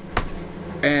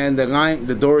 and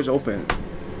the door is open,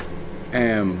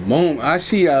 and boom, I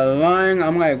see a line.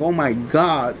 I'm like, oh my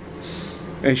God.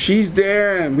 And she's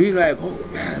there, and we like, oh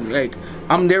man, like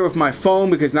I'm there with my phone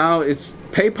because now it's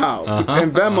PayPal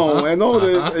and Venmo and all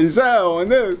this and Zelle and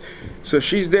this. So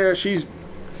she's there, she's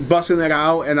busting it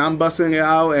out, and I'm busting it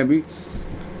out, and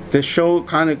the show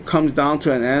kind of comes down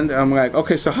to an end. I'm like,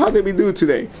 okay, so how did we do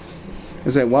today? I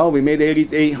said, well, we made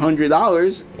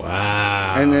 $8,800.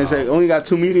 Wow. And then it's like, only got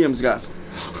 2 mediums left.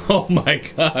 Oh my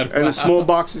God. And a small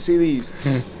box of CDs.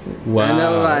 Wow. And they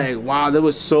were like, wow, they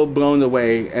was so blown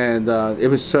away. And it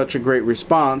was such a great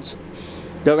response.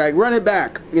 They're like, run it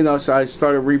back. You know, so I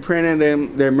started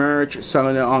reprinting their merch,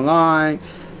 selling it online.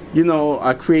 You know,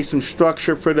 I create some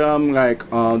structure for them. Like,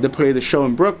 they played the show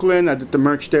in Brooklyn. I did the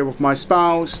merch there with my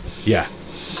spouse. Yeah.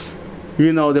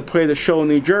 You know, they played the show in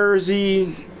New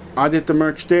Jersey. I did the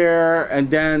merch there. And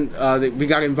then we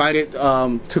got invited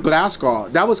to Glasgow.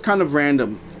 That was kind of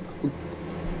random.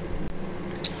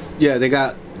 Yeah, they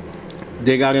got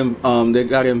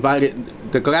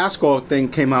invited. The Glasgow thing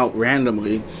came out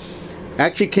randomly.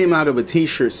 Actually came out of a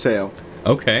t-shirt sale.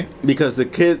 Okay. Because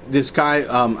this guy,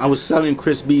 I was selling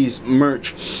Chris B's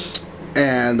merch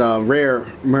and rare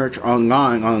merch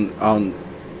online on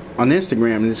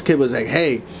Instagram, and this kid was like,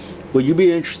 "Hey, will you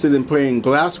be interested in playing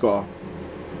Glasgow?"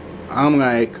 I'm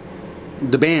like,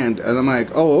 the band, and I'm like,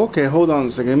 "Oh, okay, hold on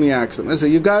a second, let me ask them." I said,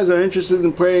 "You guys are interested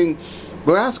in playing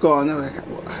Glasgow?" And they're like,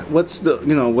 "What's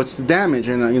the damage?"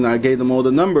 And I gave them all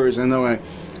the numbers, and they're like,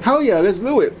 "Hell yeah, let's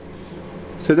do it."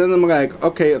 So then I'm like,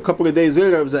 okay, a couple of days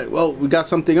later, I was like, well, we got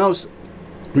something else.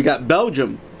 We got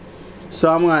Belgium.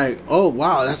 So I'm like, oh,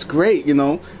 wow, that's great, I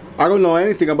don't know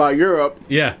anything about Europe.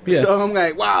 Yeah. So I'm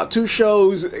like, wow, 2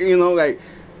 shows, like,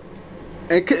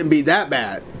 it couldn't be that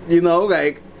bad,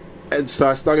 like, and so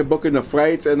I started booking the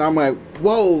flights, and I'm like,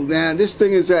 whoa, man, this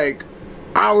thing is like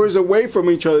hours away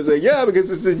from each other. It's like, yeah, because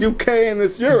it's the UK and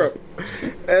it's Europe.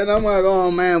 And I'm like,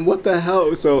 oh, man, what the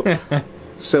hell?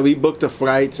 So we booked the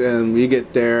flights, and we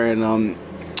get there, and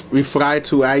we fly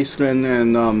to Iceland,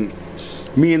 and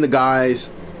me and the guys,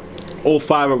 all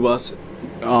 5 of us,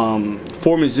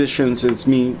 4 musicians, it's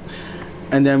me,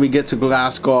 and then we get to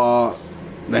Glasgow,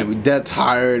 and we're dead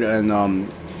tired,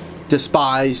 and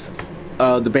despised,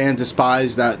 the band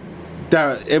despised that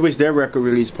it was their record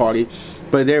release party,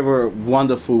 but they were a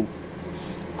wonderful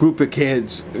group of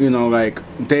kids, like,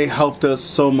 they helped us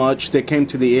so much. They came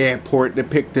to the airport, they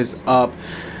picked us up,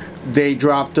 they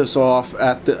dropped us off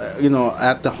at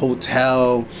the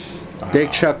hotel. Wow. They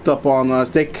checked up on us,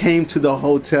 they came to the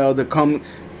hotel to come,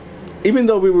 even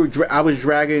though I was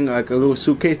dragging like a little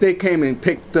suitcase, they came and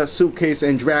picked the suitcase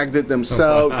and dragged it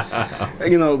themselves.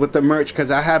 With the merch, because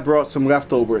I had brought some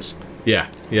leftovers. Yeah.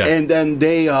 And then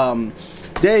they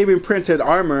even printed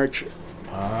our merch.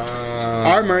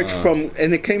 Our merch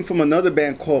and it came from another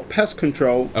band called Pest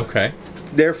Control. Okay.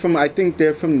 I think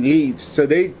they're from Leeds. So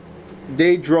they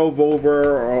drove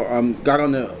over or got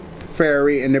on the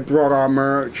ferry, and they brought our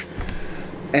merch.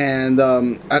 And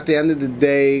at the end of the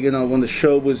day, when the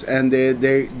show was ended,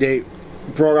 they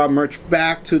brought our merch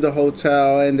back to the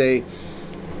hotel, and they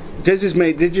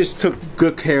just took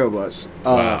good care of us.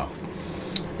 Wow.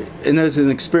 And it was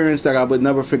an experience that I would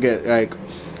never forget. Like,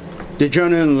 the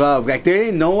journey in love. Like, they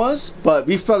didn't know us, but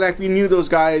we felt like we knew those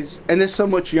guys, and they're so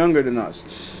much younger than us.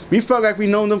 We felt like we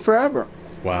known them forever.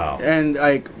 Wow. And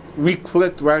like, we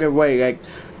clicked right away. Like,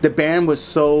 the band was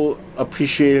so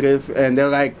appreciative, and they're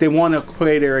like, they want to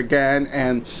play there again,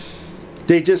 and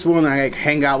they just want to like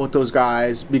hang out with those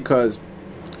guys, because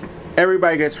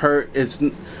everybody gets hurt.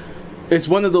 It's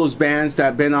one of those bands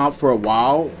that been out for a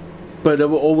while, but they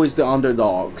were always the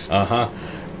underdogs.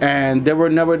 And there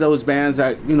were never those bands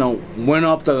that, went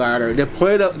up the ladder. They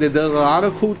did a lot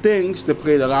of cool things. They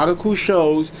played a lot of cool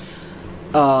shows.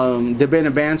 They've been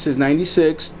a band since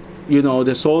 '96.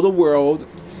 They sold the world,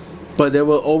 but they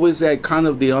were always like kind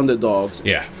of the underdogs.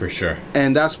 Yeah, for sure.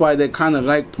 And that's why they kind of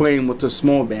like playing with the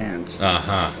small bands.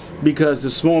 Because the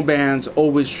small bands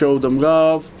always showed them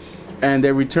love, and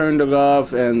they returned the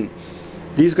love. And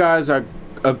these guys are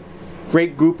a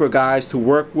great group of guys to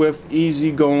work with,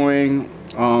 easygoing.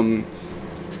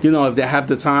 If they have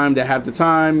the time, they have the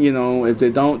time. If they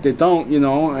don't, they don't.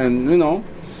 And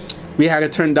we had to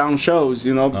turn down shows.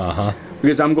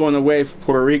 Because I'm going away for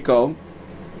Puerto Rico,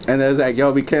 and it's like,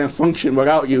 yo, we can't function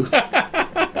without you.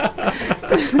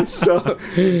 So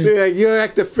they're like, you're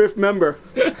like the 5th member.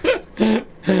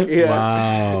 Yeah.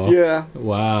 Wow. Yeah.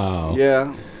 Wow.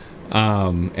 Yeah.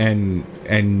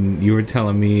 And you were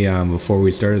telling me before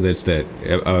we started this that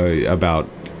about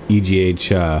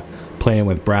EGH playing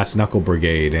with Brass Knuckle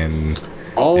Brigade and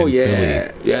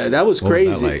yeah, that was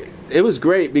crazy. Was that like? It was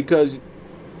great, because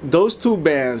those 2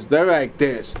 bands, they're like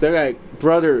this. They're like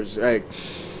brothers. Like,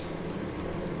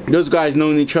 those guys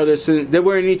known each other since they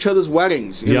were in each other's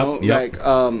weddings. Like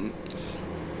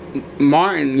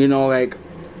Martin, like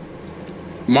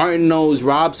Martin knows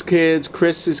Rob's kids,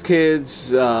 Chris's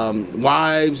kids,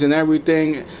 wives and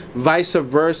everything. Vice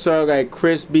versa, like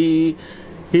Chris B,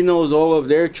 he knows all of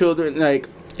their children. Like,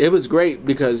 it was great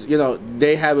because, you know,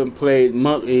 they haven't played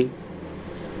Muttley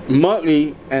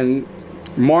and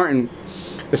Martin,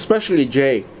 especially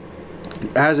Jay,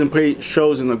 hasn't played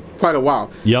shows in quite a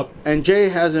while. Yep. And Jay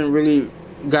hasn't really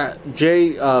got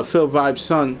Phil Vibe's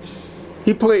son.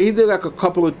 He did like a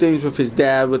couple of things with his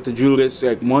dad with the Julius,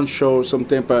 like one show or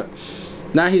something, but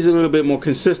now he's a little bit more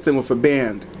consistent with a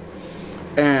band.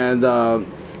 And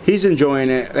he's enjoying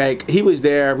it. Like, he was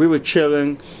there, we were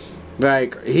chilling,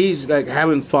 like, he's like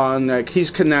having fun, like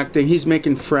he's connecting, he's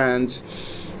making friends,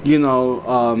 you know.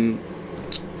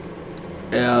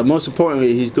 Most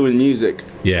importantly, he's doing music.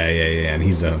 Yeah, and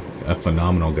he's a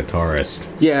phenomenal guitarist.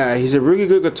 Yeah, he's a really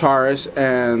good guitarist,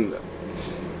 and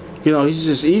you know, he's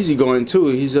just easygoing too.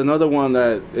 He's another one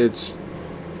that it's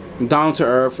down to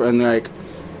earth, and like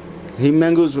he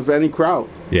mingles with any crowd.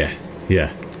 Yeah.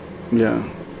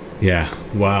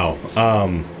 Wow.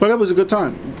 But it was a good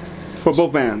time for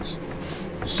both bands.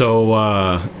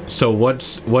 So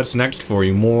what's next for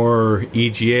you? More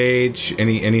EGH?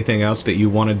 Anything else that you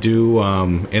want to do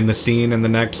in the scene in the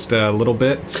next little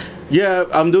bit? Yeah,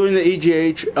 I'm doing the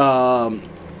EGH.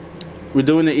 We're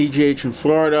doing the EGH in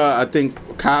Florida. I think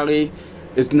Cali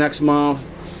is next month.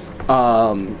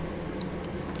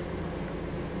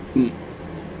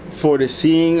 For the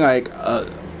scene, like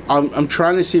I'm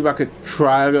trying to see if I could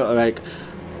try to like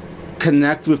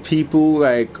connect with people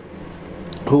like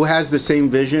who has the same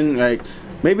vision. Like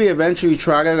maybe eventually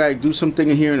try to like do something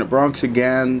here in the Bronx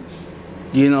again.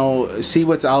 You know, see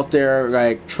what's out there.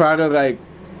 Like try to like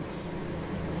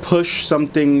push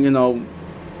something.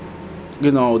 You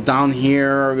know, down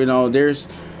here, you know,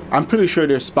 I'm pretty sure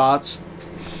there's spots,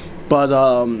 but,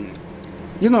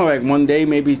 you know, like one day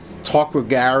maybe talk with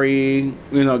Gary,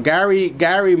 you know, Gary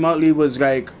Muttley was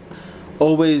like,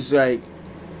 always like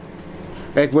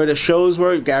where the shows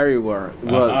were, Gary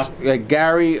was, like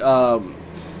Gary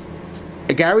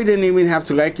didn't even have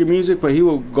to like your music, but he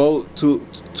will go to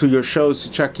your shows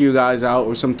to check you guys out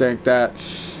or something like that.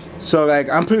 So like,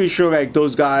 I'm pretty sure like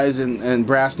those guys and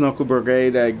Brass Knuckle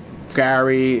Brigade, like,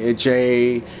 Gary,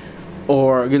 Jay,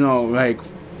 or you know, like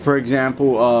for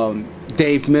example,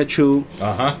 Dave Mitchell.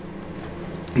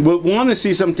 Would want to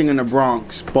see something in the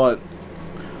Bronx, but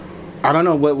I don't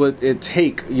know what would it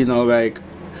take. You know, like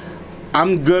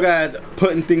I'm good at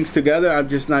putting things together. I'm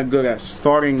just not good at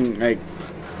starting like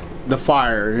the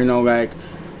fire. You know, like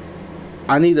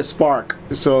I need a spark.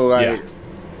 So like. Yeah.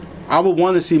 I would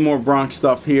want to see more Bronx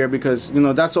stuff here because, you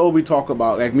know, that's all we talk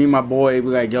about. Like, me and my boy,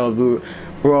 we like, yo,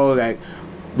 bro, like,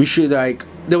 we should, like,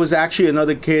 there was actually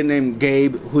another kid named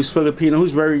Gabe who's Filipino,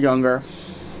 who's very younger,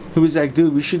 who was like,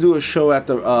 dude, we should do a show at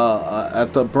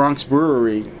the Bronx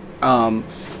Brewery. And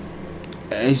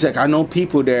he's like, I know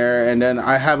people there. And then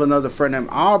I have another friend named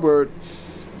Albert,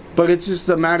 but it's just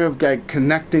a matter of, like,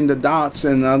 connecting the dots.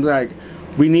 And I'm like,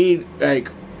 we need,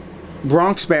 like,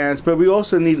 Bronx bands, but we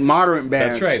also need modern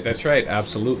bands. That's right,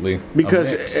 absolutely.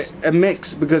 Because a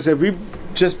mix. Because if we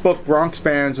just book Bronx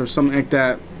bands or something like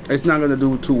that, it's not going to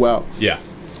do too well. Yeah.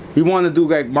 We want to do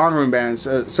like modern bands.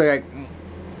 So like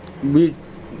we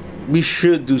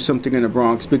should do something in the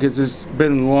Bronx because it's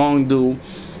been long due.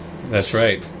 That's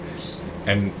right.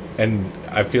 And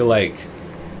I feel like,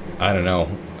 I don't know,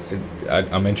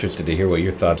 I'm interested to hear what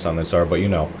your thoughts on this are, but you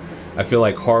know, I feel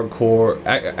like hardcore,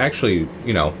 actually,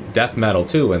 you know, death metal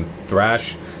too, and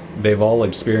thrash, they've all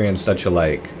experienced such a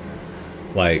like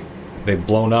they've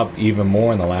blown up even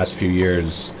more in the last few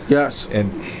years. Yes.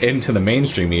 And into the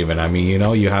mainstream even. I mean, you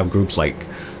know, you have groups like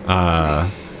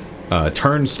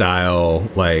Turnstile,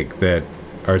 like, that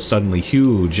are suddenly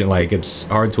huge, and like it's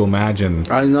hard to imagine.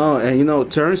 I know, and you know,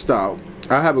 Turnstile,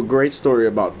 I have a great story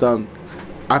about them.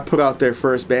 I put out their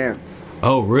first band.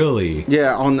 Oh, really?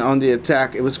 Yeah, on the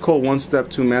Attack. It was called One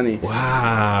Step Too Many.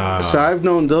 Wow. So I've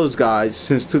known those guys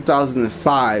since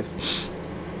 2005,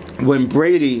 when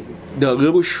Brady, the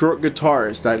little short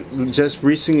guitarist that just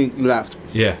recently left,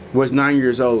 was 9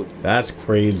 years old. That's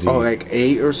crazy. Oh, like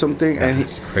 8 or something.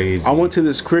 That's crazy. I went to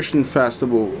this Christian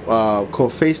festival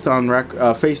called Face Down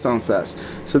Fest.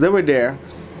 So they were there,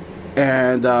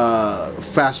 and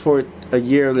fast forward a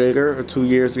year later or 2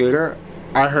 years later,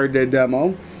 I heard their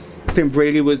demo. I think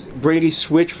Brady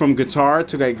switched from guitar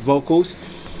to like vocals,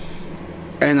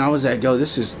 and I was like, yo,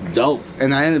 this is dope.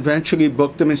 And I eventually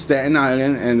booked them in Staten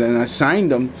Island, and then I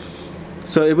signed them.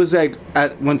 So it was like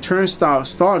when Turnstile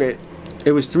started,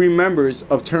 it was 3 members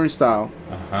of Turnstile.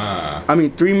 I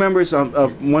mean, 3 members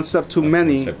of One Step Too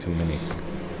Many. One Step Too Many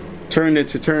turned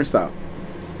into Turnstile.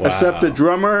 Wow. Except the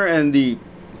drummer and the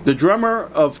The drummer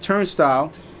of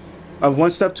Turnstile, of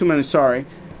One Step Too Many,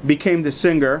 became the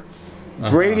singer.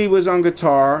 Brady was on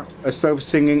guitar, started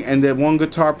singing, and then one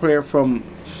guitar player from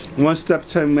One Step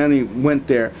Too Many went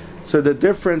there. So the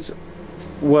difference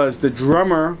was the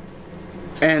drummer,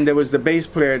 and there was the bass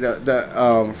player,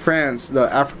 the Franz,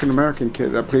 the African American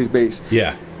kid that plays bass.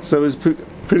 Yeah. So it was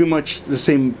pretty much the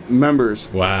same members.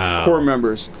 Wow. Core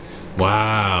members.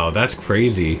 Wow, that's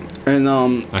crazy. And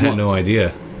I had no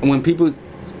idea. When people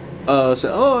say,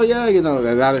 "Oh yeah," a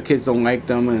lot of kids don't like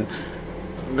them and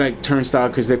like Turnstile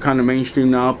because they're kind of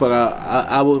mainstream now. But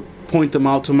I will point them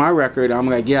out to my record. I'm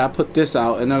like, "Yeah, I put this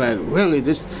out," and they're like, "Really?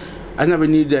 This? I never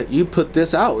knew that you put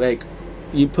this out. Like,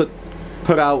 you put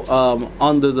out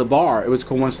Under the Bar. It was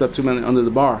called One Step Too Many, Under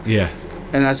the Bar." Yeah.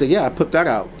 And I said, "Yeah, I put that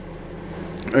out,"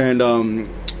 and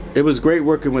it was great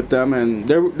working with them, and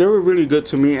they were really good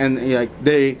to me. And like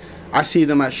I see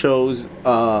them at shows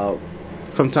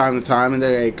from time to time, and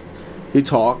they like we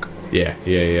talk.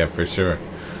 Yeah, for sure.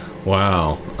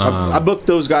 Wow. I booked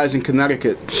those guys in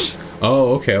Connecticut.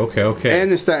 Oh, okay.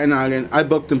 And in Staten Island. I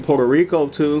booked in Puerto Rico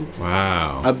too.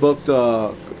 Wow. I booked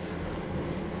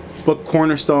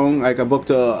Cornerstone. Like I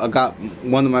got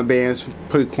one of my bands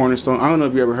played Cornerstone. I don't know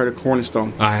if you ever heard of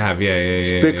Cornerstone. I have. Yeah.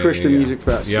 It's big Christian music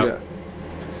fest. Yep. Yeah.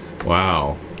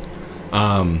 Wow.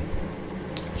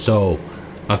 So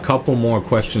a couple more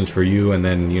questions for you, and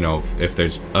then if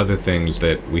there's other things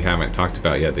that we haven't talked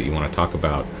about yet that you want to talk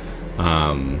about,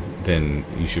 then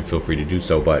you should feel free to do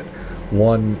so. But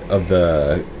one of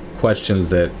the questions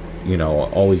that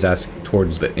always ask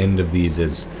towards the end of these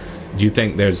is, do you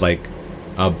think there's like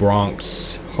a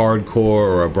Bronx hardcore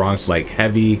or a Bronx like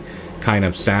heavy kind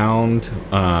of sound,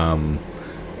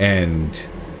 and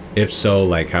if so,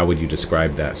 like how would you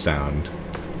describe that sound?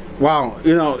 Wow,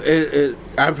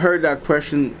 I've heard that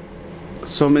question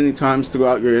so many times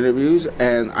throughout your interviews,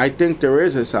 and I think there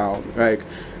is a sound. Like,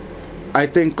 I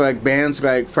think like bands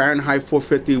like Fahrenheit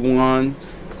 451,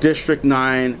 District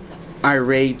 9,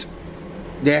 Irate,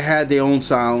 they had their own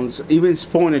sounds. Even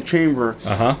Spawn and Chamber,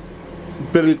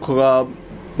 Billy Club,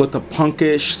 with the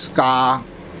punkish ska,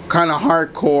 kind of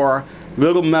hardcore,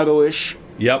 little metalish,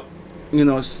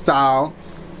 style.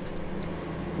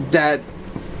 That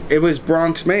it was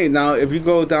Bronx made. Now, if you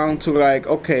go down to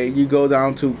you go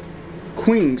down to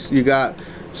Queens, you got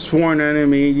Sworn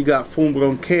Enemy, you got Full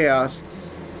Blown Chaos,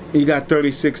 you got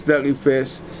 36 Deadly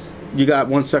Fists, you got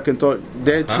One Second Thought.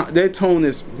 Their tone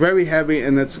is very heavy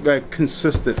and it's like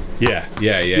consistent. Yeah.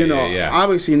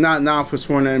 Obviously not now for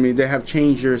Sworn Enemy. They have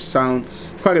changed their sound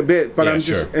quite a bit, but I'm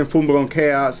just in Full Blown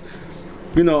Chaos.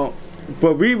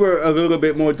 But we were a little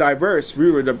bit more diverse. We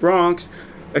were the Bronx,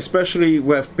 especially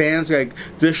with bands like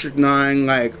District 9,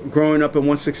 like growing up in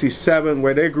 167,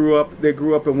 where they grew up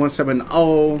in 170.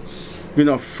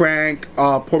 Frank,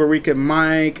 Puerto Rican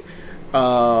Mike,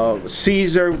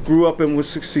 Caesar grew up in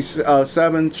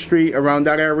 167th Street, around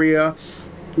that area.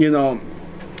 They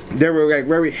were like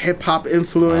very hip hop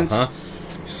influenced.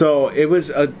 So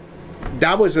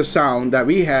that was a sound that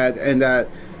we had, and that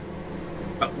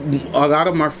a lot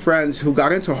of my friends who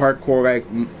got into hardcore,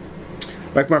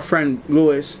 like my friend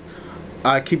Lewis,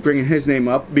 I keep bringing his name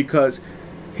up because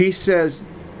he says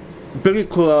Billy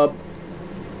Club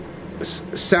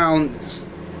sounds,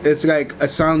 it's like a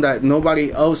sound that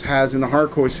nobody else has in the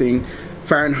hardcore scene.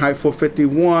 Fahrenheit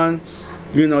 451,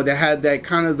 they had that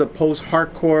kind of the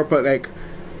post-hardcore, but like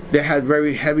they had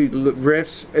very heavy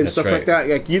riffs and stuff like that.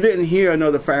 Like you didn't hear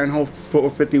another Fahrenheit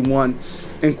 451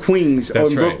 in Queens or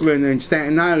in Brooklyn and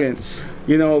Staten Island.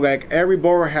 Like every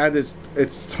borough had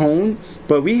its tone,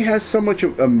 but we had so much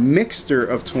of a mixture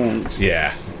of tones.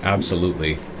 Yeah,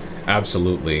 absolutely.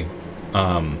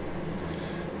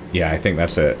 Yeah, I think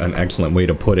that's an excellent way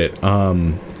to put it.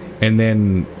 And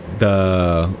then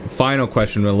the final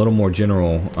question, a little more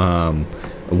general.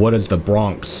 What does the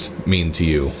Bronx mean to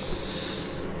you?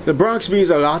 The Bronx means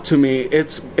a lot to me.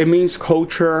 It means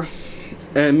culture.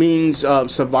 It means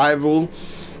survival.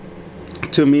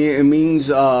 To me, it means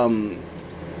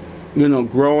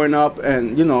growing up,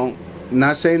 and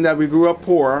not saying that we grew up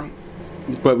poor,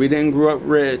 but we didn't grow up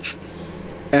rich.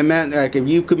 And man, like if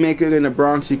you could make it in the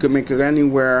Bronx, you could make it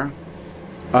anywhere.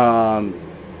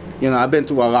 I've been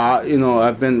through a lot.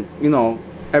 I've been,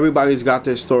 everybody's got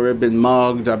their story. I've been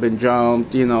mugged. I've been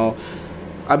jumped.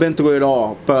 I've been through it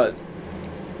all. But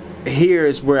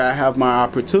here's where I have my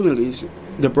opportunities,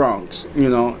 the Bronx.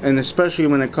 And especially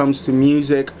when it comes to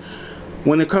music,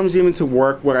 when it comes even to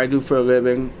work, what I do for a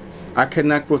living, I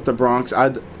connect with the Bronx.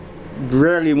 I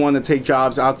rarely want to take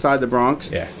jobs outside the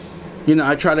Bronx. Yeah.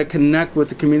 I try to connect with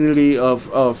the community of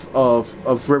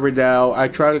Riverdale. I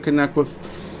try to connect with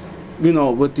you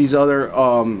know, with these other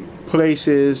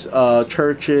places,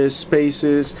 churches,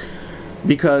 spaces,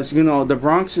 because, you know, the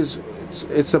Bronx is,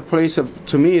 it's a place of,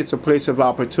 to me, it's a place of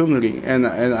opportunity, and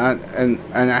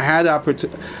I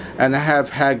have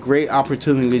had great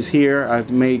opportunities here. I've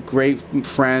made great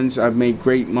friends. I've made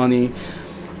great money.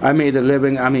 I made a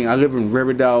living. I mean, I live in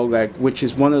Riverdale, like, which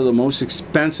is one of the most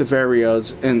expensive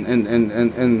areas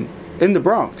in the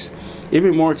Bronx.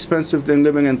 Even more expensive than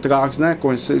living in Throgs Neck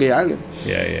or in City Island.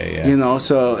 Yeah. You know,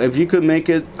 so if you could make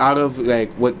it out of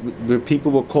like what the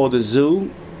people would call the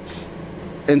zoo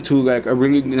into like a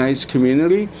really nice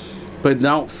community, but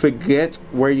don't forget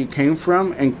where you came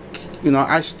from. And you know,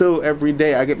 I still every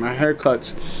day I get my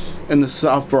haircuts in the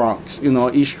South Bronx, you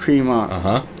know, East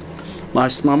Tremont. My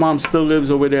mom still lives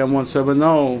over there in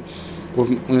 170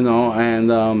 with, you know,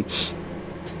 and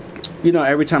you know,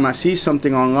 every time I see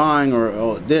something online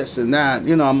or this and that,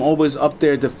 you know, I'm always up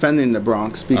there defending the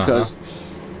Bronx because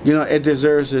you know, it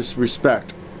deserves this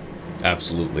respect.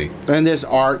 Absolutely. And there's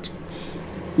art.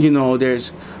 You know,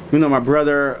 there's, you know, my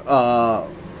brother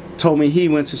told me he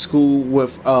went to school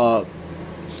with, I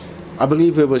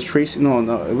believe it was Tracy, no,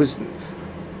 it was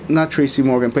not Tracy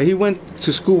Morgan, but he went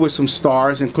to school with some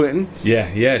stars in Clinton.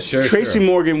 Yeah, sure. Tracy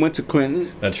Morgan went to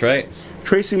Clinton. That's right.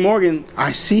 Tracy Morgan,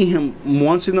 I see him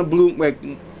once in a blue, like,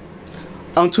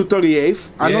 on 238th.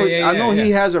 I know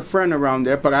he has a friend around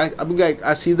there, but I'm like,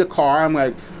 I see the car, I'm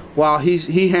like, wow,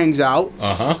 he hangs out.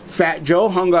 Fat Joe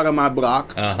hung out on my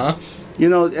block. You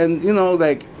know, and you know,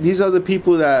 like, these are the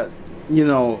people that, you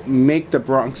know, make the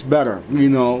Bronx better, you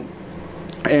know.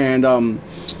 And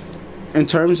in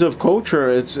terms of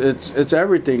culture, it's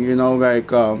everything, you know,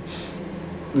 like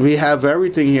we have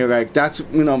everything here. Like, that's,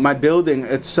 you know, my building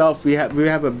itself, we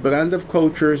have a blend of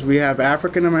cultures. We have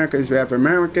African Americans, we have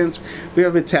Americans, we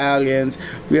have Italians,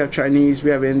 we have Chinese, we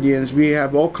have Indians, we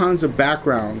have all kinds of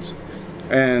backgrounds.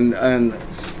 And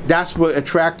that's what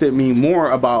attracted me more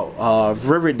about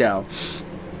Riverdale.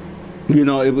 You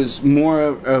know, it was more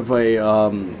of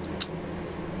a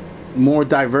more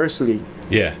diversity.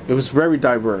 Yeah, it was very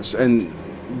diverse, and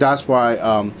that's why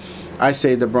I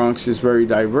say the Bronx is very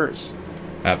diverse.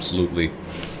 Absolutely.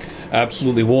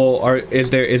 Well, is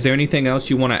there anything else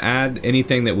you want to add?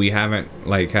 Anything that we haven't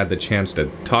like had the chance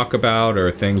to talk about, or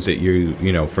things that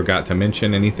you know forgot to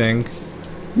mention? Anything?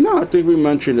 No, I think we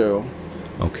mentioned it all.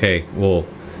 Okay, well,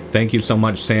 thank you so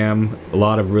much, Sam. A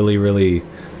lot of really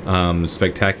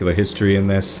spectacular history in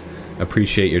this.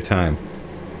 Appreciate your time.